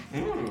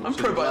 I'm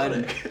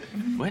probiotic.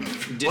 What?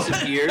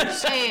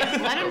 Disappears? Hey,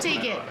 let him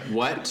take it.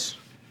 What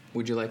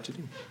would you like to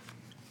do?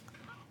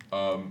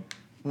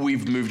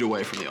 We've moved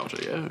away from the altar,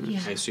 yeah? Yeah,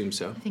 I assume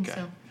so. I think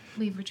so.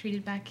 We've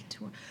retreated back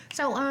into.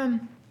 So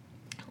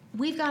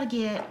we've got to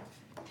get.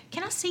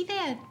 Can I see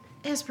that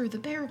As per the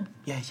barrel.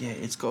 Yeah,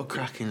 it's got a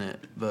crack in it,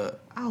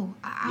 but Oh,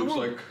 I Looks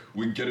won't. like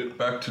we can get it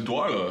back to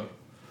Dwyla.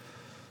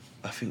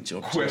 I think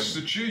job Quest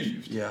done.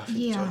 achieved. Yeah, I think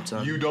Yeah. job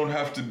done. You don't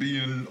have to be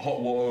in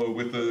hot water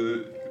with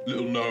a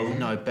little gnome.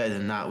 No, better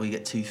than that. We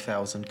get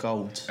 2,000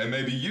 gold. And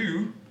maybe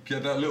you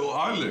get that little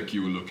eye lick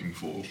you were looking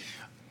for.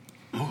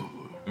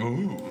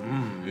 Ooh.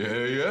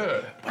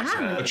 Yeah.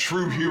 A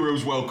true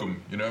hero's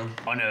welcome, you know?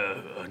 On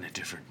a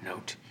different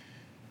note,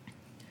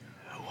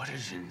 what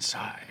is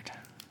inside?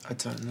 I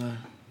don't know.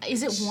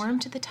 Is it warm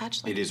to the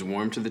touch? It is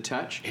warm to the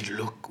touch. It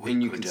look.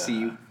 And you can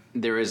see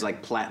there is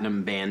like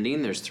platinum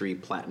banding. There's 3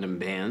 platinum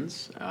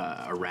bands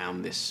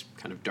around this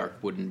kind of dark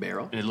wooden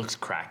barrel. And it looks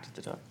cracked at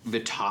the top. The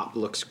top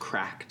looks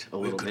cracked a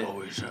We little could bit.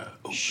 always.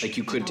 Like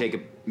you could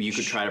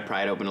try to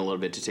pry it open a little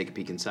bit to take a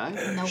peek inside.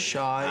 No.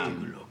 Shy.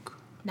 Look.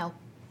 No.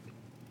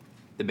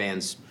 The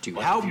bands do.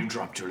 What if you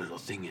dropped your little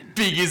thing in?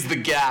 big is the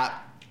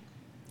gap?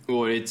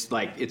 Well, it's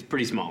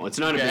pretty small. It's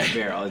not a big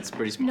barrel. It's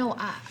pretty small.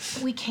 No,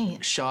 we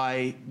can't.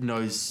 Shy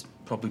knows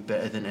probably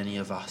better than any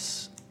of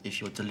us. If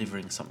you're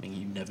delivering something,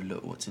 you never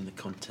look what's in the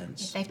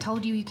contents. They've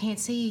told you can't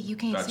see it, you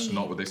can't That's see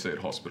not it. what they say at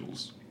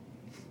hospitals.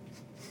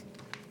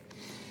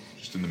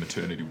 Just in the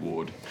maternity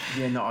ward.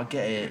 Yeah, no, I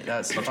get it.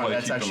 That's That's fun. why they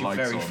That's keep the actually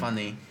lights very on.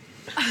 funny.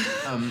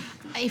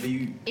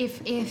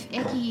 If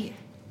Eki,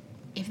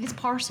 if this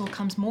parcel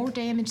comes more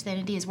damaged than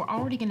it is, we're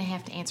already going to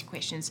have to answer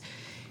questions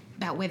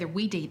about whether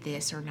we did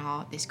this or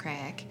not, this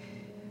crack.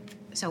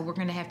 So we're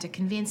going to have to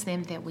convince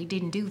them that we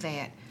didn't do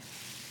that.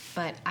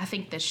 But I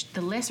think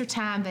the lesser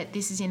time that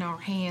this is in our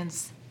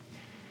hands,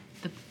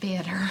 the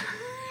better.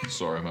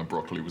 Sorry, my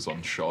broccoli was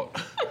unshot.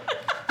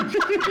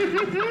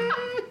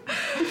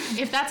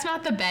 If that's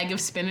not the bag of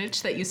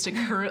spinach that used to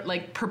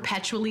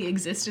perpetually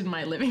exist in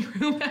my living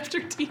room after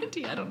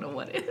D&D, I don't know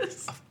what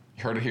is.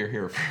 You heard it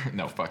here.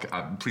 No, fuck it.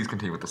 Please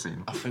continue with the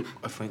scene. I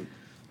think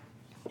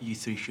you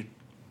 3 should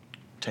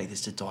take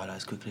this to Dwyla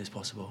as quickly as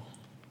possible.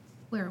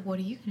 What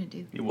are you going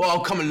to do? Well,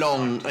 I'll come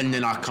along and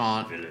then I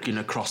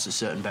can't, cross a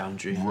certain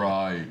boundary.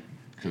 Right,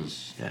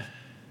 because Yeah,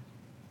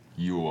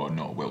 you are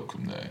not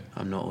welcome there.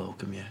 I'm not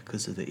welcome, yeah,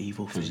 because of the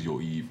evil thing. Because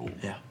you're evil.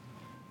 Yeah.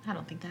 I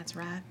don't think that's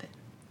right, but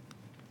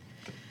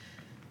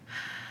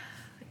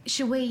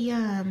should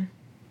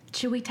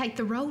we take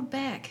the road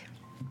back?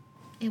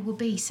 It will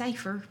be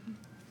safer.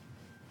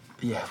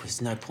 Yeah,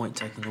 there's no point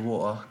taking the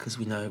water because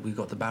we know we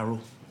got the barrel.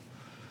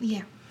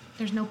 Yeah,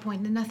 there's no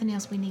point. There's nothing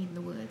else we need in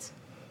the woods.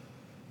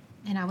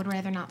 And I would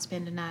rather not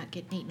spend a night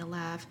getting eaten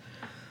alive.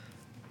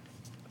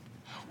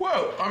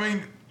 Well, I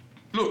mean,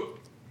 look,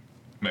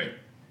 mate,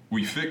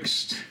 we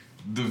fixed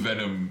the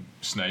venom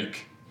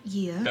snake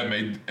Yeah, that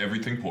made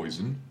everything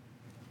poison.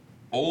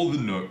 All the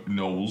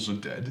gnolls are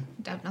dead.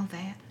 don't know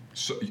that.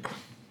 So,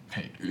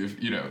 hey,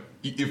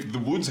 if the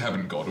woods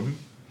haven't got them,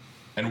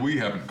 and we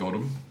haven't got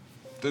them,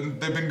 then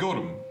they've been got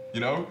them,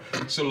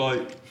 So,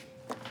 like,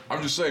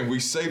 I'm just saying, we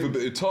save a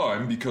bit of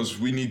time because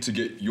we need to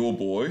get your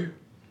boy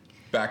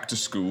back to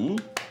school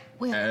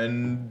Well-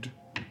 and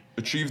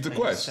achieve the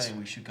quest. Saying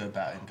we should go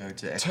back and go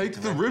to Take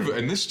the river,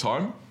 and this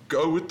time,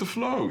 go with the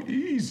flow.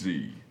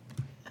 Easy.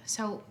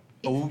 So,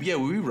 Oh yeah,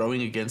 were we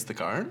rowing against the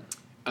current?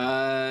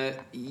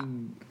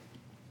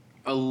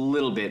 A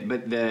little bit,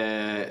 but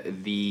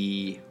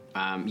the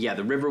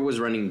river was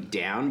running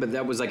down, but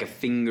that was like a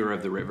finger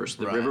of the river.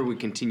 So the Right. river would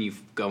continue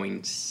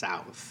going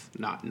south,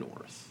 not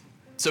north.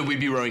 So we'd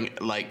be rowing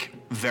like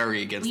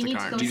very against we the need to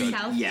current. go to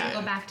south yeah. to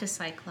go back to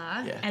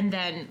Cycla. Yeah. And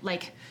then,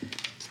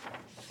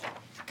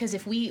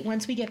 because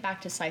once we get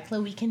back to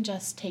Cycla, we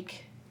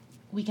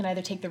can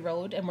either take the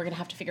road, and we're gonna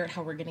have to figure out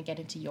how we're gonna get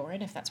into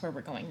Yorin if that's where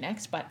we're going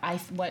next. But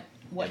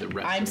what the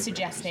rest I'm of the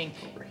suggesting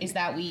is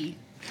that we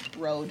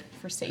rode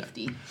for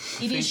safety.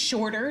 It is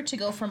shorter to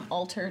go from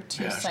Alter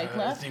to I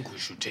Cycla, think we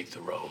should take the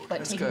road.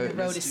 but taking the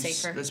road is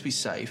safer. Let's be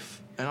safe.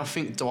 And I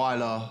think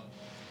Dwyla,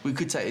 we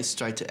could take it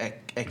straight to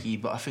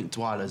Eki, but I think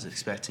Dwyla's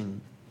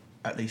expecting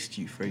at least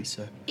you 3.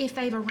 So If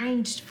they've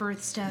arranged for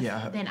stuff,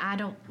 Yeah, then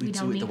we we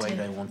don't do it the need way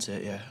they to want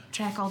it. Yeah.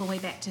 track all the way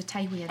back to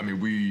Taywin. I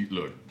mean,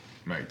 look,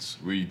 mates,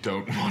 we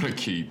don't want to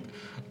keep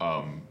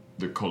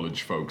the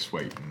college folks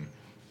waiting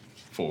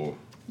for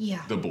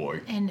Yeah. the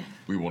boy. And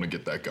We want to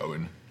get that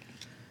going.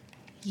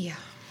 yeah.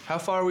 How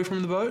far are we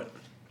from the boat?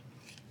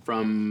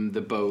 From the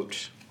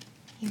boat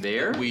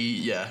there,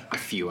 Yeah. a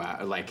few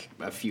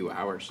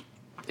hours,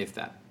 if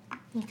that,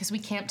 Because we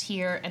camped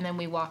here and then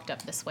we walked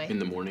up this way in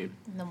the morning.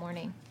 in the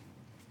morning.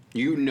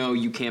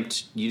 You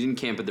camped. You didn't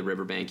camp at the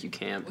riverbank. You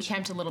camped We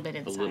camped a little bit a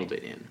inside. little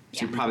bit in.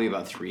 So probably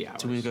about 3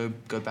 hours. Do we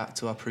go back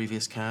to our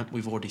previous camp?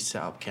 We've already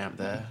set up camp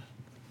there.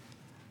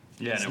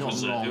 Yeah, It's and not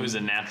long. it was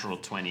a natural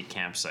 20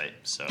 campsite,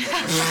 so.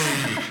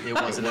 It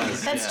was.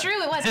 That's true.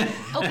 It was.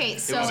 Okay,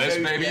 so This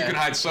baby, yeah. you can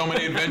hide so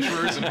many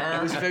adventurers in It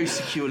her. was a very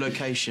secure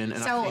location,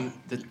 and So- I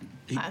think that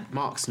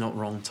Mark's not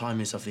wrong.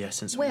 Time is of the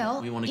essence.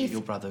 Well, we want to get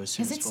your brother as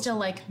soon as Is it possible. still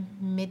like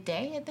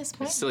midday at this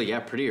point? It's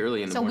still, pretty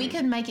early in the So morning. we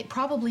could make it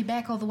probably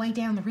back all the way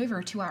down the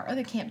river to our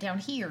other camp down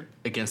here.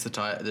 against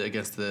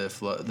the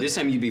flow. This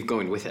time you'd be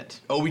going with it.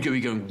 Oh, we could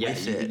be going Yeah,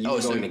 with you, it. you're Oh,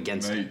 so going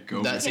against it.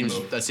 that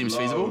seems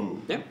feasible.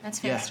 Yeah.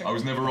 That's Yeah. faster. I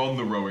was never on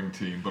the rowing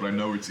team, but I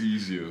know it's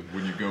easier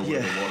when you go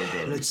where the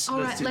water goes.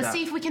 All right, do let's that.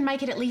 see if we can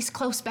make it at least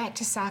close back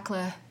to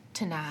Sakla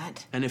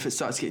tonight. And if it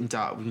starts getting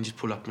dark, we can just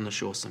pull up on the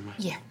shore somewhere.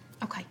 Yeah,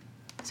 okay.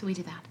 So we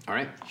do that. All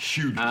right.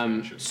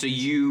 Huge. So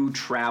you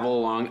travel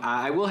along.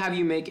 I will have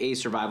you make a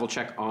survival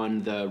check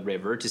on the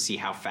river to see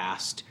how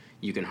fast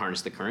you can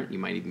harness the current. You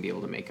might even be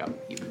able to make up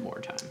even more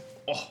time.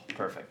 Oh,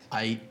 perfect.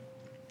 I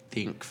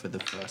think for the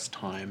first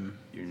time,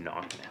 You're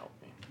not gonna help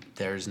me.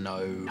 there is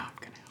no Not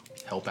gonna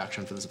help. help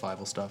action for the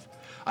survival stuff.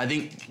 I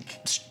think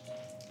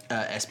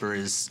Esper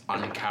is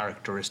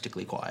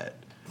uncharacteristically quiet.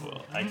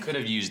 Well, I could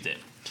have used it.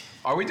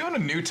 Are we doing a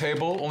new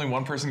table? Only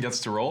one person gets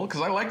to roll?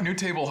 Because I like new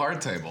table,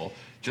 hard table.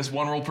 Just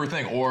one roll per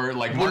thing. Or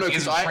like Well, Mark no,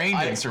 is 'cause trained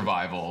I- in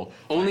survival.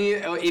 Only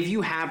if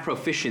you have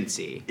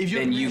proficiency,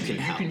 then you can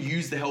help.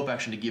 use the help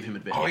action to give him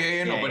advantage. Oh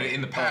yeah, no. Yeah, But yeah.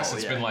 in the past, Oh,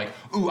 it's yeah. been like,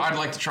 ooh, I'd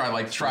like to try,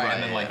 Right,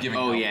 and then like yeah. giving.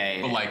 Oh, help. yeah,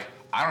 yeah, But yeah. like,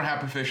 I don't have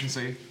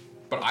proficiency,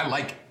 but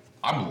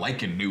I'm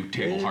liking new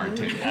table, hard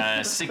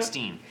table.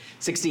 16.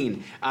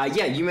 16.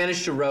 Yeah, you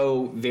managed to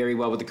row very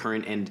well with the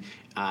current, and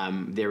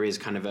there is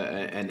kind of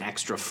an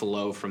extra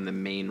flow from the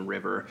main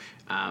river.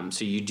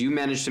 So you do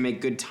manage to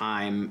make good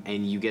time,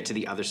 and you get to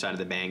the other side of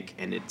the bank,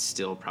 and it's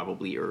still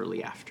probably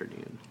early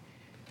afternoon.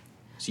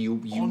 So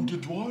you On to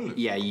Dwyer.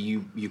 yeah,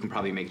 you can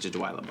probably make it to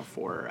Dwyla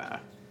before.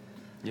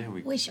 Yeah,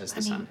 we. Which, As the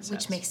I mean, sun sets.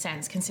 which makes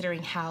sense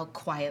considering how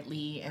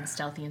quietly and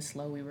stealthy and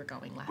slow we were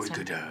going last We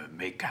time. could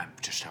make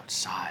camp just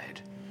outside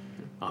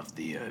of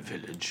the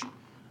village,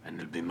 and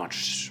it'll be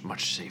much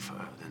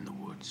safer than the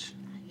woods.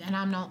 And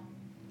I'm not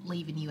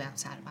leaving you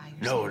outside by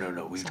No,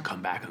 yourself. we'd so-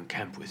 come back and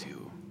camp with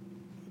you.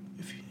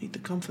 If you need the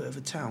comfort of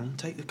a town,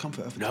 take the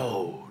comfort of a town.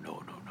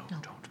 No,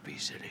 don't be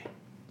silly.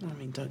 I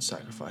mean, don't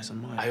sacrifice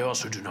on mine. I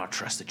also do not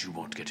trust that you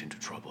won't get into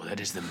trouble.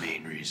 That is the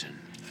main reason.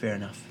 Fair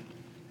enough.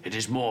 It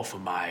is more for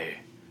my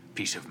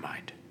peace of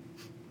mind.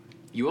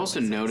 You also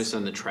notice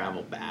on the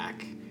travel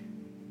back,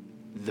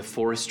 the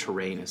forest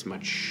terrain is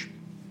much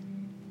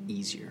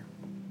easier.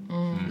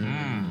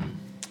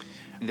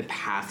 The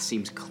path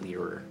seems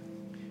clearer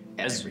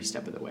at every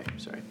step of the way.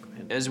 Sorry, go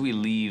ahead. As we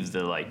leave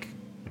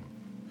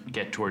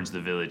get towards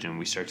the village and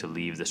we start to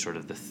leave the sort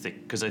of the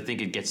thick, because I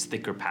think it gets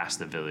thicker past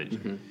the village.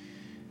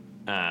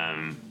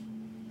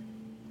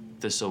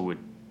 Thistle would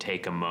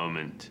take a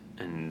moment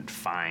and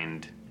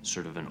find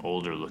sort of an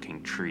older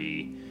looking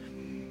tree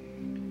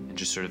and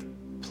just sort of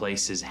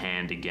place his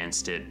hand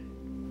against it.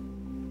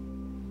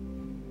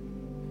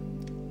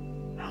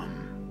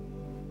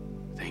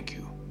 Thank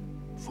you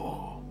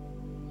for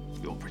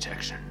your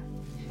protection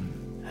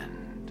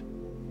and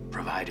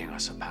providing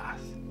us a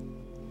path.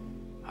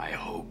 I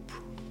hope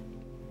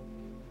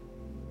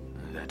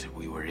that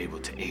we were able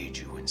to aid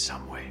you in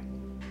some way.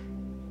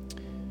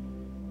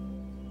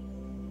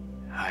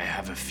 I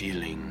have a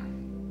feeling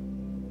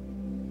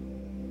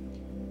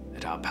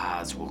that our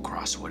paths will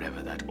cross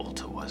whatever that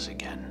altar was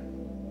again.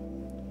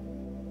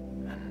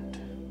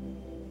 And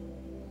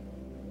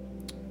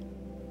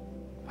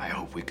I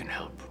hope we can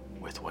help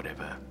with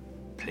whatever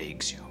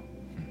plagues you.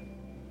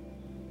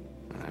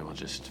 And I will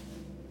just...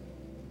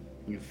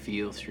 You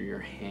feel through your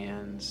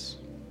hands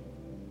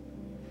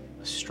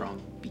a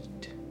strong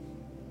beat,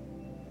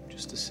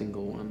 just a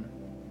single one.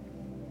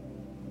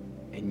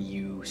 And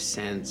you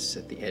sense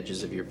at the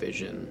edges of your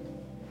vision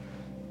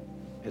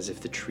as if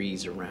the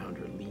trees around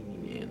are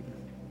leaning in.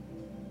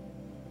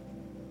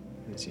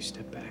 And as you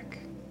step back,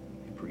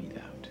 you breathe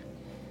out.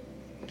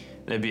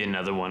 That'd be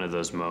another one of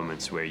those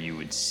moments where you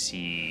would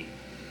see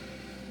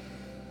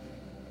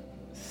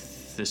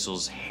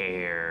Thistle's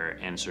hair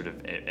and sort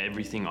of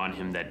everything on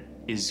him that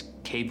is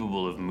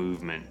capable of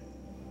movement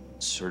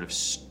sort of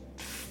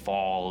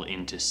fall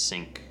into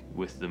sync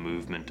with the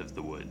movement of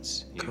the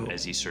woods.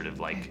 As he sort of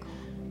like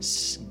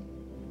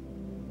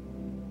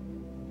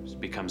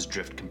becomes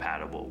drift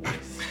compatible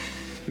with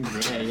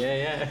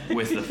Yeah.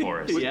 with the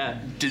forest. Yeah.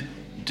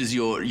 Does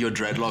your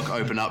dreadlock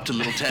open up to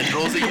little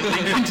tendrils that you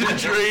link into the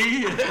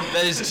tree?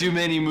 That is too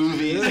many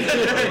movies.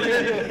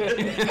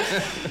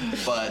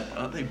 But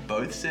aren't they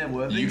both Sam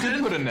Worthington? You could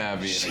put a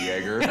Navi in a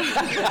Jaeger.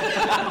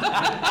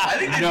 I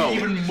think they'd No, be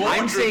even more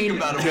I'm saying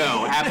drift compatible.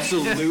 no,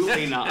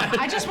 absolutely not.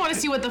 I just want to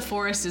see what the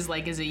forest is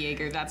like as a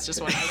Jaeger. That's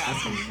just what I'm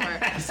asking for.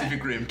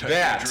 Pacific Rim Tokyo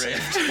That.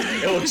 Drift.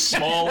 It looks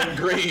small and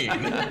green.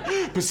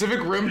 Pacific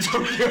Rim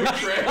Tokyo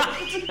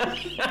Drift.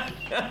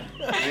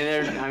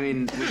 I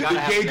mean, we gotta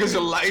have. Jaeger's a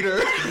lighter.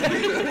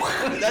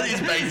 That is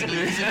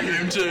basically Pacific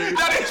Rim 2.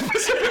 That is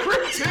Pacific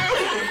Rim 2.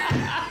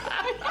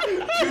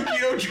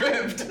 Tokyo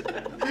Drift.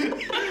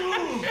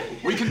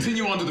 We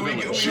continue on to the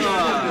village.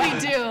 We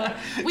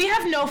do. We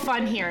have no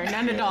fun here,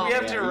 none at all. We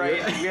have to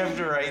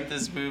write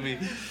this movie.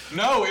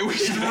 No, it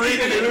was read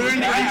it.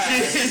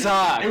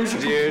 It was a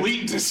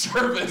complete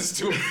disservice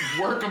to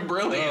a work of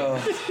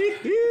brilliance.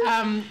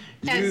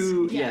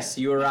 Yes,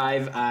 you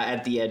arrive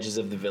at the edges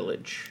of the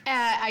village.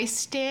 I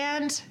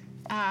stand.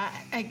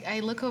 I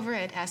look over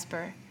at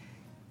Esper.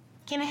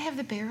 Can I have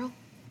the barrel?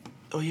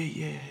 Oh,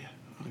 yeah.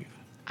 Okay.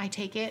 I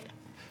take it.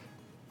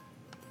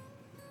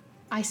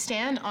 I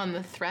stand on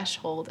the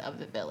threshold of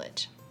the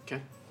village.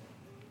 Okay.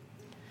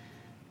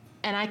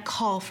 And I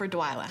call for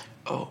Dwyla.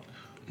 Oh,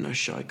 no,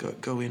 Shy,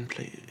 go in,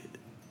 please.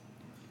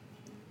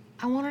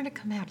 I want her to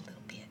come out a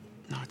little bit.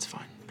 No, it's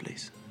fine,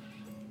 please.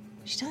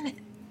 She's done it.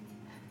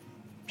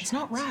 It's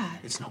not right.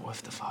 It's not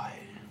worth the fight.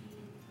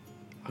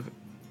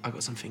 I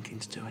got some thinking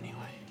to do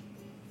anyway.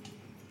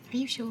 Are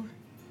you sure?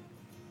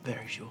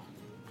 Very sure.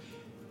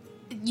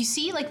 You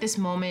see, like, this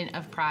moment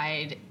of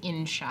pride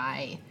in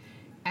Shy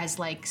as,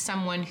 like,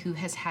 someone who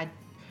has had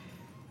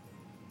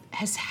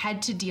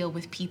to deal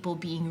with people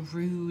being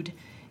rude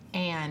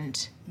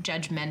and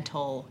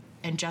judgmental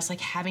and just,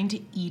 like, having to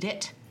eat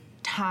it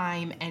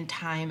time and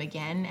time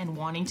again and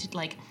wanting to,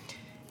 like,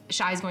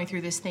 Shy's going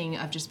through this thing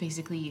of just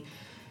basically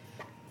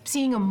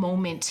seeing a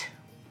moment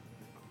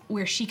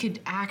where she could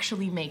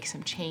actually make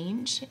some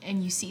change,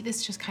 and you see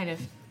this just kind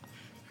of,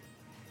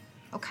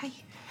 okay.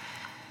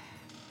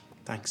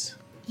 Thanks.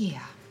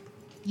 Yeah.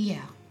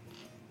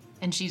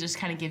 And she just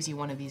kind of gives you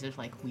one of these of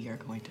like, we are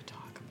going to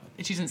talk about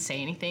it. She doesn't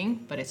say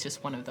anything, but it's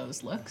just one of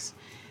those looks.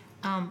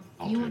 I'll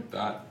take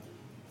that.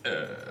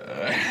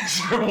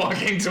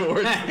 Walking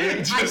towards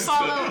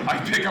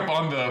I pick up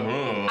on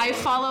the. I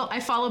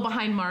follow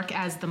behind Mark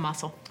as the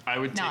muscle. I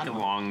would No, take no.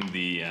 along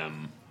the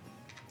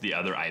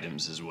other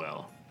items as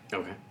well.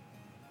 Okay.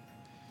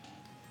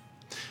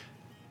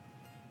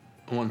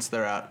 Once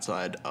they're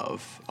outside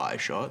of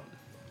eyeshot,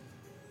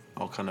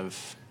 I'll kind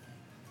of,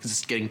 because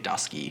it's getting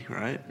dusky,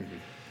 right? Mm-hmm.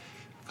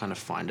 Kind of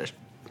find a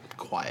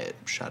quiet,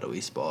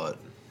 shadowy spot.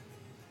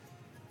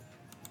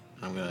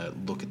 I'm gonna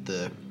look at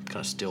the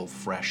kind of still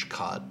fresh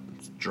cut,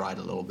 it's dried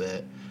a little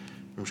bit.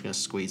 I'm just gonna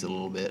squeeze it a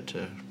little bit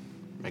to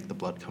make the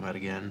blood come out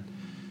again.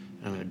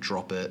 I'm gonna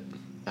drop it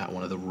at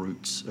one of the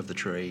roots of the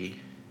tree.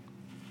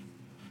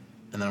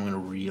 And then I'm gonna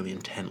really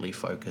intently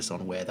focus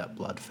on where that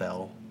blood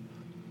fell.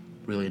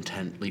 Really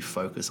intently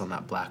focus on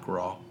that black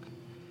rock.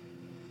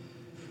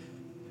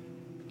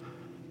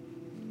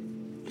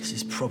 This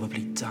is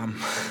probably dumb.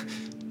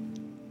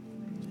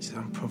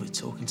 I'm probably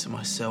talking to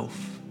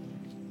myself.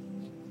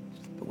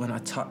 But when I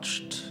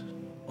touched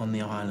on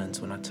the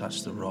islands, when I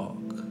touched the rock,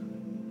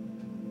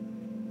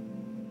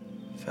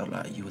 it felt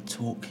like you were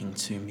talking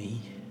to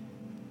me.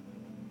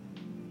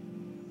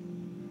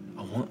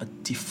 I want a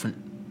different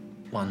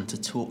one to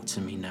talk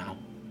to me now.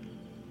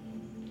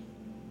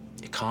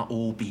 It can't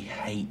all be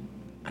hate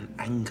and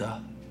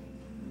anger.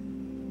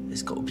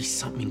 There's got to be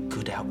something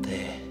good out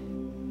there.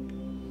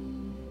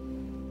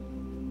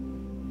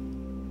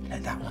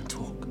 Let that one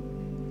talk.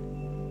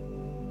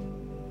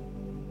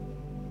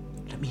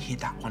 Let me hear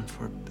that one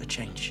for a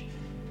change.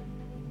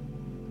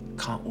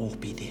 Can't all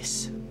be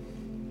this.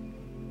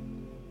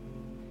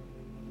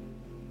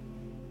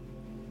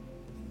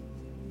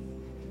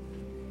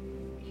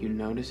 You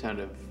notice out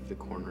of the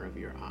corner of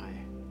your eye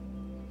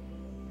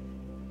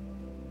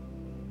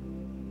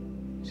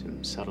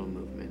some subtle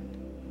movement,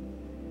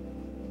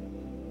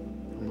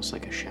 almost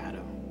like a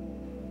shadow.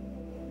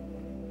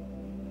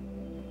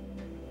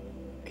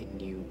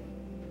 And you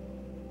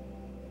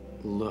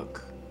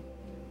look,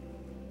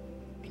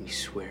 and you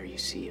swear you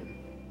see him.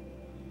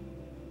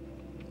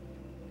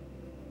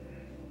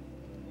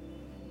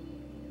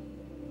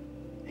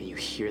 And you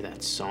hear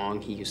that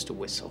song he used to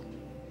whistle.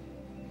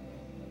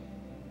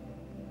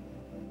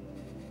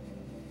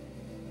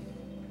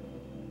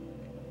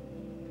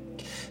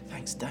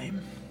 Thanks,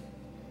 Dame.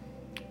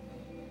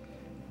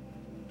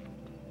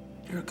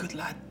 You're a good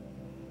lad.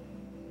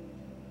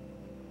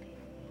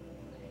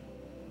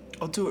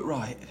 I'll do it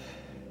right.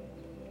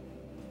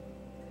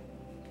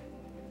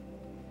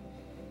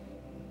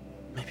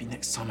 Maybe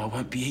next time I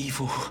won't be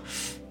evil.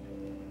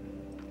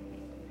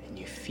 And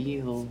you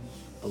feel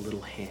a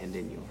little hand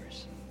in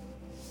yours.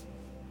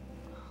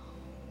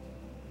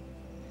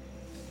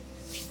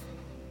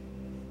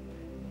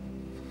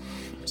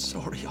 I'm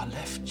sorry I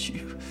left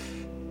you.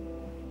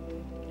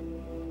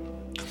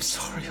 I'm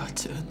sorry I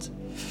turned.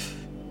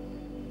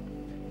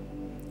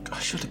 I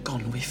should have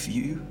gone with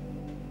you.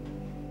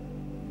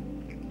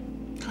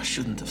 I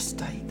shouldn't have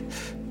stayed.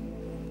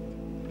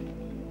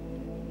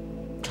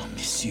 I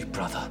miss you,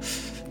 brother.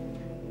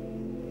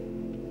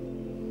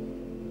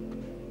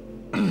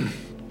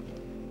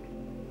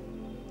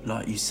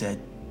 Like you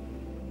said,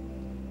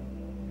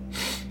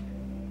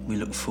 we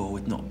look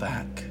forward, not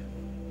back.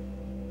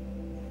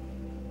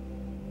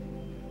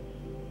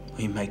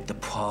 We make the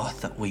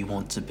path that we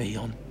want to be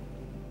on.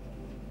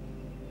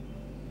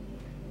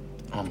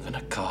 I'm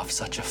gonna carve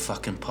such a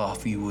fucking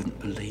path you wouldn't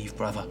believe,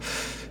 brother.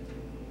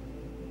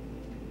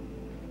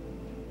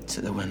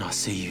 So that when I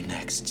see you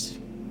next,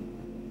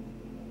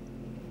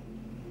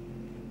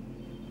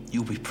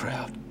 you'll be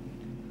proud.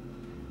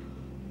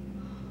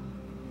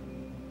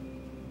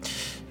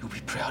 You'll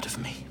be proud of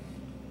me.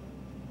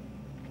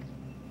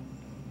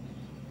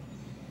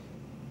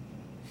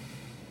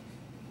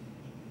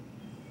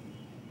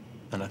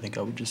 And I think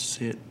I would just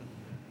sit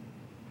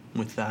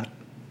with that.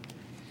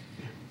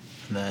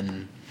 And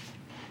then,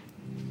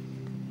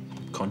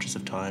 conscious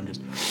of time,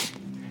 just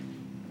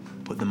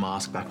put the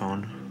mask back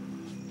on.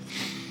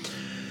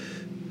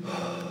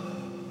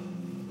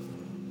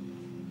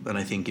 And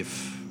I think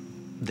if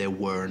there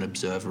were an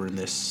observer in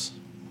this,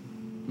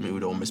 it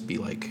would almost be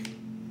like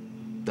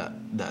that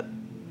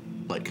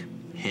like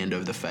hand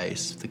over the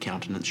face, the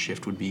countenance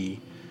shift would be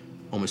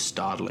almost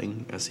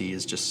startling, as he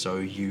is just so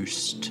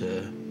used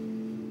to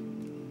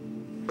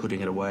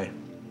putting it away.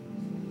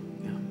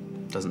 Yeah,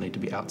 doesn't need to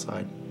be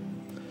outside.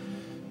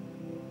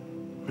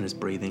 And his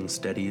breathing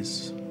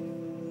steadies,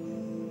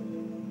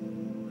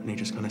 and he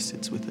just kind of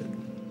sits with it.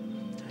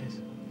 Nice.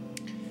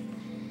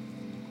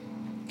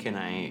 Can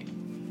I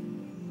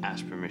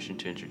ask permission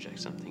to interject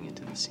something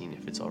into the scene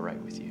if it's all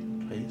right with you?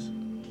 Please.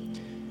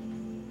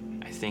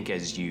 I think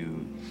as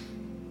you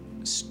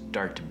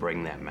start to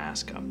bring that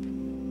mask up,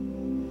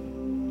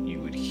 you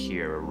would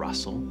hear a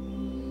rustle,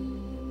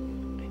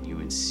 and you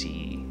would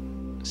see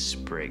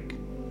Sprig,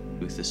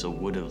 who Thistle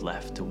would have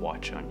left to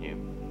watch on you,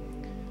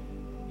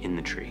 in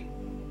the tree.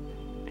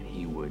 And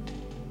he would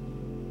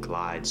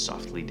glide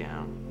softly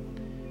down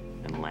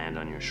and land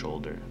on your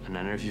shoulder. And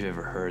I don't know if you've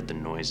ever heard the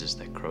noises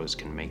that crows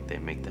can make. They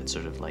make that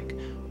sort of like,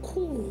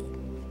 coo.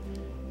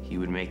 He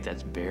would make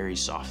that very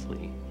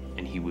softly,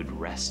 and he would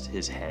rest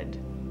his head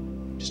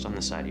just on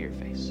the side of your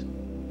face.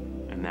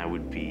 And that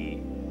would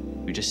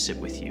just sit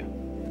with you.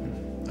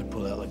 I'd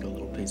pull out like a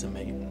little piece of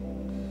meat.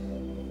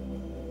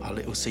 Our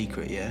little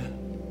secret, yeah?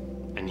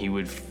 And he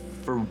would,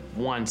 for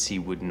once, he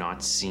would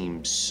not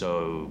seem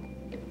so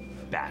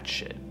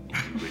batshit.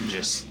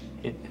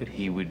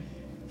 He would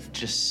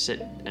just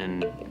sit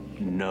and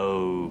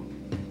know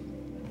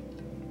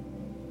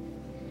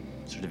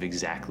sort of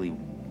exactly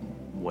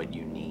what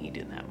you need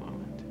in that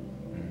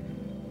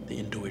moment. The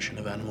intuition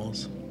of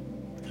animals.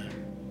 Yeah.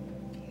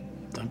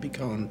 Don't be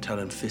going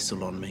telling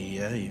Thistle on me,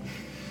 yeah? You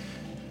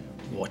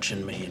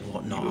watching me and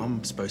whatnot.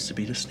 I'm supposed to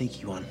be the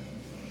sneaky one,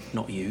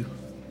 not you.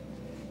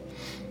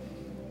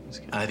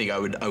 I think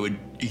I would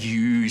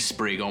use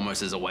Sprig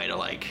almost as a way to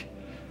like,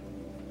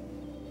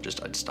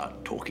 I'd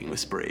start talking with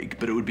Sprig,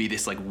 but it would be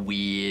this like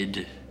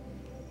weird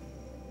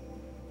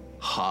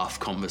half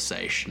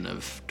conversation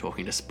of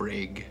talking to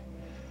Sprig,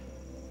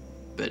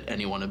 but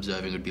anyone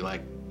observing would be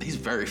like, he's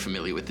very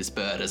familiar with this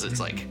bird, as it's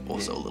like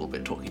also a little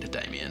bit talking to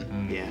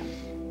Damien. Yeah.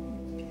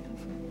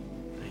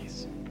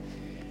 Nice.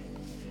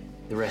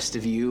 The rest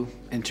of you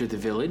enter the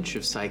village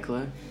of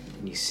Cycla,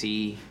 and you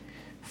see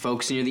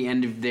folks near the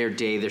end of their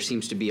day. There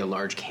seems to be a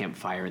large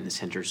campfire in the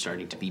center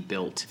starting to be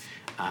built,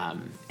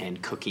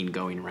 and cooking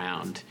going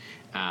around.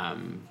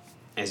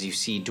 As you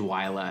see,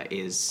 Dwyla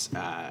is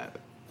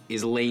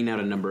laying out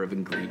a number of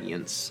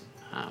ingredients,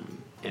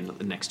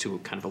 and next to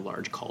kind of a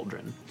large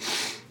cauldron.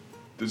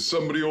 Did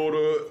somebody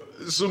order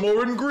some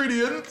more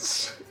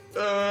ingredients?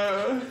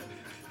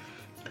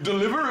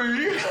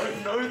 Delivery.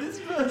 I know this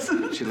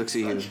person. She looks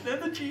at you.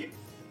 Energy.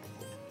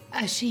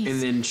 She's...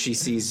 And then she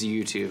sees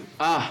you two.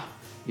 Ah,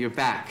 you're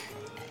back.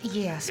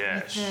 Yes,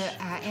 Yes. with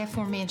the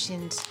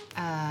aforementioned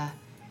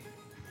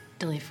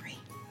delivery.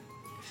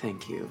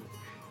 Thank you.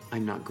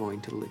 I'm not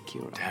going to lick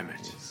your Damn it.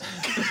 eyes.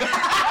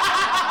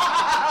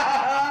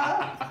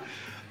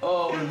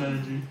 Oh,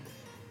 energy.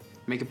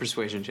 Make a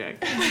persuasion check.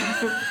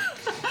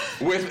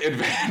 With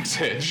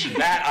advantage.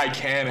 That I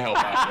can help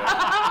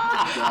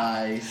out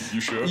Nice. with.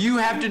 You sure? You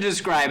have to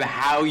describe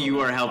how you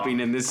are helping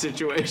in this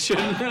situation.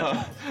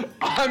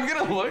 I'm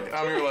gonna look.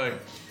 I'm gonna like,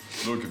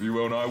 look, if you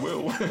won't, I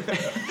will.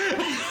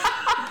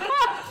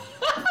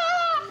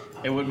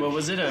 What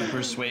was it? A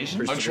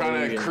persuasion? I'm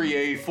trying to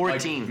create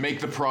 14. like,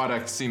 make the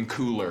product seem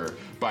cooler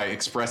by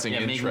expressing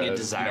making it interest.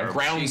 desirable.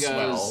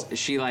 Groundswell.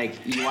 She like,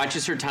 you watch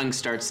as her tongue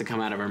starts to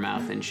come out of her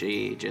mouth, and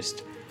she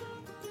just,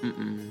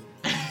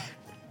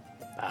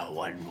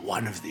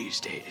 One of these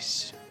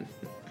days.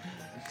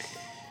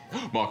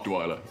 Mark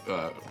Dwyla,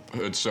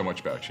 heard so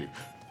much about you.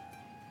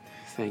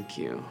 thank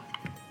you.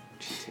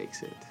 She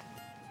takes it.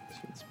 She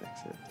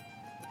inspects it.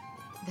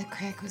 The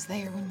crack was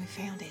there when we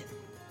found it.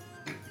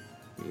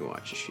 You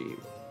watch as she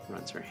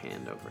runs her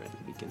hand over it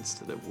and begins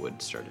to, the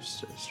wood starts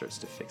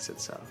to fix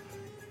itself.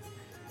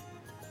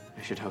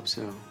 I should hope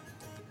so.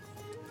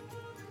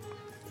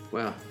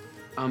 Well,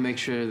 I'll make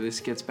sure this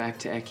gets back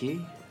to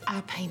Eki.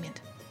 Our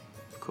payment.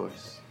 Of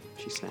course.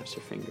 She snaps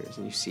her fingers,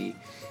 and you see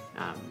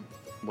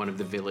one of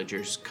the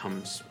villagers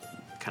comes,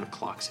 kind of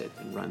clocks it,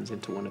 and runs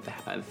into one of the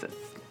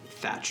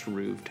thatched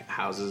roofed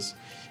houses,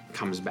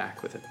 comes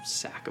back with a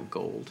sack of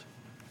gold.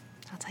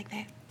 I'll take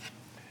that.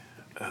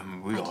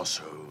 We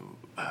also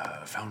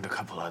found a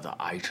couple other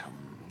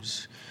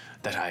items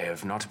that I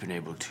have not been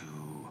able to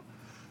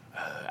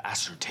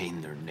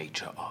ascertain their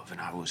nature of, and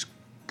I was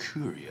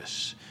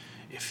curious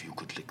if you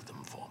could lick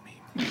them for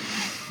me.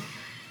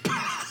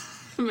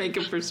 Make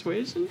a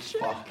persuasion check.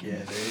 Fuck yeah,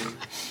 dude.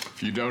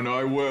 If you don't,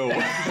 I will.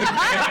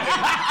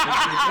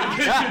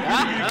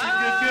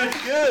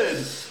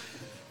 Good.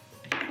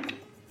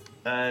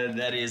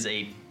 That is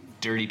a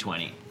dirty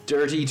 20.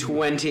 Dirty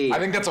 20. I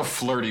think that's a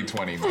flirty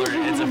 20.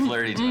 It's a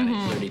flirty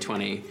 20. Dirty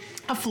 20.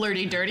 A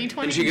flirty, dirty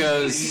 20. And she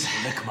goes,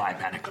 Lick my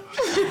manacles.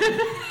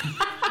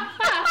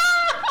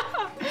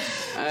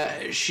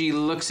 she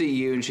looks at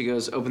you and she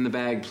goes, open the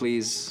bag,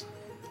 please.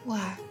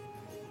 What?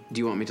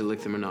 Do you want me to lick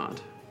them or not?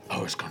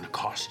 Oh, it's going to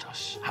cost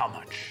us. How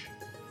much?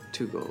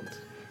 2 gold.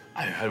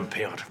 I will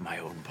pay out of my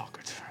own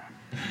pocket.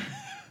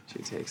 She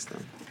takes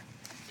them.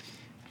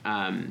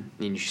 And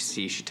you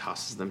see she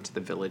tosses them to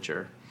the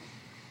villager.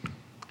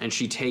 And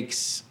she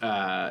takes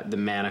the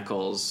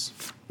manacles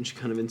and she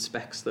kind of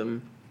inspects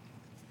them.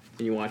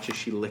 And you watch as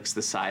she licks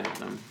the side of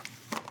them.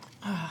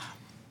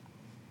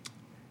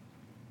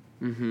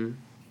 Mm-hmm.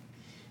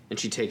 And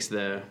she takes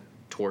the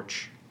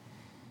torch.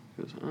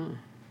 She goes, oh.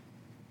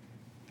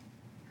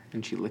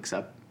 And she licks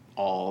up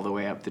all the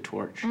way up the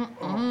torch.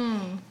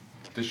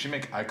 Does she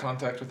make eye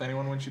contact with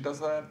anyone when she does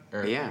that?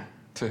 Or Yeah.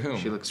 To whom?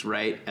 She looks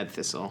right at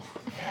Thistle.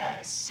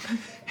 Yes.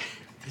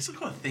 This has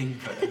got a thing,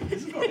 but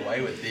this has got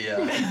away with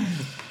the.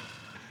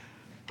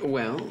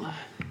 Well,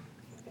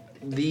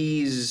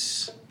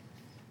 these.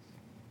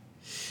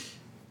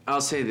 I'll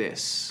say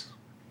this.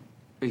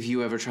 If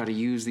you ever try to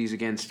use these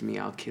against me,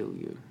 I'll kill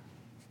you.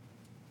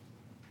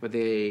 But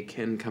they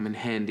can come in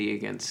handy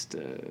against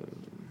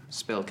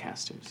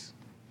spellcasters.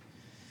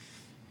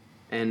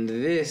 And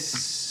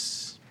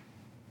this.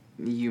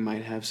 You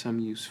might have some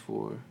use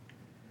for.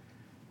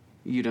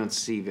 You don't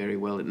see very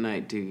well at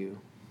night, do you?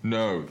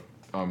 No,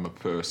 I'm a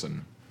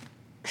person.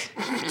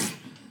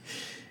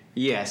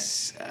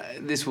 Yes,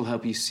 this will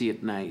help you see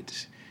at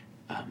night.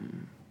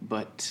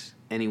 But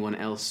anyone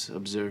else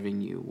observing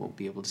you won't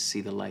be able to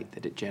see the light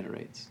that it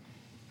generates.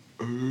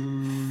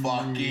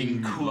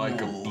 Fucking cool.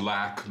 Like a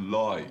black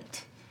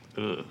light.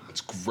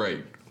 That's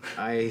great.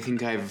 I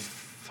think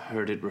I've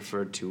heard it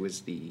referred to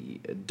as the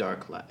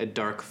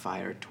dark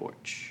fire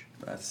torch.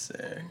 That's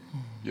sick.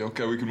 Yeah,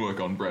 okay, we can work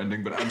on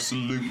branding, but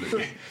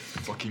absolutely.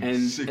 Fucking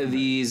And sick.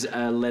 these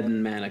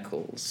leaden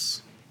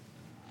manacles.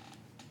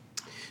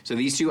 So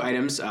these 2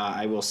 items,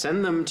 I will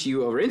send them to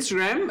you over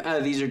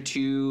Instagram. These are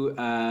 2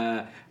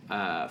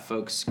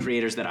 folks,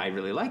 creators that I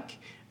really like.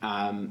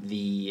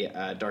 The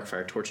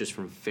Darkfire torches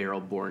from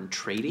Feralborn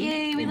Trading.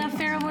 Yay, we love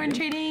Feralborn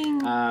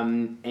Trading.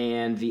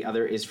 And the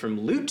other is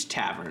from Loot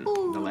Tavern, the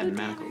leaden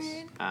manacles.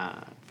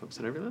 Folks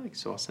that I really like,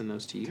 so I'll send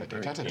those to you as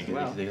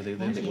well.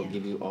 And they will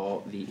give you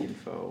all the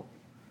info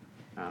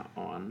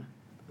on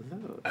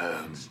those.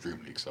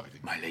 Extremely exciting.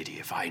 My lady,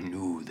 if I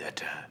knew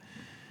that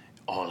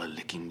all a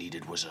licking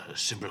needed was a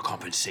simple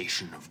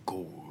compensation of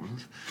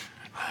gold,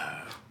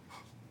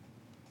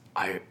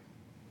 I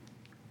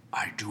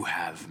do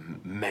have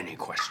many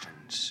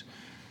questions.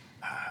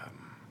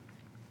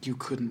 You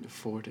couldn't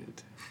afford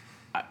it.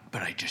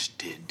 But I just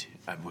did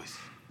with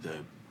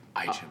the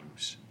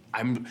items.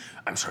 I'm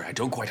sorry, I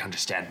don't quite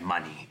understand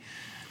money.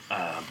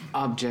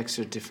 Objects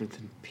are different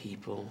than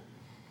people,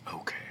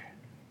 Okay.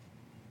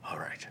 All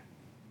right.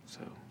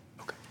 so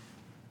Okay.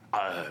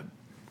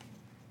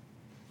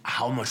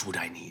 How much would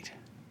I need?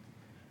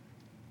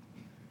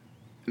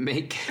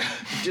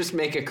 just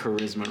make a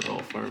charisma roll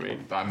for me.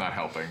 I'm not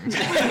helping.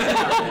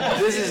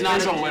 This is not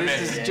There's a limit.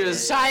 This is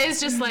just Shy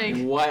is just like,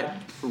 what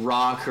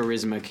raw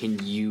charisma can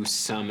you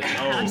summon?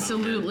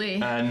 absolutely.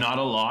 Not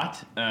a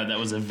lot. That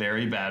was a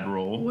very bad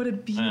roll. What a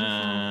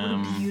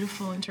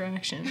beautiful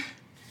interaction.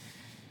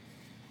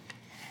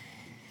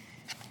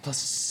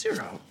 Plus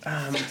 0.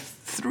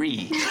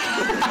 3.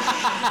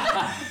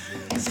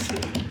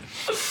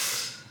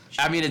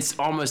 I mean, it's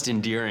almost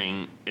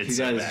endearing. She It's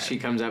so does. bad. She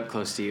comes up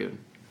close to you.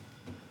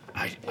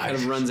 Kind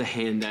of runs a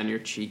hand down your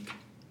cheek.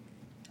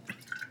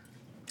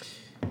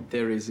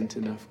 There isn't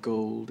enough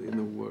gold in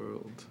the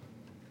world.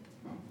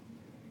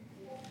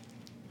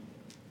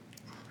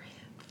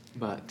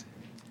 But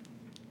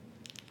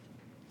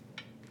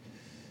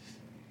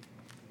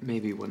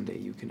maybe one day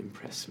you can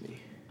impress me.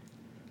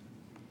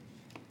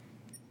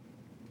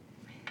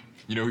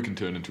 You know who can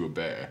turn into a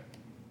bear?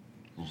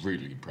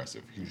 Really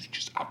impressive. He was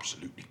just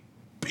absolutely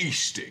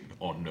beasting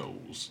on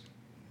gnolls.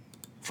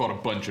 Fought a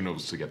bunch of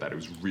gnolls to get that. It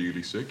was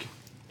really sick.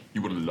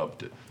 You would have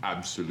loved it.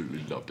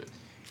 Absolutely loved it.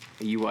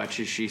 You watch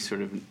as she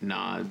sort of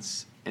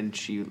nods and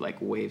she like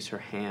waves her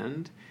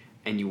hand,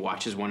 and you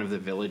watch as one of the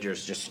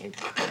villagers just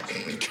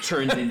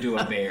turns into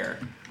a bear.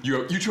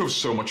 You two have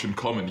so much in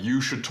common.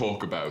 You should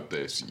talk about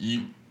this.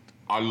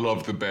 I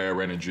love the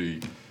bear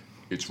energy.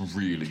 It's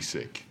really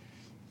sick.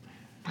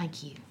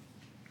 Thank you.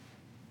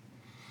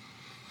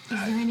 Is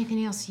there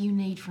anything else you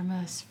need from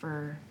us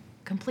for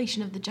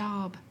completion of the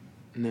job?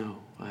 No,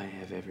 I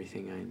have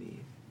everything I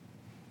need.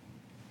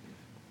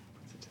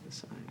 Puts it to the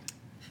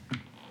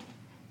side.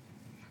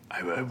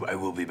 I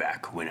will be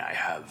back when I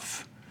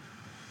have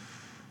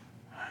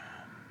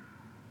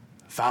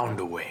found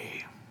a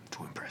way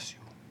to impress you.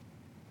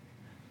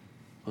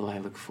 Well, I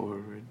look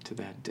forward to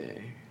that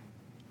day.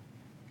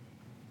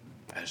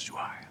 As do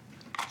I.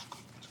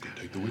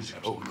 Take the wizard.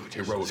 Oh, good.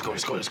 Here, let's go.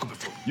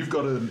 Before. You've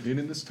got an inn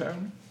in this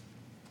town?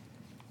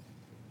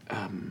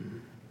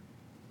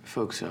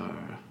 Folks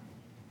are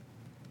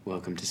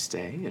welcome to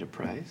stay at a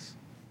price.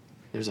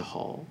 There's a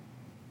hall.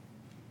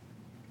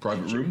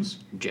 Private rooms?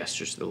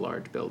 Gestures to the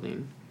large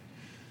building.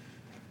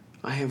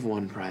 I have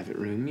one private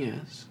room,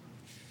 yes.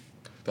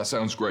 That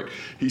sounds great.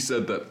 He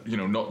said that,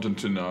 not to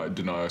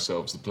deny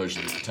ourselves the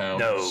pleasures of the town.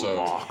 No, so,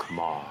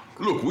 Mark.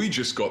 Look, we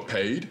just got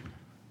paid.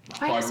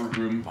 Private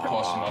room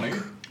costs money.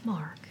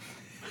 Mark.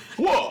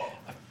 What?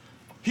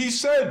 He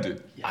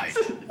said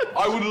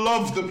I would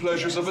love the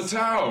pleasures of a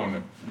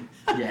town.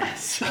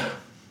 Yes.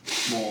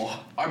 More.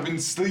 I've been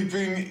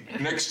sleeping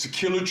next to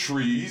killer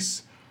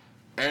trees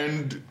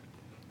and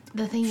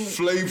The thing is,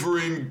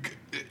 flavoring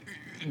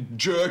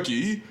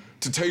jerky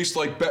to taste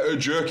like better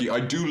jerky.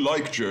 I do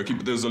like jerky,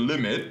 but there's a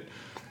limit.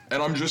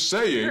 And I'm just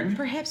saying.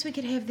 perhaps we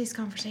could have this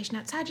conversation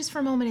outside just for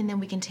a moment, and then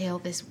we can tell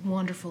this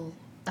wonderful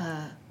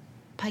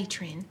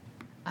patron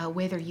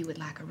whether you would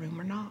like a room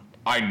or not.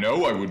 I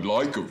know I would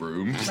like a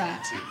room.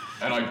 Right.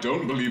 And I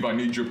don't believe I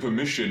need your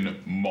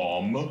permission,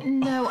 Mom.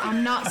 No,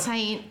 I'm not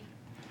saying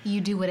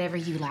you do whatever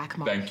you like,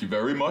 Mark. Thank you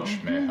very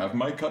much. May I have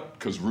my cut?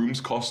 Because rooms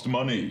cost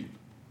money.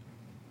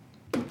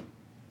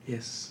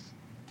 Yes.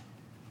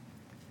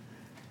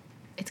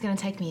 It's gonna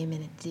take me a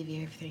minute to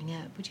divvy everything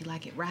up. Would you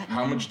like it right now?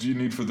 How much do you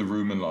need for the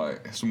room and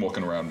some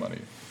walking around money?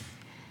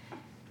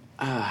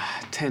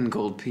 10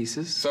 gold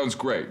pieces. Sounds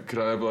great. Could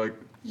I have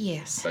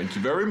Yes. thank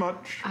you very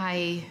much.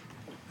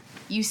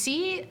 You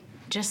see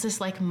just this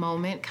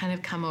moment kind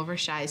of come over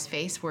Shy's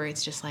face where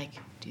it's just like,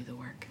 do the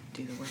work.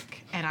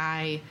 And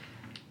I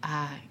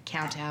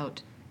count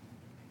out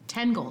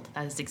 10 gold.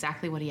 That is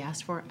exactly what he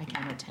asked for. I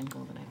count out 10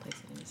 gold and I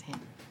place it in his hand.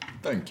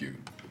 Thank you.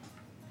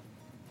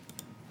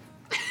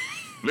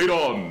 Lead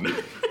on.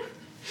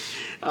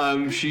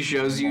 She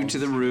shows you to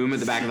the room at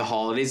the back of the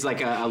hall. It is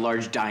like a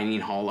large dining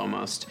hall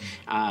almost.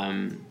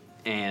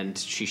 And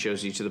she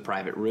shows you to the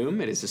private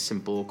room. It is a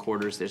simple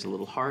quarters. There's a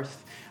little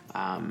hearth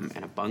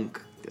and a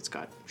bunk that's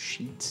got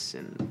sheets,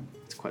 and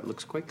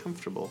looks quite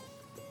comfortable.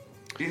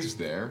 Is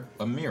there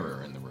a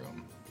mirror in the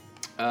room?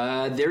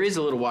 There is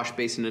a little wash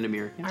basin and a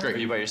mirror. Yeah. Are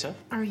you by yourself?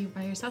 Are you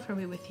by yourself or are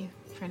we with you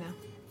for now?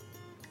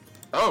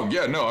 Oh,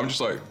 yeah, no, I'm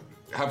just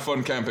have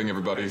fun camping,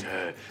 everybody.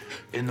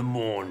 In the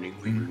morning,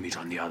 we will meet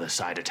on the other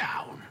side of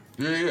town.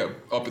 Yeah,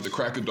 up at the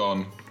crack of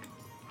dawn.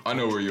 I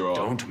know where you are.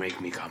 Don't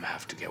make me come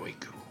have to get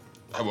wake you.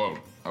 I won't.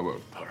 All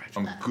right.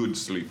 I'm a good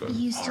sleeper.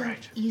 You still,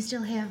 right. you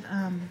still have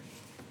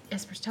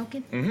Esper's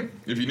token? Mm-hmm.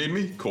 If you need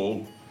me,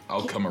 call.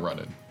 I'll come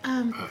a-running.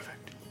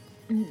 Perfect.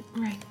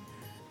 Right.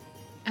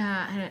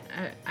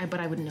 But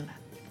I wouldn't know that.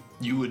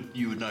 You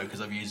would know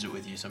because I've used it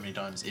with you so many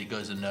times. It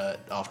goes inert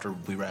after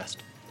we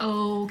rest.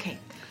 Okay.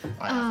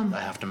 I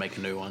have to make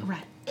a new one.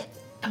 Right.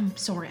 I'm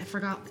sorry, I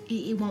forgot.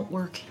 It won't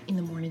work in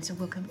the morning, so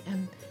we'll come.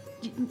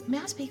 May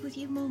I speak with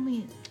you a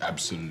moment?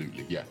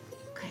 Absolutely, yeah.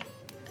 Okay.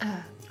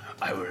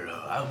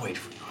 I'll wait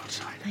for you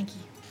outside. Thank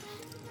you.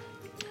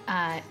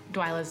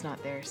 Dwyla's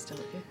not there still.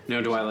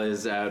 No, Dwyla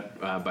is out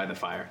by the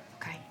fire.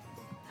 Okay.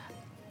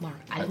 Mark,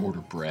 I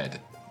order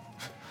bread.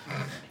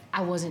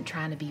 I wasn't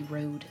trying to be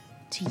rude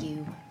to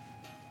you.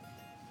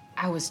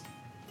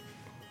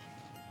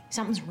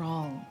 Something's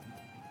wrong.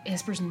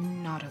 Esper's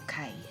not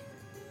okay.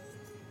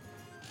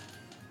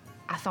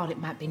 I thought it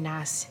might be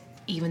nice,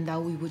 even though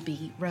we would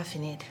be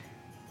roughing it,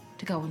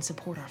 to go and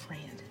support our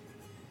friend.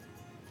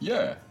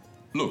 Yeah.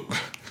 Look,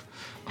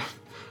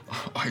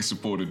 I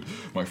supported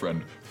my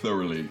friend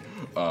thoroughly.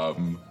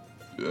 I'm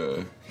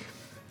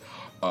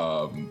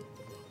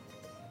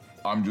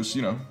just,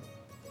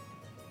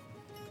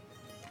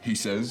 he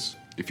says,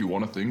 if you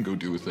want a thing, go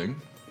do a thing.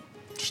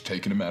 Just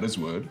taking him at his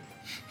word.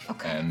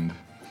 Okay. And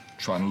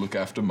trying to look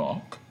after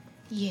Mark.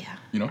 Yeah.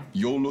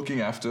 You're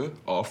looking after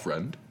our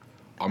friend.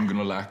 I'm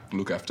gonna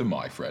look after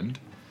my friend.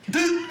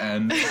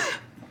 And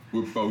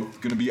we're both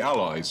gonna be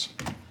allies.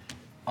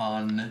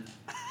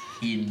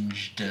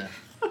 Unhinged.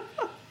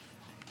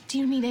 Do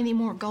you need any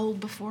more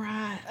gold before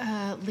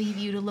I leave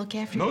you to look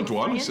after No, your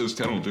Dwyla friend? says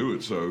 10 will do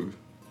it, so...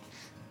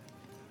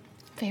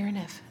 Fair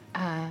enough.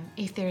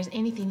 If there's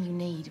anything you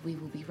need, we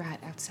will be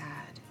right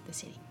outside the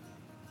city.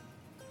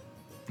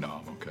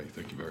 No, I'm okay.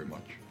 Thank you very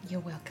much.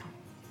 You're welcome.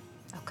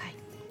 Okay.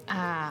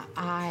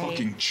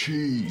 Fucking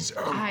cheese.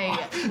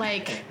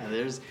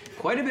 There's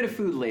quite a bit of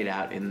food laid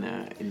out in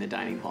the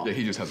dining hall. Yeah,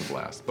 he just has a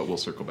blast, but we'll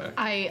circle back.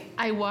 I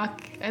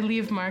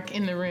leave Mark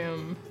in the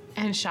room,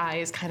 and Shy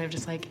is kind of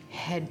just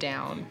head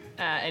down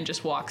and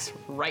just walks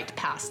right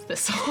past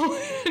Thistle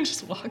and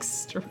just walks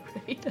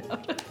straight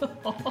out of the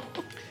hall.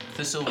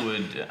 Thistle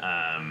would,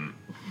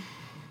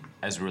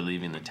 as we're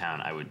leaving the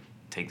town, I would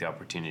take the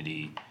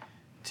opportunity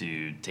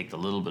to take the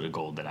little bit of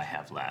gold that I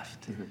have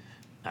left,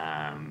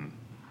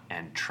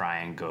 and try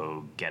and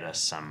go get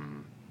us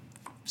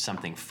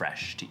something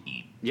fresh to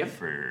eat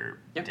for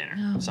dinner.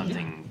 Oh,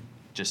 something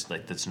just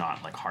that's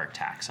not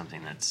hardtack.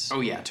 Something that's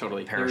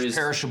totally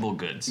perishable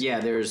goods.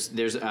 Yeah, there's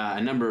a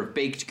number of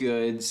baked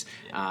goods.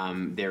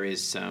 There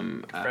is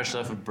some fresh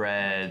loaf of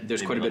bread.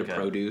 There's quite a bit of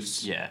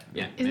produce. Yeah.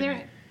 Is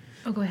there?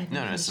 Oh, go ahead.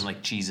 No, some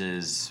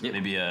cheeses. Yep.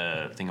 Maybe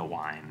a thing of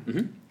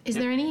wine. Is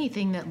there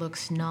anything that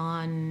looks the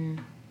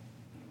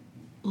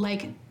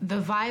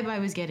vibe I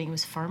was getting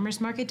was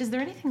farmer's market? Does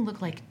there anything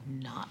look like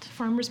not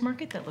farmer's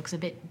market that looks a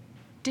bit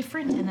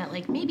different and that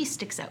like maybe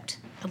sticks out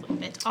a little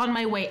bit on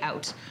my way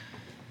out?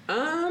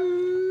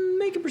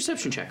 Make a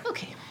perception check.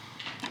 Okay.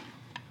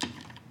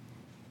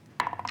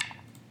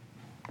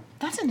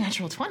 That's a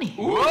natural 20.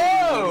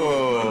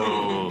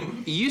 Whoa!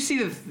 You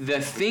see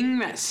the thing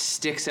that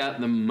sticks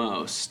out the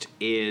most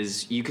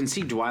is you can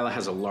see Dwyla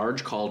has a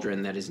large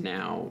cauldron that is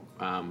now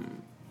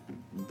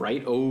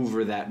right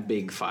over that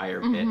big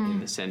fire pit in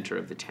the center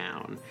of the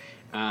town.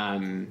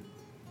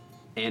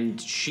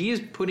 And she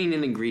is putting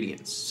in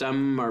ingredients.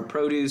 Some are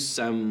produce,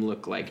 some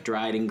look like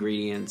dried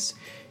ingredients.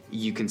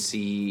 You can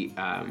see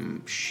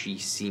she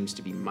seems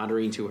to be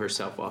muttering to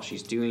herself while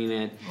she's doing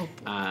it.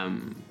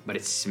 But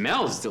it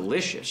smells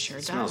delicious. Sure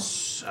it smells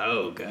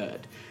so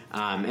good.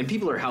 And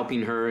people are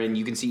helping her, and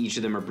you can see each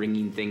of them are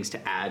bringing things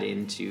to add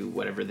into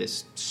whatever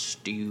this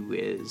stew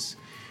is.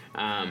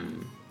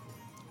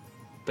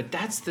 But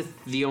that's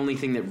the only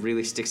thing that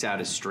really sticks out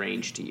as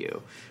strange to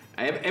you.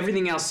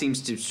 Everything else seems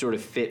to sort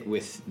of fit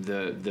with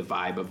the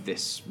vibe of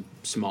this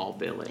small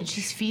village. And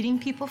she's feeding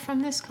people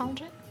from this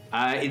cauldron?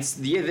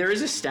 There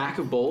is a stack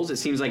of bowls. It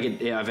seems like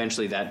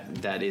eventually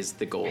that is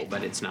the goal,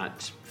 but it's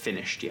not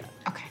finished yet.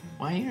 Okay.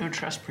 Why you don't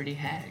trust Pretty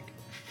Hag?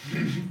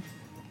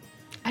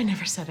 I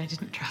never said I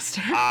didn't trust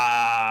her.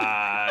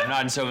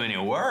 Not in so many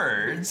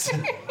words.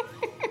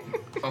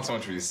 Not so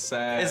much what you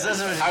say. It's not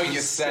so much how what you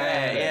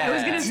say. Yeah. I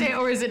was gonna say,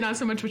 or is it not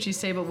so much what you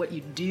say, but what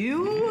you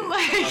do?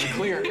 Like,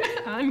 Unclear.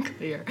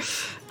 Unclear.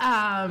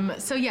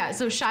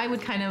 So Shy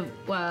would kind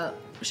of,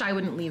 Shy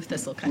wouldn't leave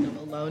Thistle kind of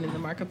alone in the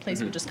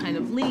marketplace, would just kind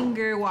of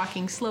linger,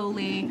 walking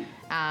slowly,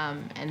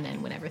 and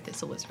then whenever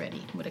Thistle was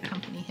ready, would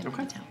accompany him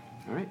into town.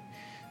 All right.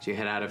 So you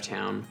head out of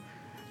town.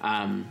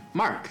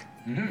 Mark,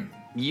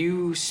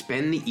 you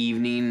spend the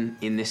evening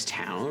in this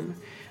town.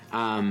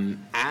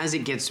 As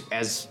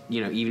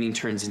evening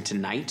turns into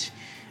night,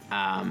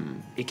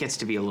 it gets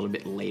to be a little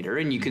bit later,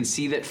 and you can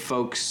see that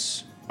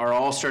folks are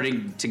all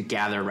starting to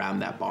gather around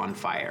that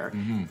bonfire,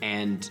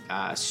 and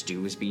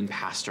stew is being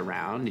passed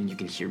around, and you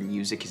can hear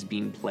music is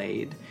being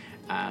played,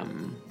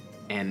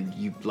 and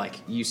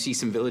you see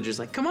some villagers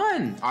like, come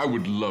on. I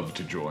would love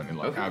to join and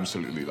Just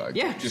absolutely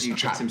you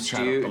chat get some chat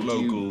stew, with the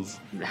locals.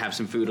 you have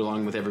some food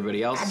along with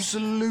everybody else.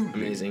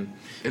 Absolutely. Amazing.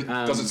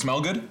 Does it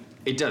smell good?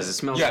 It does. It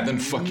smells Yeah, then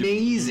fuck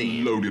amazing.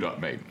 it. Load it up,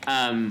 mate.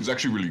 It's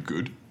actually really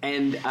good.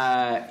 And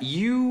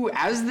you,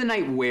 as the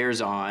night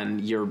wears on,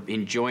 you're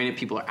enjoying it.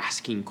 People are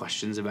asking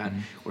questions about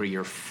where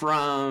you're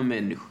from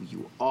and who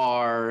you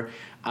are.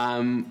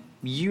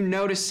 You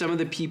notice some of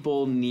the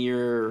people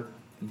near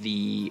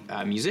the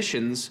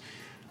musicians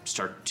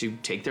start to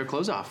take their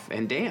clothes off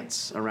and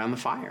dance around the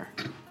fire.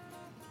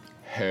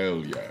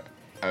 Hell yeah.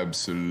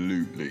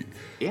 Absolutely.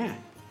 Yeah.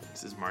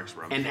 This is Mark's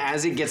rum. And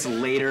as it gets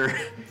later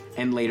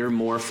and later,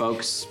 more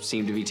folks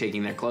seem to be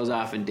taking their clothes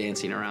off and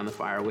dancing around the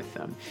fire with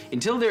them.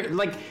 Until they're,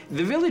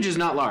 the village is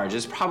not large.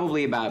 There's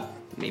probably about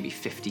maybe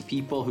 50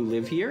 people who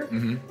live here.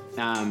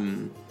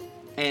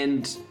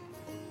 And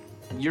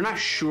you're not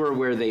sure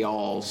where they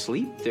all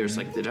sleep. There's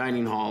the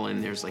dining hall,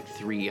 and there's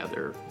 3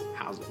 other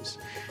houses.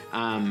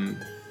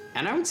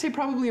 And I would say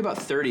probably about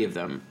 30 of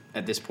them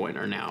at this point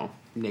are now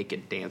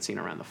naked dancing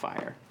around the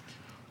fire.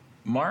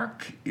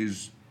 Mark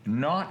is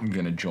not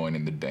gonna join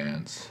in the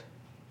dance,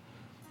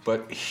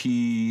 but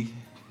he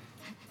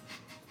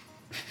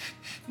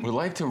would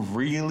like to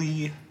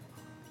really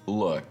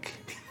look.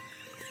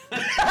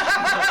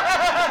 I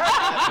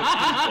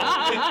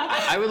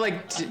would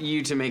like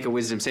you to make a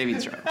wisdom saving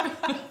throw.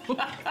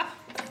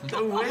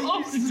 The way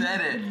you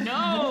said it.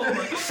 No!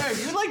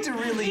 You'd like to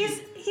really...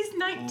 He's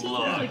 19.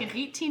 Look. He's like an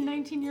 18,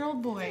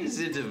 19-year-old boy. He's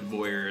into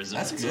voyeurism.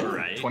 That's good.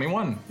 Right?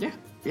 21. Yeah.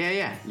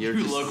 You're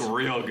You just- look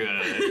real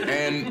good.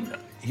 And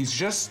he's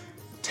just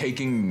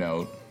taking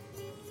note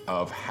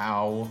of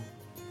how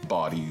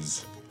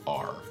bodies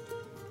are.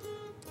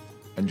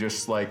 And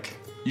just you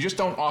just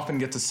don't often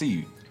get to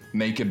see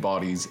naked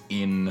bodies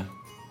in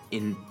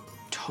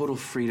total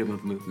freedom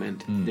of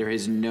movement. There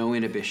is no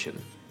inhibition.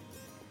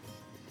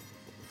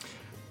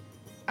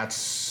 at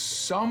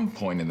some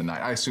point in the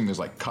night. I assume there's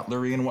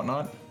cutlery and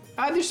whatnot.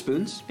 There's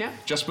spoons, yeah.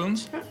 Just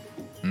spoons? Yeah.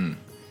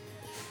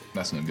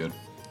 That's no good.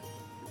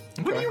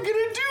 What are you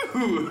gonna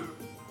do?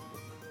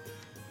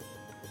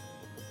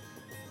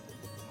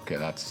 Okay,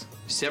 that's...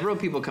 Several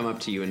people come up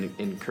to you and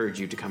encourage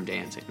you to come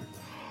dancing.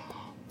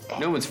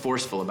 No one's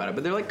forceful about it,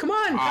 but they're like, come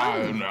on,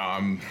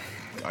 come.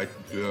 I'm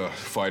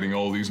fighting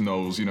all these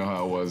no's, you know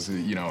how it was.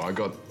 I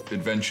got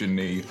adventure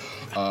knee.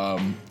 I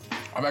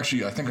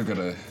think I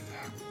gotta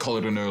call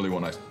it an early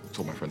one. I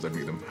told my friends I'd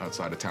meet them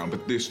outside of town,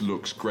 but this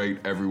looks great,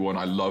 everyone.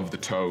 I love the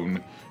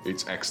tone.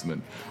 It's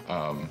excellent.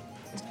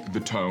 The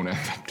tone and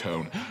the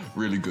tone.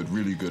 Really good,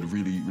 really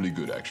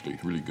good, actually.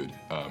 Really good.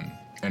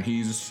 And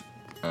he's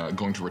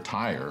going to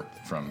retire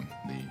from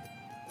the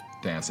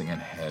dancing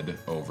and head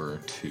over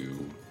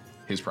to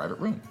his private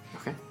room.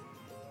 Okay.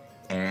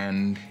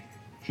 And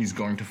he's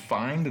going to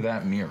find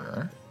that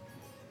mirror.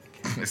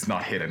 It's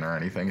not hidden or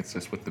anything, it's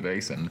just with the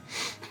basin.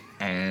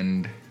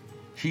 And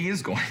he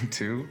is going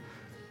to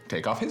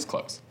take off his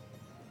clothes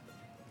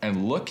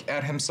and look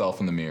at himself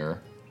in the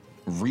mirror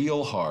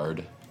real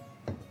hard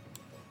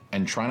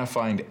and trying to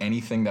find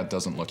anything that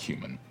doesn't look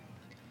human.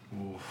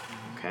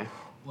 Okay.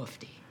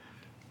 Woofdy.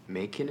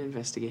 Make an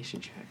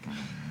investigation check.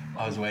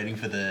 I was waiting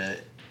for the.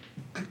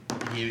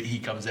 He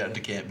comes out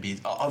into camp and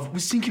he's. I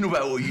was thinking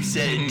about what you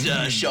said,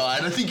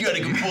 Shine. I think you had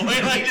a good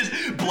point. Like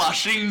just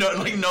blushing,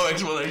 no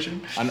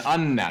explanation. An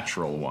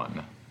unnatural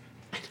one.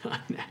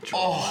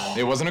 Unnatural.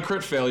 It wasn't a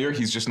crit failure.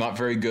 He's just not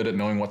very good at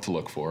knowing what to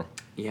look for.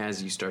 Yeah,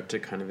 as you start to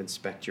kind of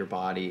inspect your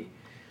body,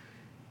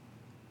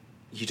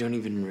 you don't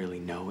even really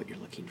know what you're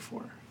looking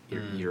for.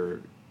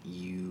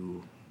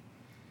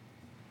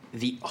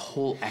 The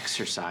whole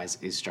exercise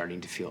is starting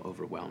to feel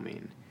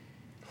overwhelming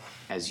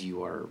as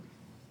you are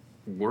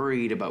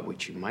worried about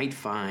what you might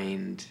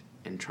find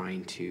and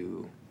trying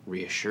to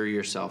reassure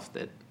yourself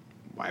that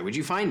why would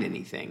you find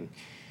anything?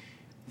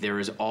 There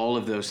is all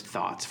of those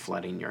thoughts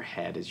flooding your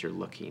head as you're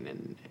looking,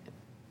 and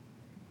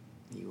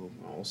you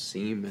all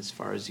seem, as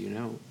far as you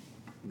know,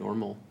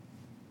 normal.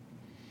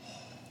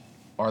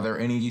 Are there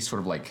any sort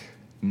of like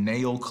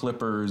nail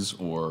clippers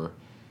or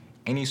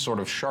any sort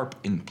of sharp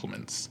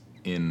implements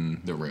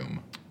in the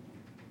room?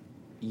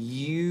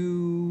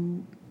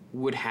 You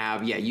would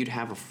have, you'd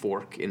have a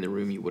fork in the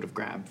room you would have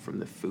grabbed from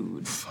the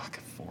food.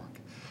 Fucking fork.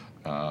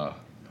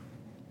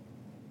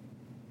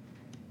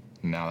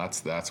 Now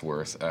that's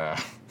worse.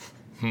 I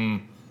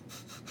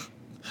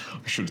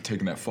should have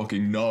taken that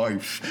fucking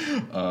knife.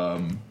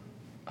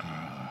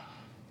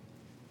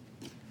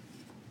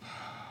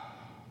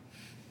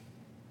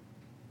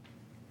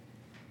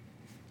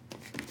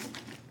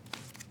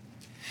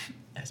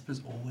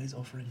 Esper's always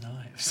offering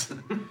knives.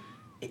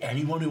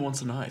 Anyone who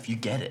wants a knife, you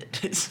get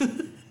it.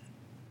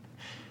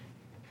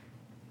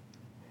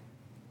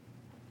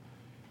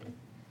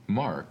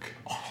 Mark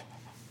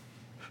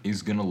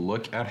is gonna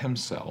look at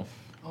himself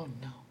Oh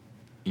no.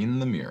 in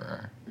the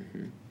mirror.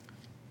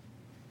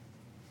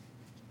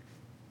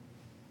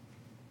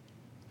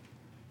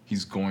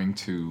 He's going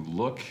to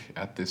look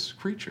at this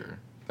creature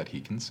that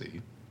he can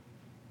see,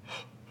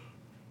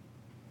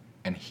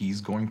 and he's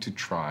going to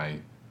try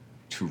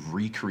to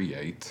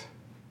recreate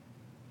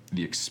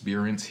the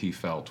experience he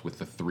felt with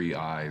the three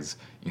eyes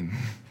in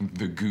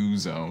the goo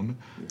zone.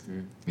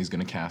 He's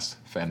gonna cast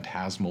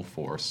Phantasmal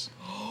Force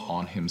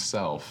on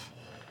himself.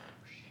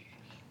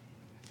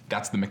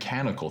 That's the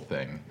mechanical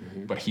thing,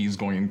 but he's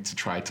going to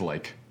try to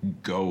like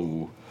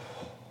go,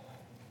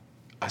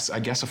 I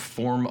guess, a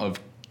form of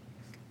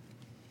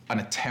an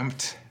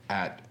attempt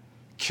at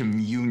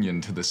communion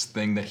to this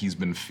thing that he's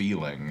been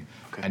feeling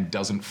and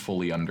doesn't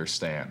fully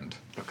understand.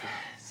 Okay.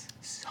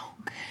 So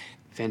good.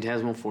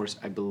 Phantasmal Force,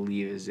 I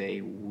believe, is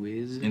a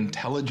wisdom.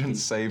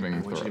 Intelligence saving I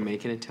want you throw. to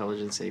make an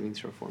intelligence saving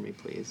throw for me,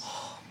 please.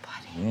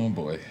 Oh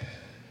boy.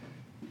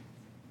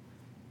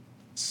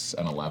 It's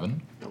an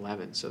 11.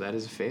 11, so that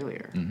is a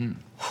failure.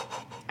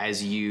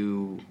 As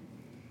you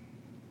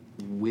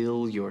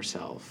will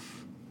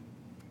yourself,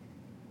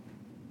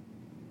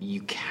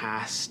 you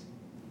cast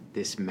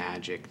this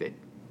magic that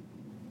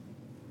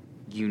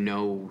you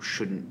know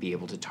shouldn't be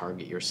able to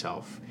target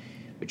yourself,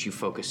 but you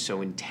focus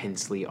so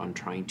intensely on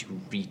trying to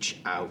reach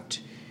out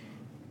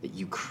that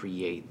you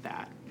create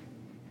that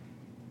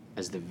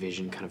as the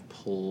vision kind of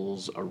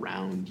pulls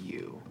around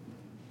you.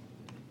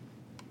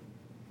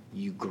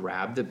 You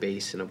grab the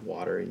basin of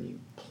water and you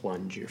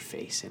plunge your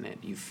face in it.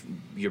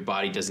 Your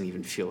body doesn't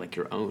even feel like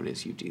your own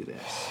as you do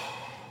this.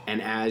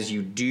 And as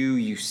you do,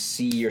 you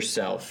see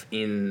yourself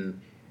in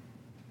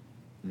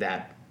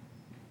that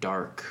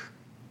dark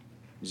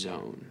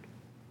zone.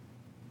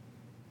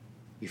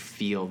 You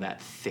feel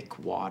that thick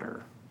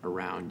water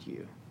around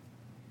you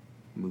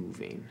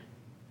moving.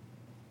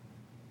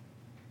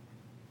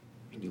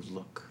 And you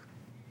look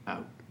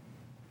out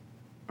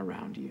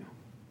around you.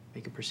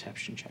 Make a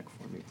perception check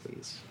for me,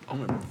 please.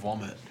 I'm gonna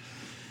vomit.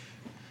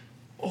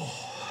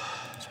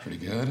 It's pretty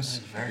good. That's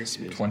very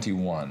smooth.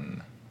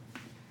 21.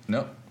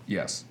 No,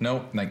 yes.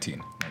 No,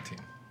 19. 19.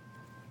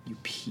 You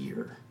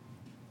peer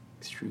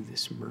through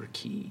this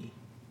murky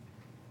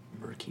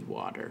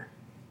water.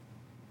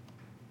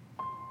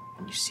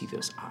 And you see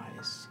those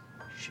eyes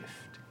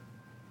shift.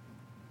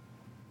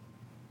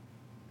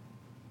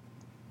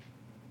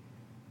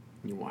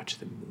 And you watch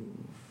them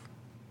move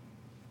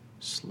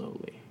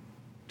slowly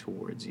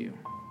towards you.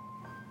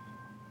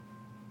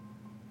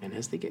 And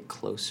as they get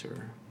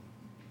closer,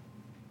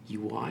 you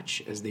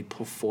watch as they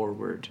pull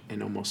forward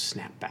and almost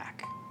snap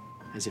back,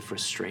 as if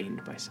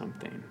restrained by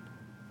something.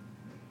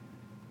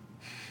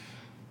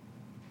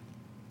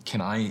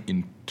 Can I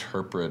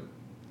interpret,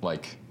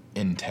 like,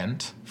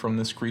 intent from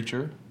this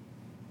creature?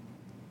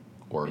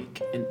 Or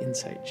Make an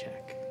insight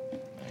check.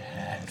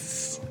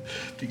 Yes.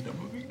 Big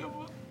number, big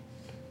number.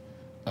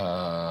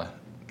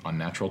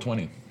 unnatural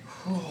 20.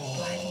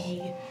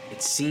 Bloody.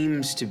 It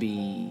seems to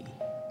be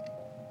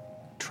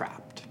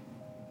trapped,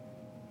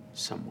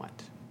 somewhat,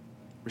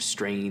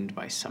 restrained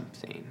by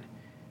something,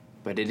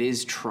 but it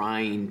is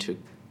trying to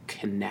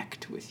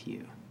connect with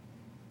you.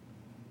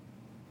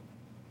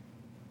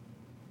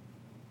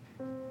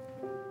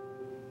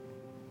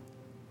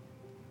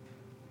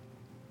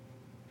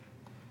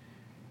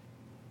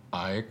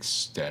 I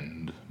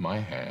extend my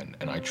hand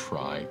and I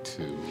try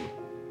to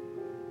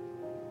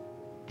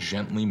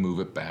gently move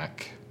it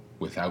back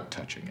without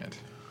touching it.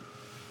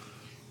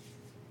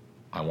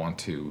 I want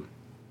to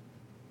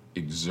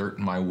exert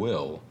my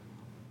will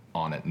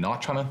on it,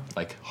 not trying to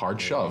like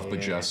hard shove, but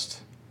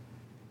just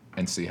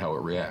and see how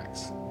it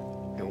reacts.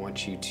 I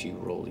want you to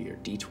roll your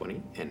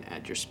d20 and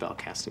add your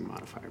spellcasting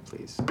modifier,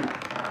 please.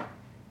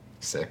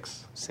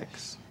 6.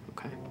 6.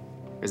 Okay.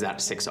 Is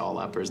that 6 all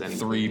up, or is that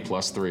 3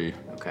 plus 3.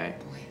 Okay.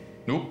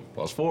 Nope.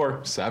 Plus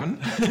 4.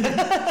 7.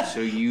 So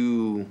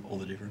you All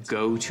the difference.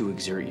 go to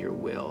exert your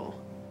will,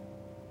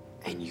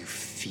 and you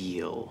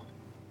feel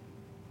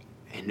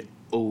an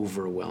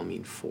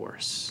overwhelming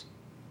force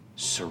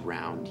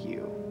surround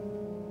you.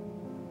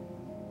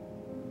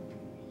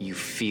 You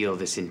feel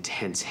this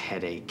intense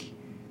headache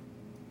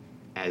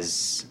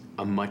as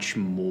a much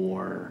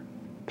more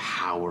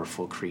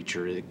powerful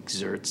creature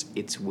exerts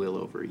its will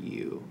over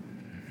you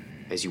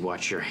as you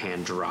watch your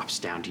hand drops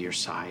down to your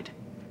side.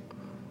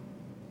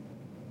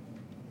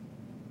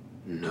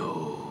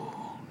 No,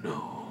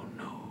 no,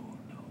 no,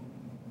 no.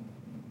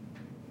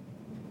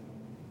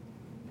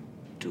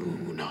 Do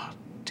not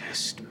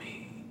test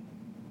me.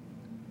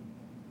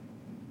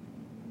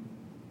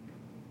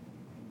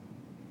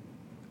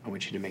 I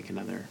want you to make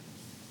another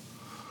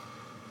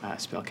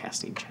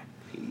spellcasting check,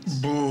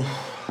 please.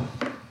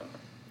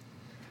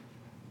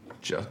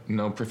 Just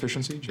no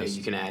proficiency. Yeah, Just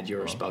you can add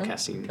your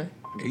spellcasting. Okay.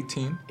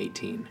 18.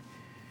 18.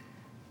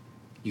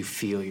 You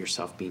feel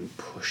yourself being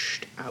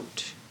pushed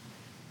out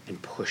and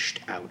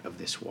pushed out of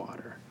this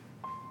water,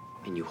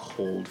 and you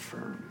hold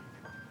firm.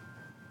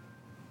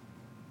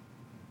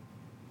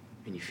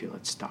 And you feel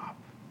it stop.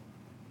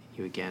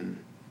 You again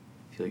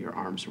feel your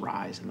arms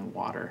rise in the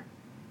water.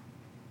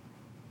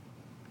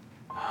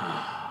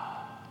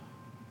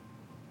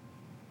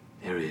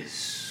 There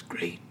is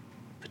great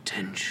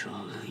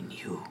potential in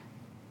you.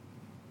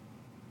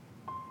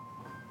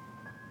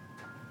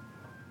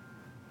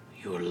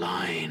 Your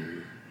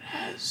line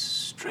has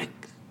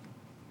strength.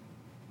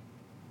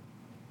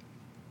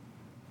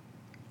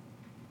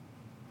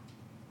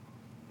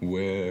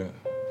 Where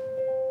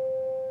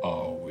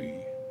are we?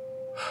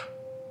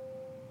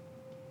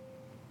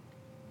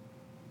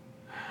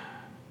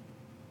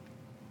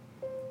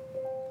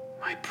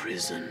 My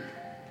prison.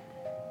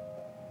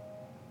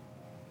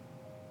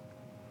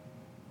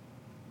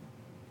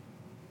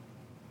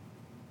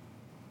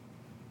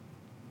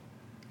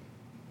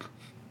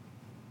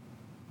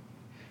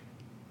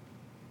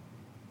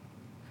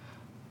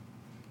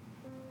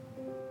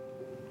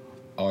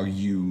 Are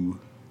you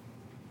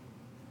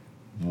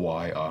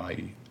why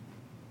I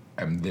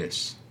am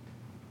this?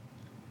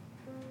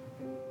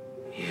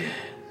 Yes.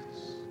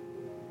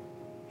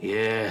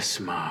 Yes,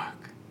 Mark.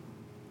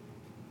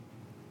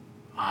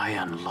 I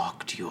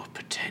unlocked your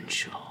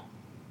potential.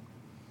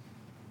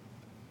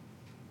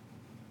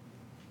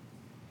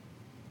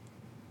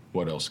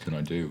 What else can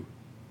I do?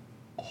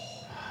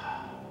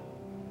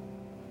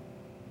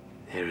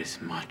 There is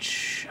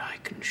much I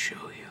can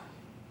show you.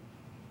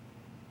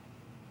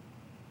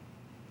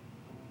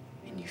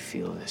 And you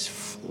feel this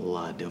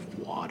flood of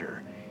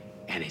water,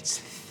 and it's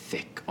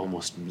thick,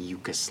 almost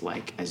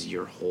mucus-like, as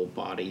your whole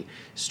body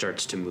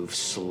starts to move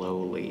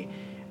slowly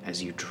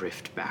as you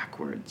drift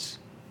backwards.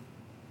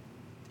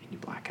 And you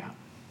black out.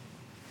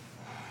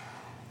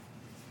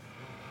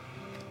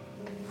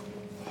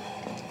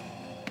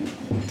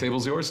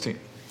 Table's yours, team.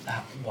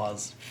 That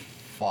was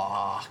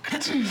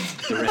fucked.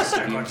 The rest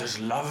of you, Got this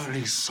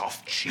lovely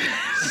soft cheese.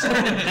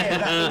 Yeah,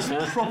 that was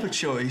a proper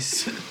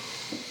choice.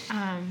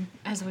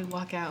 As we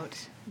walk out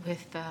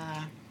with the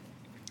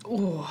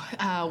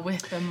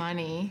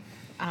money,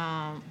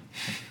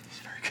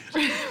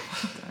 Very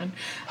good.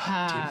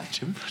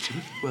 Jim,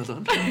 well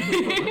done.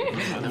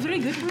 very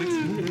good.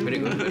 very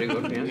good, very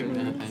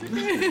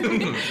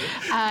good.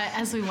 Yeah.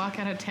 As we walk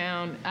out of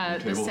town, the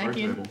Table, our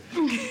second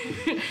table.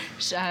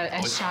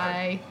 as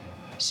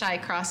Shy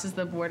crosses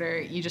the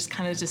border, you just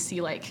kind of just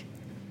see like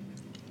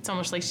it's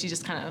almost like she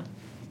just kind of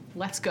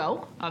lets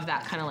go of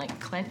that kind of like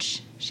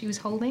clench she was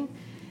holding.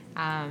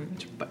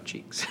 Butt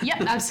cheeks.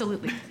 Yep,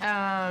 absolutely.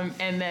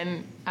 And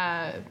then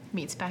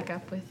meets back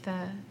up with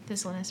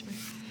Thistle and Esper.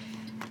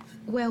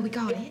 Well, we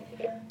got it.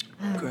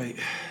 Great.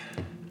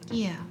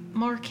 Yeah,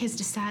 Mark has I'm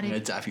decided. gonna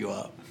dap you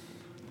up.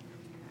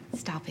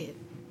 Stop it.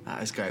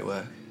 That is great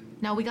work.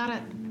 No, we gotta.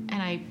 And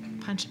I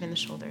punch him in the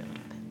shoulder a little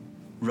bit.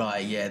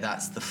 Right, yeah,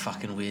 that's the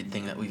fucking weird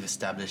thing that we've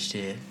established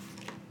here.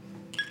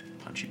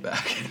 Punch you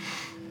back.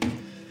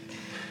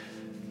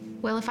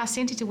 Well, if I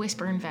sent it to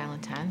Whisper and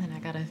Valentine, then I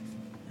gotta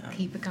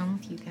keep it going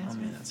with you guys. I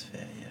mean, that's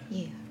fair,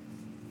 yeah.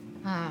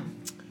 Yeah.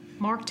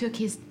 Mark took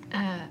his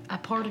a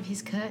part of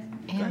his cut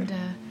and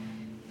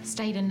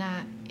stayed a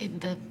night in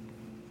the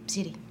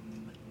city.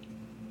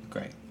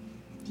 Great.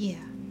 Yeah.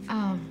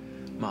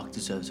 Mark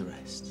deserves a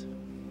rest.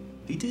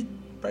 He did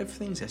brave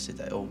things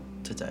yesterday, or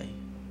today.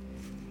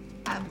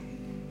 I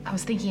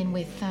was thinking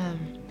with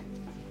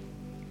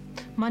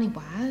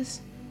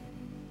money-wise,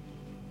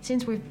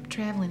 since we're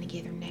traveling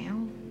together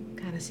now,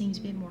 kind of seems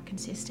a bit more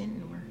consistent,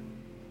 and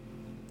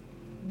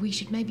we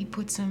should maybe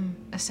put some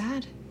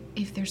aside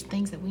if there's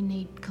things that we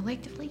need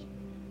collectively,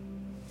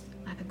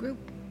 like a group.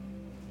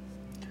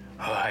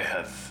 I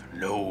have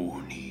no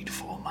need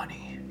for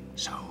money,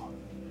 so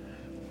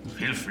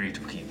feel free to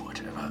keep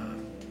whatever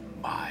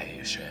my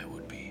share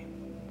would be.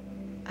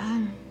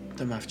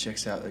 The math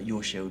checks out that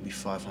your share would be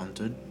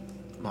 500,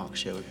 Mark's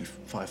share would be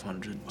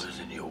 500. Well,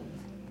 then you're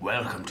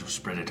welcome to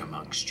spread it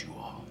amongst you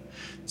all.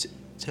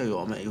 Tell you what,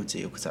 I'll make you a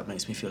deal because that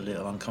makes me feel a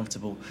little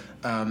uncomfortable.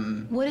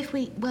 What if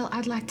well,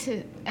 I'd like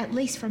to, at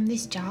least from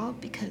this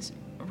job, because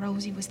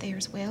Rosie was there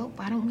as well,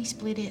 why don't we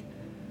split it,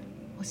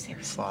 what's there,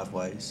 5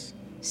 ways.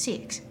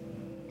 6?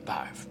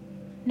 5.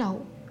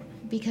 No,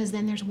 because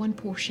then there's one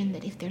portion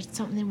that if there's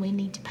something we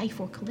need to pay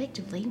for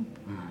collectively,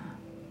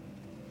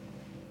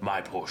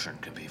 My portion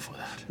can be for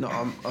that.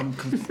 No,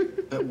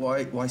 but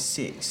why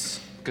 6?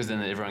 Because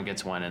then everyone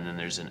gets one, and then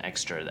there's an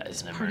extra that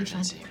is an Party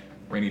emergency. fund.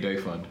 Rainy day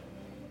fund.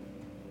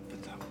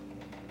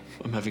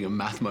 I'm having a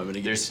math moment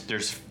again.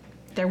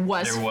 There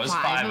was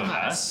 5 of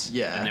us.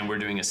 Yeah. And then we're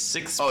doing a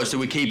 6th. Oh, so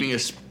we're keeping a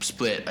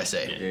split, I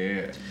say.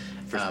 Yeah.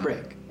 For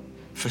Sprig.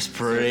 For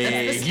Sprig.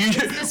 It's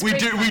the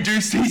Sprig we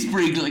do see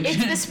Sprig like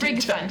It's the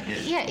Sprig Fund.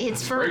 Yeah,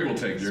 it's for. Sprig will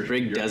take your.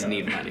 Sprig your does cut.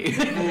 need money.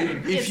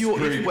 If you're,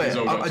 Sprig wait, is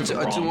owed up to the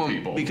I do wrong want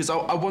people. because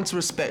I want to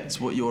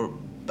respect what you're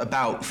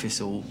about,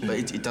 Thistle,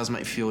 but it does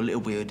make me feel a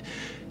little weird.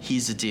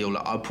 Here's the deal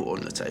that I put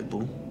on the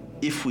table.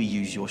 If we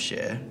use your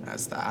share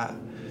as that,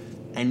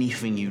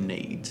 anything you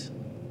need,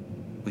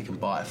 we can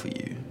buy it for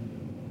you.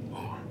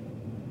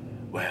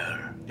 Well,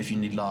 If you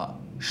need like,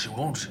 she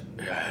won't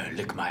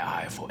lick my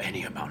eye for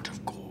any amount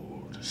of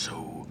gold,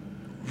 so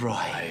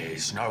right.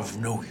 it's not of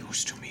no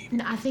use to me.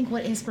 No, I think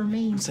what Esper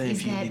means Say is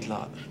if you that need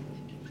like,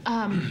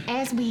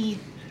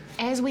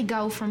 as we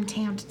go from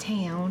town to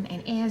town,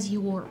 and as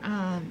your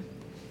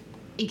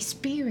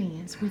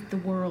experience with the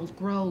world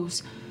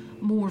grows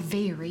more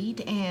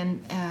varied,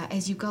 and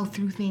as you go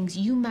through things,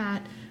 you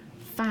might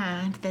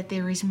find that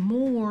there is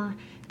more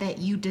that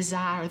you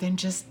desire than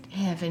just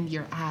having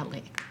your eye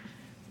licked,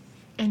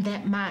 and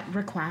that might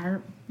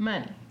require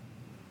money.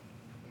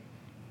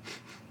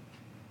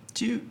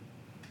 do you?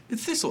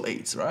 Thistle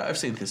eats, right? I've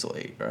seen Thistle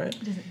eat, right?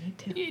 Doesn't need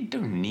to. You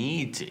don't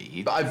need to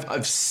eat. But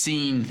I've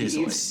seen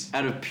Thistle eat. It's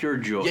out of pure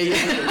joy.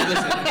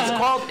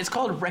 It's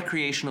called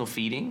recreational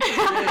feeding.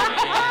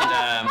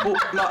 Well,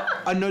 like,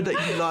 I know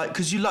that you like,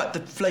 because you like the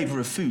flavour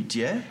of food,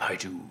 yeah? I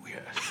do,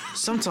 yes.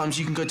 Sometimes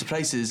you can go to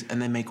places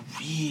and they make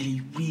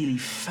really, really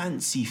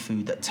fancy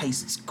food that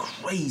tastes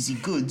crazy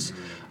good.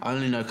 I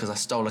only know because I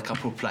stole a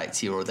couple of plates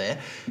here or there,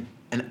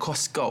 and it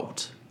costs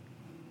gold.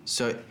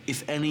 So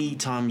if any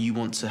time you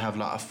want to have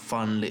like a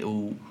fun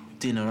little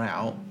dinner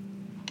out,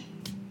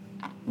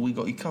 we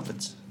got you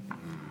covered.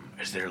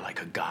 Is there like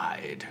a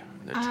guide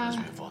that tells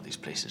me of all these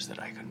places that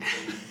I can...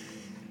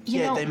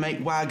 You know, They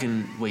make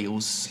wagon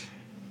wheels.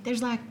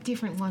 there's like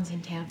different ones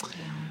in town.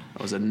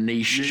 That was a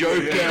niche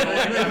joke.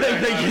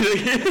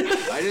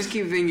 I just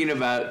keep thinking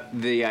about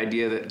the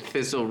idea that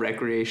Thistle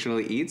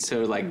recreationally eats,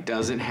 so like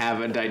doesn't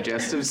have a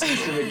digestive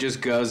system. It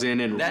just goes in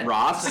and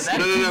rots.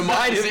 No.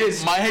 My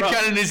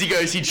headcanon is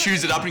he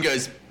chews it up and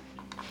goes.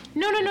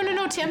 No,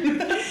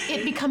 Tim.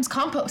 It becomes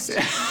compost.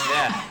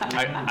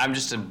 Yeah, I'm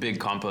just a big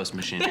compost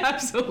machine.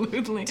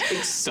 Absolutely.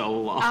 Takes so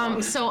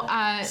long.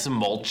 Some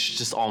mulch,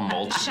 just all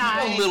mulch.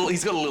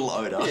 He's got a little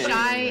odor.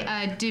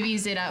 Shy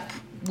divvies it up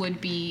would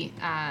be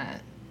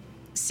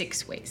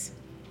 6 ways,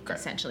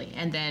 essentially.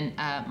 And then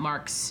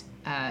Mark's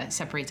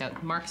separates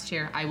out Mark's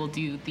share. I will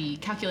do the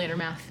calculator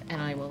math,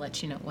 and I will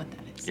let you know what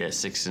that is. Yeah,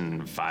 6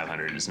 and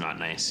 500 is not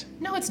nice.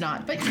 No, it's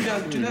not, but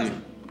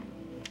 2000.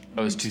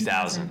 Oh, it's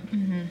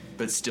 2,000.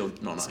 But still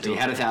not nice. You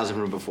had 1,000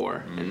 from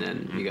before, and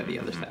then you got the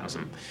other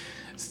 1,000.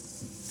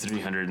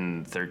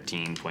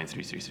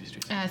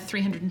 313.3333.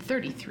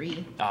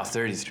 333. Oh,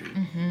 33.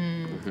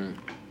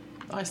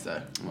 Nice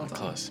though. Well done.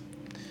 Close.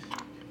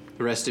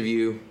 The rest of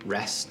you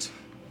rest.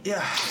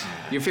 Yeah.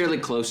 You're fairly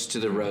close to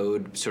the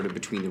road, sort of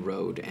between the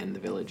road and the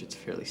village. It's a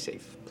fairly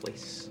safe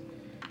place.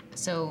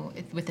 So,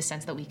 with the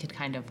sense that we could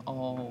kind of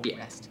all Yeah.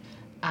 rest.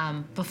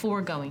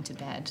 Before going to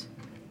bed,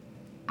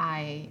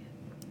 I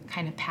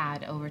kind of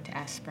pad over to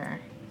Esper,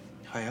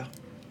 Hiya.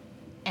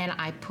 and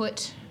I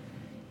put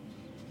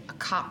a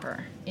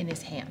copper in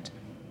his hand.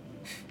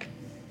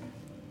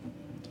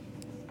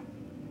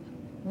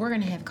 We're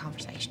gonna have a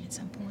conversation at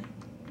some point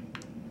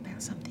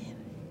about something,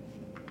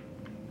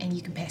 and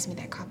you can pass me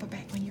that copper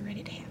back when you're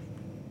ready to have it.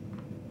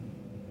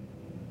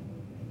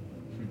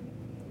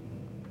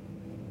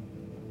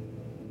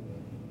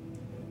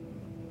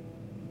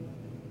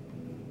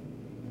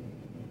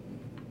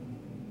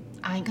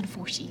 I ain't gonna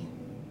force you.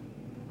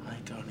 I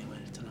ain't going anywhere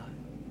tonight.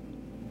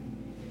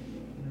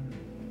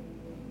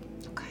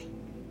 Okay.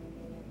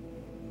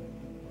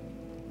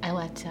 I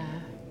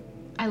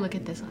look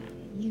at this one.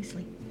 You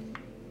sleep.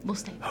 We'll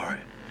stay. All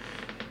right.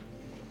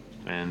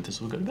 And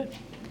this will go to bed.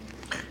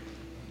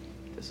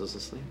 This was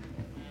asleep.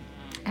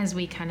 As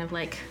we kind of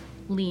like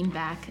lean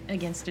back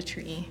against a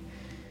tree,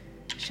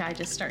 Shy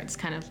just starts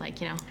kind of like,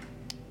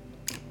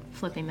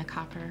 flipping the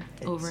copper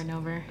over and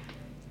over.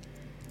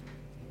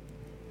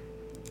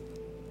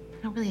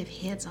 don't really have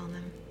heads on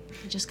them.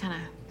 They're just kind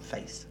of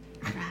Face.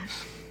 right.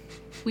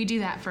 We do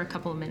that for a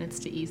couple of minutes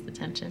to ease the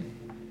tension.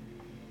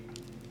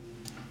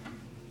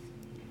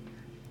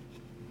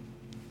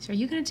 So are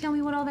you gonna tell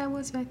me what all that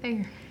was back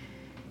there?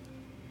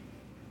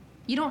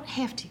 You don't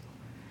have to.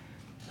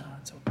 No,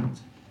 it's all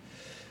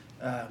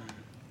good.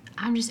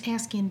 I'm just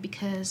asking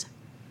because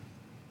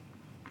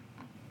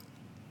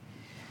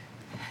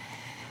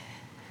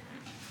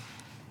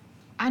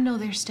I know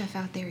there's stuff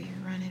out there you're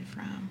running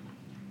from.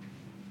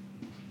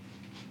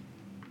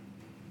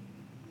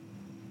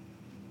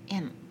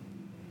 And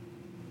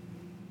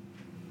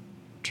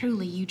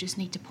truly, you just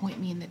need to point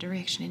me in the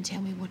direction and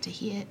tell me what to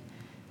hit.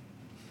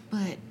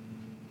 But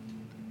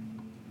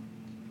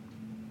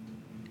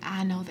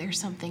I know there's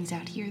some things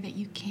out here that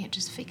you can't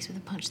just fix with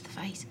a punch to the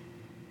face.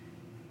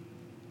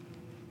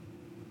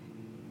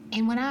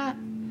 And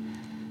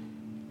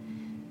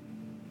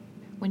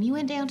when you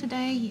went down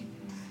today,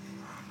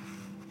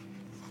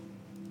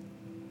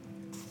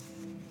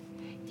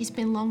 it's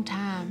been a long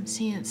time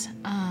since,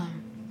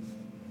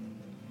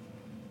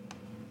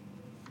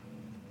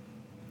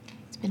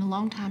 it's been a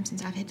long time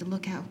since I've had to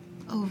look out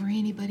over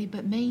anybody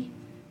but me.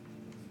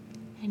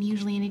 And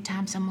usually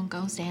anytime someone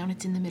goes down,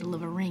 it's in the middle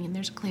of a ring and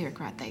there's a cleric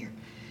right there.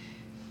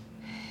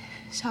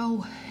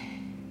 So,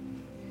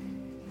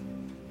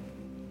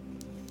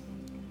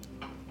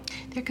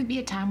 there could be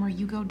a time where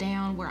you go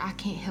down where I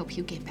can't help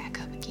you get back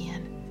up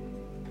again.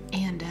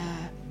 And,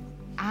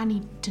 I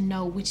need to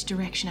know which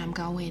direction I'm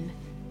going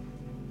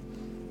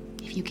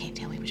if you can't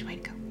tell me which way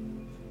to go.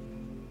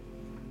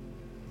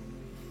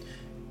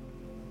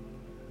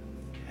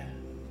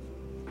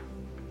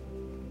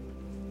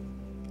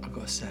 I've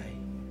got to say,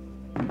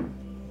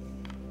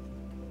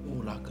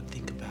 all I could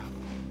think about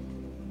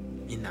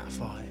in that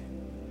fight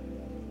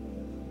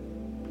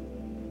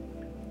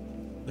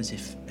was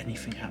if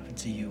anything happened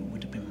to you, it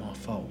would have been my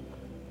fault.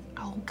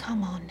 Oh,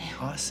 come on now.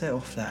 I set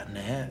off that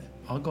net.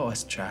 I got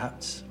us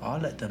trapped. I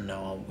let them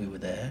know we were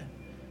there.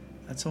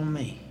 That's on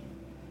me.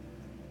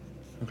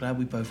 I'm glad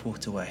we both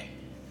walked away.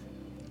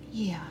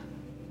 Yeah,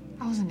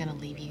 I wasn't gonna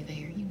leave you there,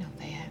 you know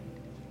that.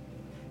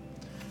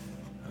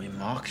 I mean,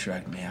 Mark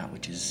dragged me out,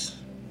 which is,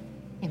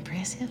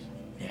 Impressive.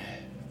 yeah,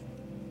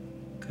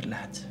 good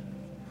lad.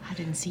 I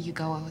didn't see you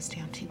go, I was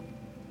down too.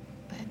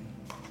 But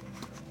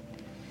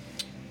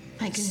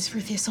thank goodness for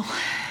Thistle.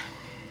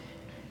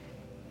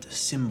 The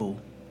symbol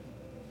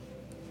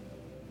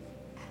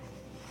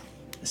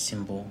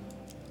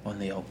on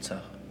the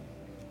altar.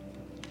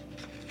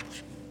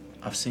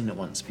 I've seen it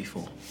once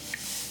before.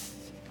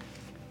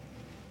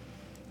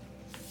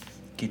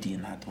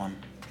 Gideon had one.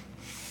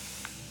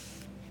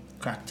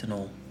 Cracked and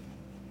all.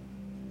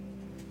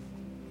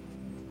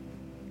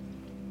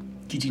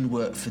 Gideon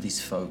worked for these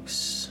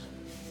folks.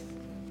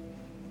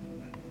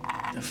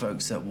 The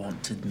folks that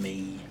wanted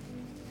me.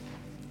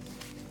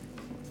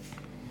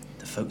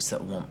 The folks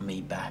that want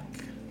me back.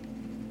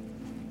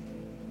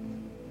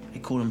 They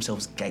call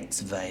themselves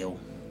Gates Vale.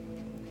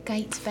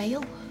 Gates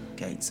Vale?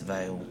 Gates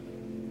Vale.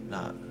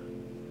 No.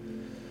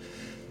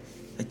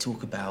 They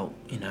talk about,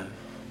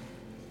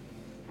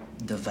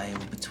 the veil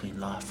between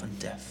life and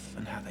death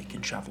and how they can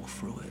travel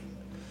through it.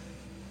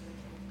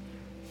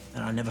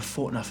 And I never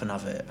thought nothing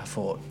of it. I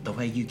thought the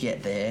way you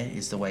get there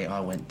is the way I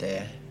went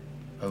there,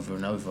 over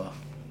and over.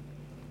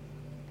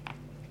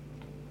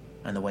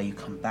 And the way you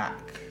come back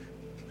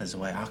is the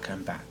way I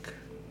came back.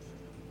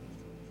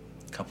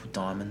 A couple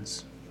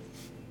diamonds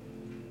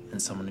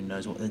and someone who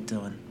knows what they're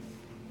doing.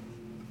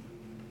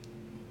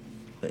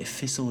 But if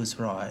Thistle is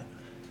right,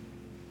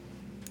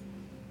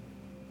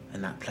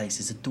 and that place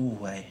is a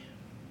doorway,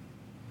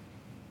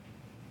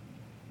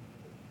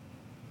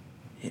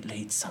 it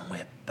leads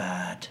somewhere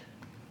bad.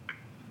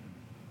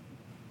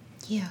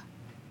 Yeah.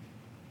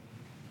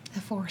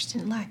 The forest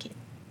didn't like it.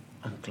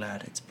 I'm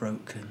glad it's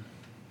broken,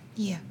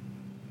 Yeah.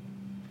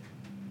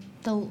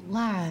 The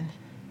line.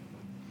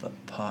 but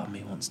part of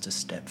me wants to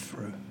step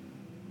through.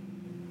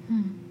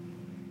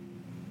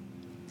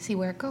 See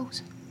where it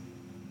goes.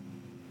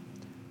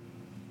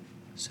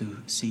 So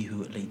see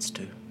who it leads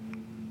to.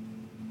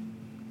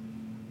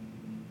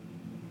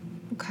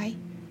 Okay.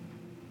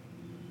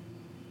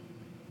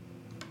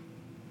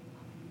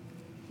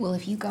 Well,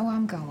 if you go,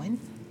 I'm going.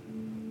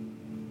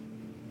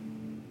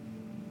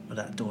 But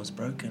that door's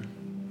broken.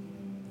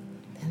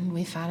 Then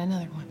we find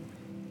another one.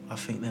 I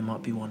think there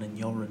might be one in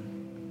Yoren.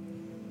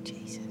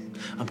 Jesus.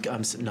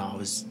 I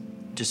was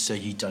just so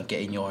you don't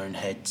get in your own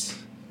head.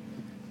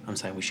 I'm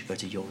saying we should go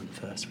to Yoren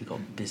first. We got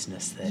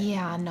business there.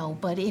 Yeah, I know,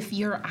 but if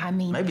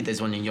Maybe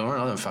there's one in Yoren.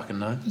 I don't fucking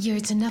know.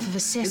 it's enough of a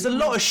There's cesspool. a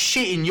lot of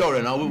shit in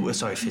Yoren.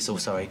 Sorry, Thistle.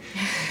 Sorry.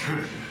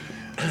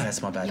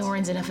 That's my bad.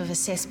 Yoren's enough of a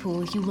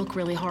cesspool. If you look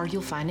really hard,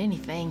 you'll find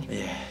anything.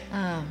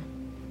 Yeah.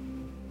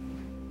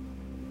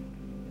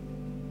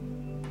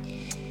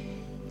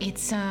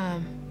 It's,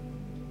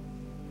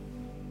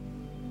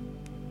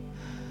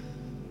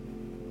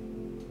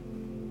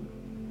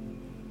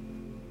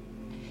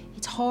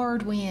 it's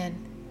hard when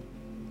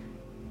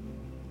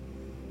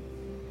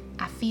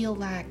I feel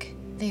like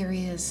there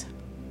is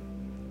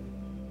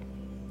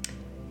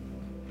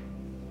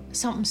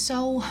something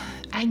so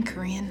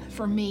anchoring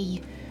for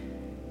me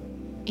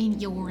in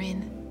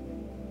Yorin.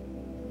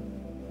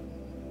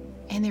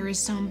 And there is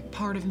some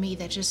part of me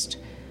that just,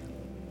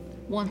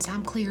 once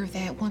I'm clear of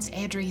that, once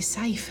Adri is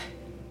safe,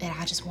 that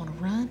I just want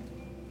to run.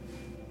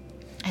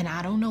 And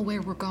I don't know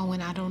where we're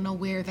going. I don't know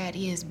where that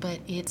is, but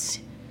it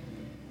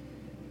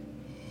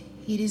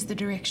is the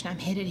direction I'm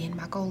headed in.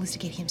 My goal is to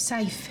get him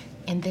safe.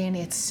 And then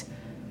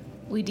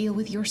we deal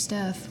with your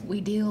stuff. We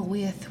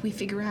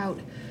figure out.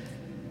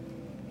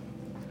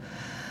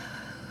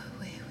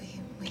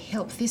 We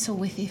help Thistle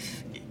with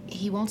if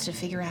he wants to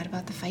figure out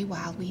about the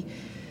Feywild. We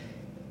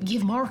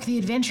give Mark the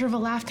adventure of a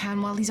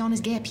lifetime while he's on his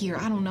gap year.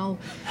 I don't know.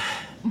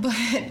 But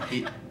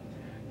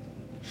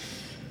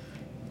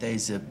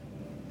there's a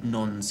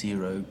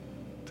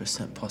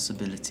non-0%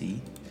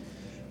 possibility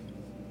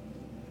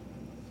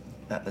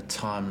that the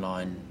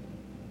timeline.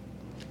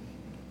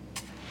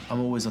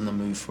 I'm always on the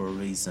move for a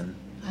reason.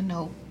 I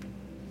know.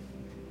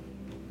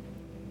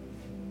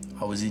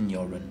 I was in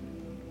Yoren.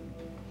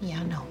 Yeah,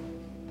 I know.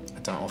 I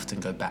don't often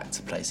go back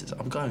to places.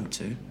 I'm going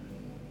to,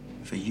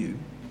 for you,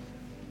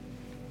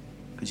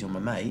 because you're my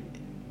mate.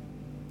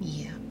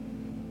 Yeah.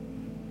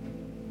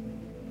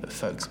 But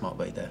folks might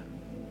wait there.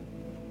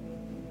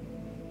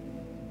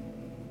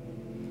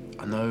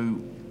 I know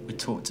we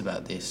talked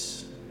about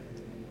this,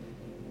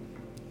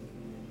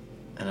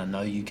 and I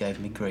know you gave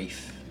me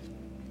grief,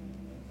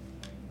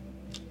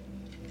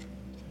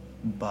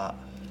 but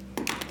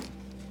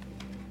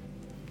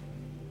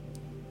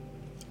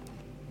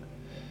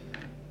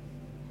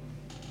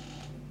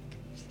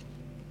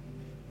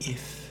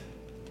if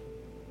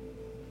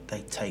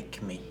they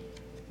take me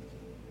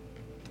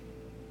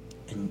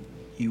and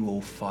you all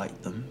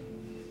fight them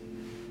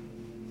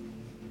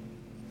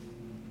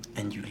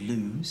and you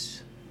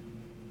lose,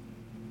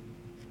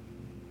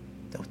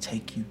 they'll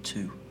take you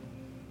too.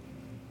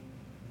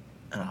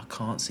 And I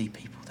can't see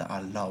people that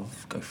I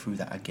love go through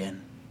that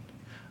again.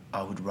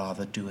 I would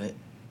rather do it.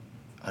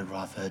 I'd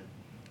rather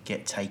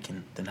get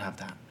taken than have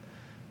that.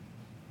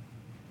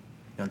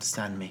 You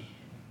understand me?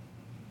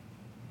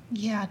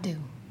 Yeah, I do.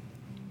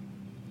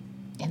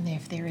 And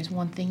if there is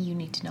one thing you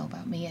need to know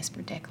about me,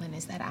 Esper Declan,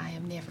 is that I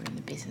am never in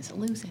the business of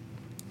losing.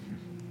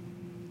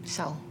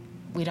 So,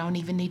 we don't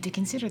even need to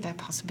consider that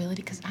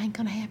possibility, because it ain't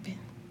gonna happen.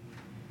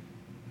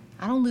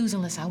 I don't lose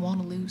unless I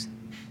want to lose.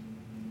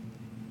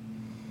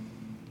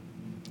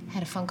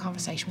 Had a fun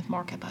conversation with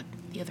Mark about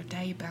the other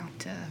day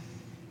about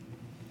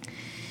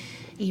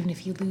even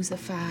if you lose the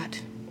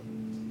fight,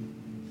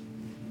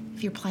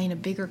 if you're playing a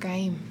bigger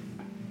game,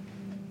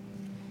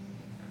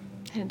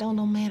 and it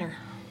don't matter.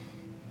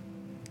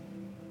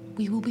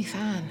 We will be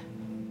fine.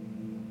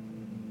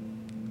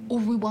 Or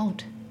we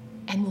won't,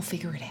 and we'll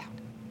figure it out.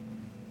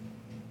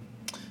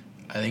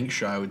 I think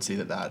Shai would see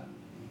that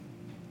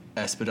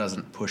Esper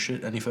doesn't push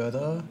it any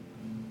further,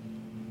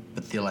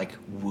 but they're like,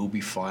 we'll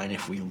be fine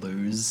if we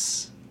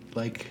lose,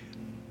 like,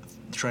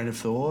 train of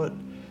thought.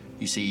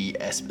 You see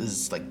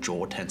Esper's, like,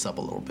 jaw tense up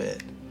a little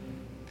bit.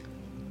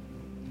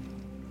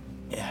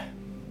 Yeah.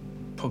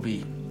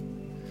 Probably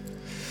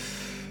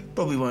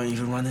won't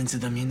even run into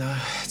them, you know.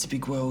 It's a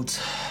big world,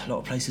 a lot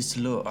of places to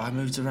look. I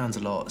moved around a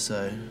lot,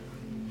 so...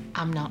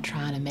 I'm not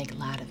trying to make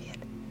light of it.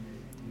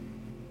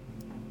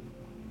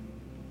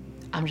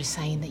 I'm just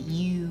saying that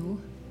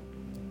you,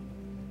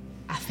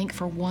 I think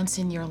for once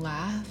in your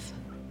life,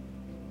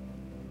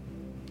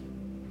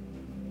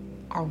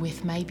 are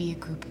with maybe a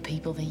group of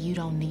people that you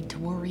don't need to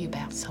worry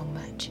about so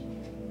much.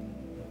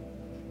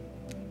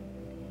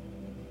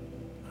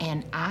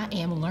 And I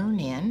am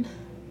learning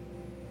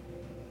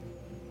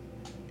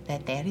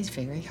that is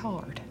very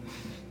hard.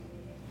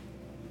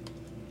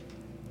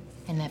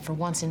 And that for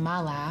once in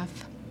my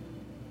life,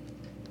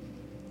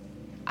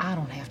 I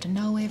don't have to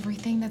know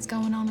everything that's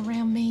going on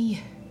around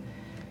me.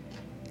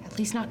 At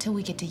least not till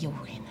we get to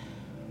Yorin.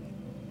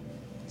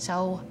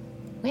 So,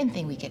 when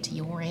we get to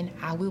Yorin,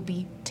 I will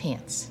be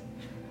tense.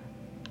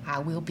 I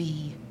will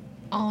be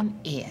on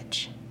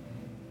edge.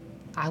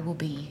 I will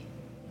be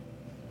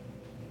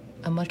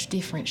a much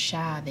different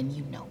Shai than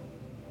you know.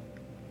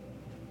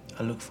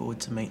 I look forward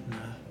to meeting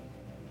her.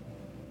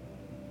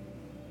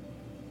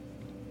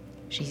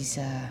 She's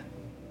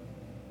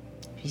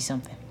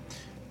something.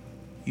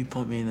 You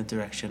point me in the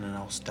direction and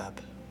I'll stab.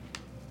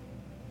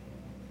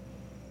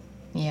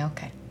 Yeah,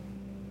 okay.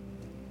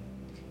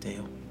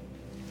 Deal.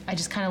 I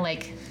just kind of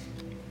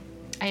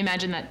I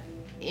imagine that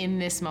in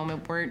this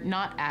moment, we're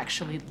not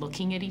actually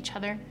looking at each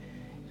other.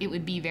 It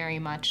would be very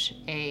much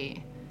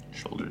a...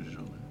 Shoulder to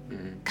shoulder.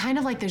 Mm-hmm. Kind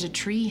of like there's a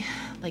tree,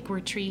 like we're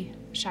a tree.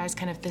 Shai's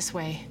kind of this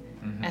way,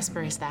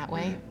 Esper is that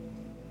way.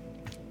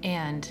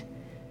 And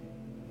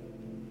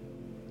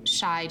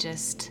Shai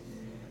just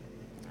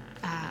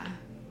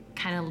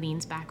kind of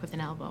leans back with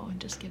an elbow and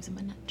just gives him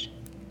a nudge.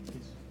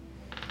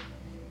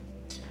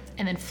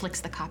 And then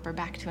flicks the copper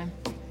back to him.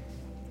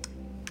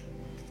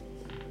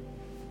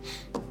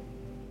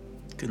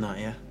 Good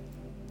night, yeah?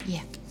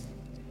 Yeah.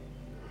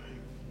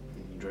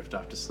 You drift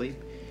off to sleep,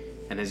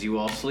 and as you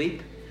all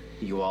sleep,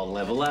 you all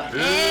level up. For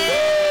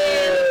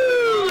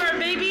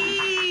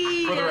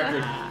the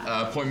record,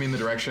 point me in the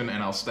direction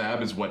and I'll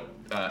stab is what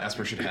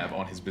Esper should have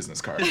on his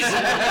business card.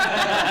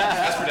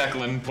 Esper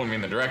Declan, point me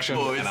in the direction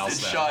and I'll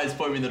stab. Shy's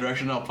point me in the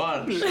direction I'll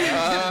punch.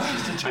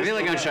 I feel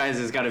like on Shy's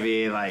it's got to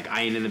be like,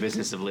 I ain't in the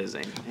business of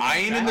losing. I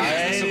ain't in the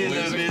business of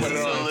losing. Put it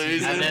on a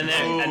t-shirt.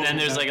 And then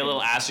there's like a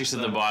little asterisk at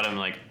the bottom,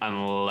 like,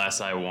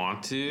 unless I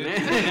want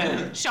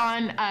to.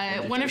 Sean,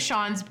 one of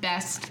Sean's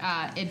best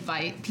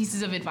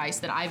pieces of advice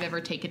that I've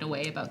ever taken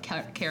away about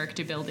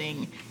character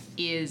building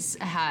is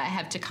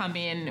have to come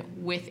in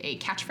with a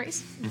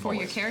catchphrase for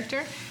your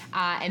character.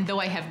 And though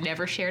I have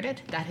never shared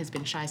it, that has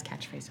been Shy's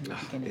catchphrase from the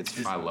beginning.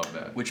 I love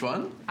that. Which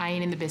one? I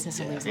ain't in the business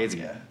of losing.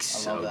 It's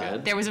so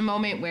good. There was a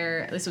moment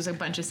where, this was a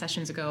bunch of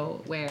sessions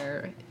ago,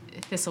 where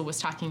Thistle was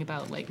talking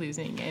about like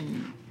losing,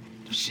 and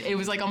it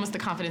was like almost the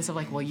confidence of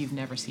like, well, you've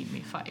never seen me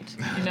fight.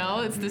 You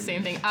know, it's the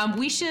same thing.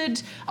 We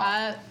should.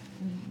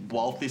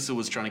 While Thistle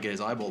was trying to get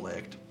his eyeball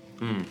legged,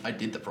 I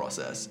did the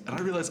process, and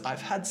I realized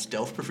I've had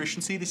stealth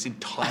proficiency this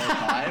entire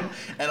time,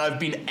 and I've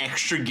been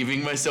extra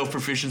giving myself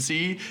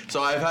proficiency.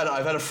 So I've had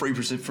a free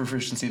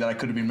proficiency that I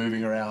could have been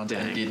moving around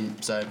and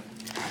didn't. So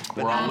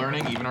we're all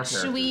learning, even our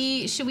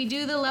characters. Should we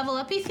do the level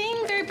uppy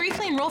thing very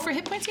briefly and roll for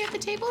hit points here at the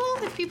table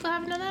if people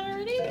haven't done that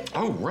already?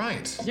 Oh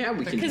right. Yeah,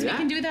 we can do Because we that.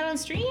 can do that on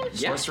stream.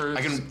 Yeah. Sorcerers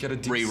I can get a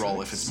re-roll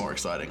D6. if it's more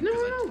exciting. No,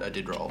 'cause no. I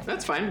did roll.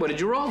 That's fine. What did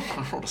you roll?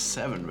 I rolled a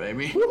 7,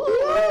 baby.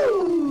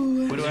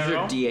 What do I Your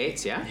roll?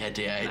 D8s, yeah? Yeah,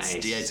 D8s. Nice.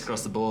 D8s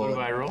across the What board. do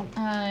I roll?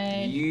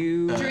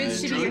 You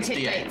Druids should be your Druids, hit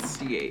D8. dice.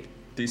 D8.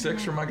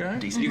 D6 for my guy?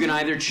 You can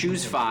either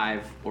choose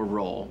 5 or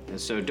roll.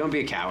 So don't be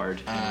a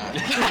coward. Let's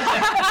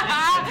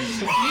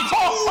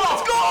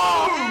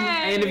go!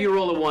 And if you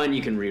roll a 1,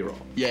 you can re-roll.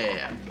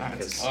 Yeah.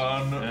 That's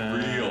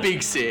unreal.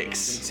 Big 6.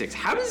 6.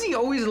 How does he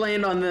always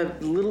land on the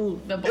little...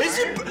 The bar.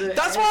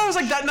 That's why I was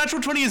like, that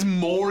natural 20 is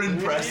more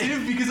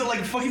impressive because it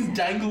like fucking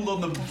dangled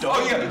on the dome.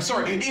 Oh yeah,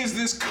 sorry. Is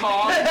this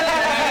cocked?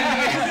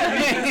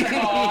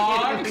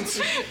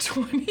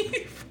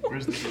 24.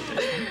 Where's the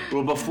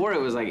Well, before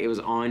it was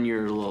on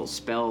your little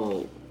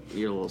spell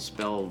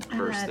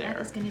burst there.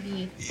 That is going to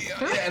be.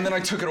 Yeah, and then I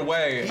took it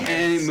away.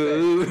 And it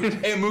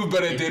moved. It moved,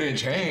 but it didn't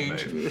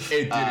change.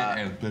 It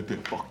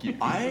didn't. Fuck you.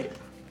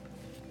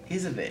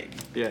 Here's the thing.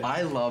 Yeah.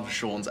 I love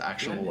Sean's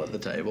actionable at the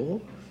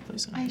table,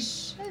 I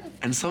should have.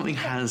 and something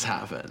has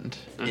happened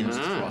in this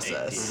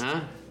process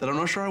that I'm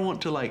not sure I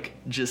want to like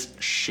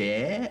just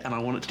share, and I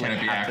want it to Can like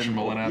it be happen.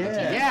 actionable and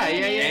Yeah. Yeah.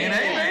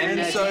 And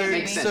That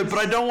makes so, sense. but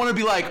I don't want to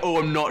be like, oh,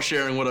 I'm not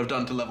sharing what I've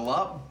done to level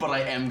up, but I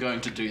am going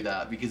to do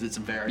that because it's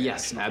very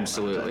Yes, actionable at the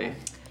absolutely. table.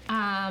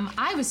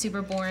 I was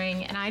super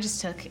boring, and I just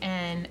took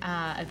an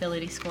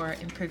ability score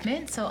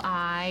improvement, so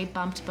I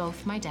bumped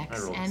both my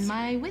dex and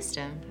my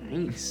wisdom.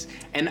 Nice.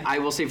 And I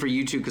will say for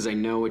you two, because I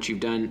know what you've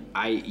done,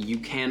 you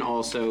can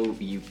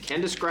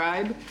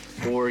describe,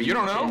 or you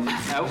don't can,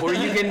 know? or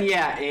you can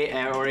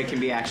or it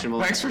can be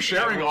actionable. Thanks for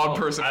sharing, odd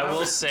person. I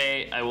will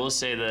say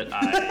that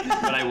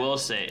what I will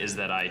say is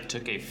that I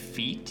took a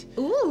feat,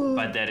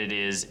 but that it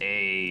is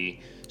a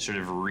sort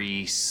of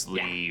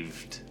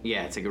re-sleeved.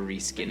 Yeah, it's like a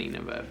reskinning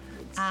of a.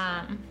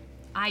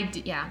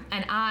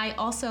 And I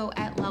also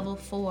at level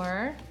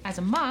 4 as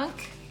a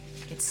monk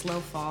get slow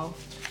fall.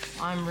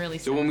 I'm really.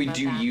 So when we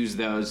do that. use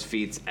those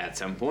feats at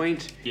some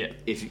point, Yeah.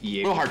 if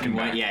you We'll harken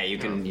want, back. yeah, you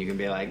can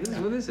be like, this is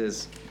what this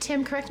is.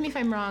 Tim, correct me if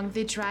I'm wrong.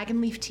 The dragon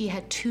leaf tea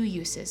had 2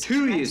 uses.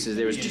 2 correct? uses.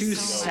 There was Yes. 2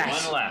 So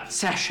One left.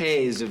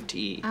 sachets of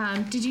tea.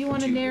 Did you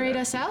want to narrate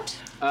us out?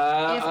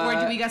 Or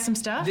do we got some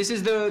stuff? This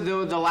is the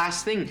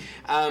last thing.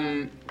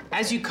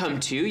 As you come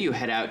to, you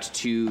head out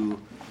to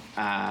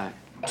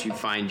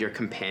find your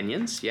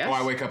companions. Yes. Oh,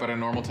 I wake up at a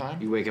normal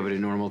time? You wake up at a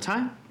normal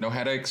time. No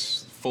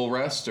headaches, full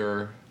rest,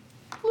 or?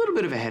 A little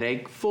bit of a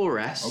headache, full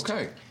rest.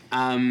 Okay.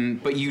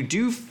 But you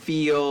do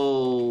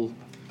feel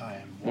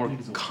more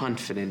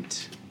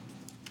confident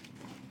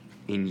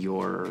in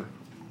your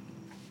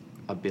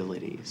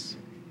abilities.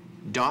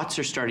 Dots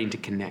are starting to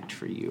connect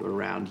for you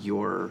around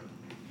your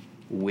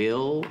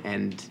will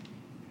and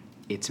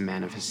its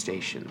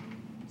manifestation.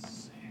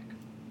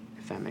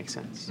 If that makes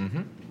sense.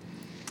 Mm-hmm.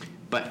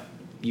 But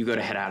you go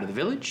to head out of the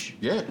village.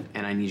 Yeah.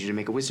 And I need you to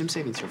make a wisdom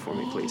saving throw for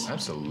me, please.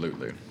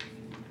 Absolutely.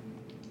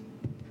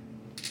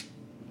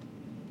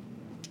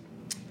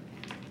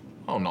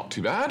 Oh, not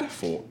too bad.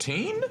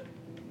 14?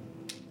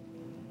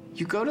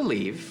 You go to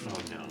leave. Oh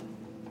no.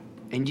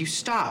 And you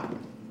stop.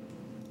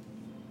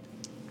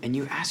 And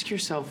you ask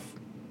yourself,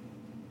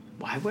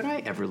 why would I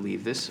ever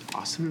leave this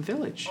awesome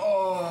village?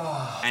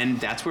 And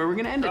that's where we're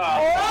going to end it.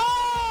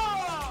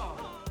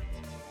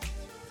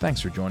 Thanks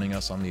for joining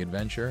us on the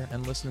adventure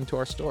and listening to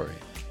our story.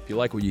 If you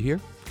like what you hear,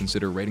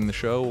 consider rating the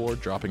show or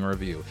dropping a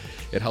review.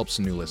 It helps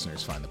new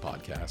listeners find the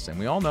podcast, and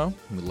we all know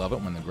we love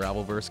it when the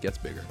Gravelverse gets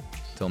bigger.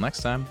 Till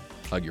next time,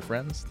 hug your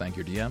friends, thank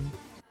your DM,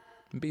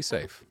 and be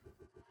safe.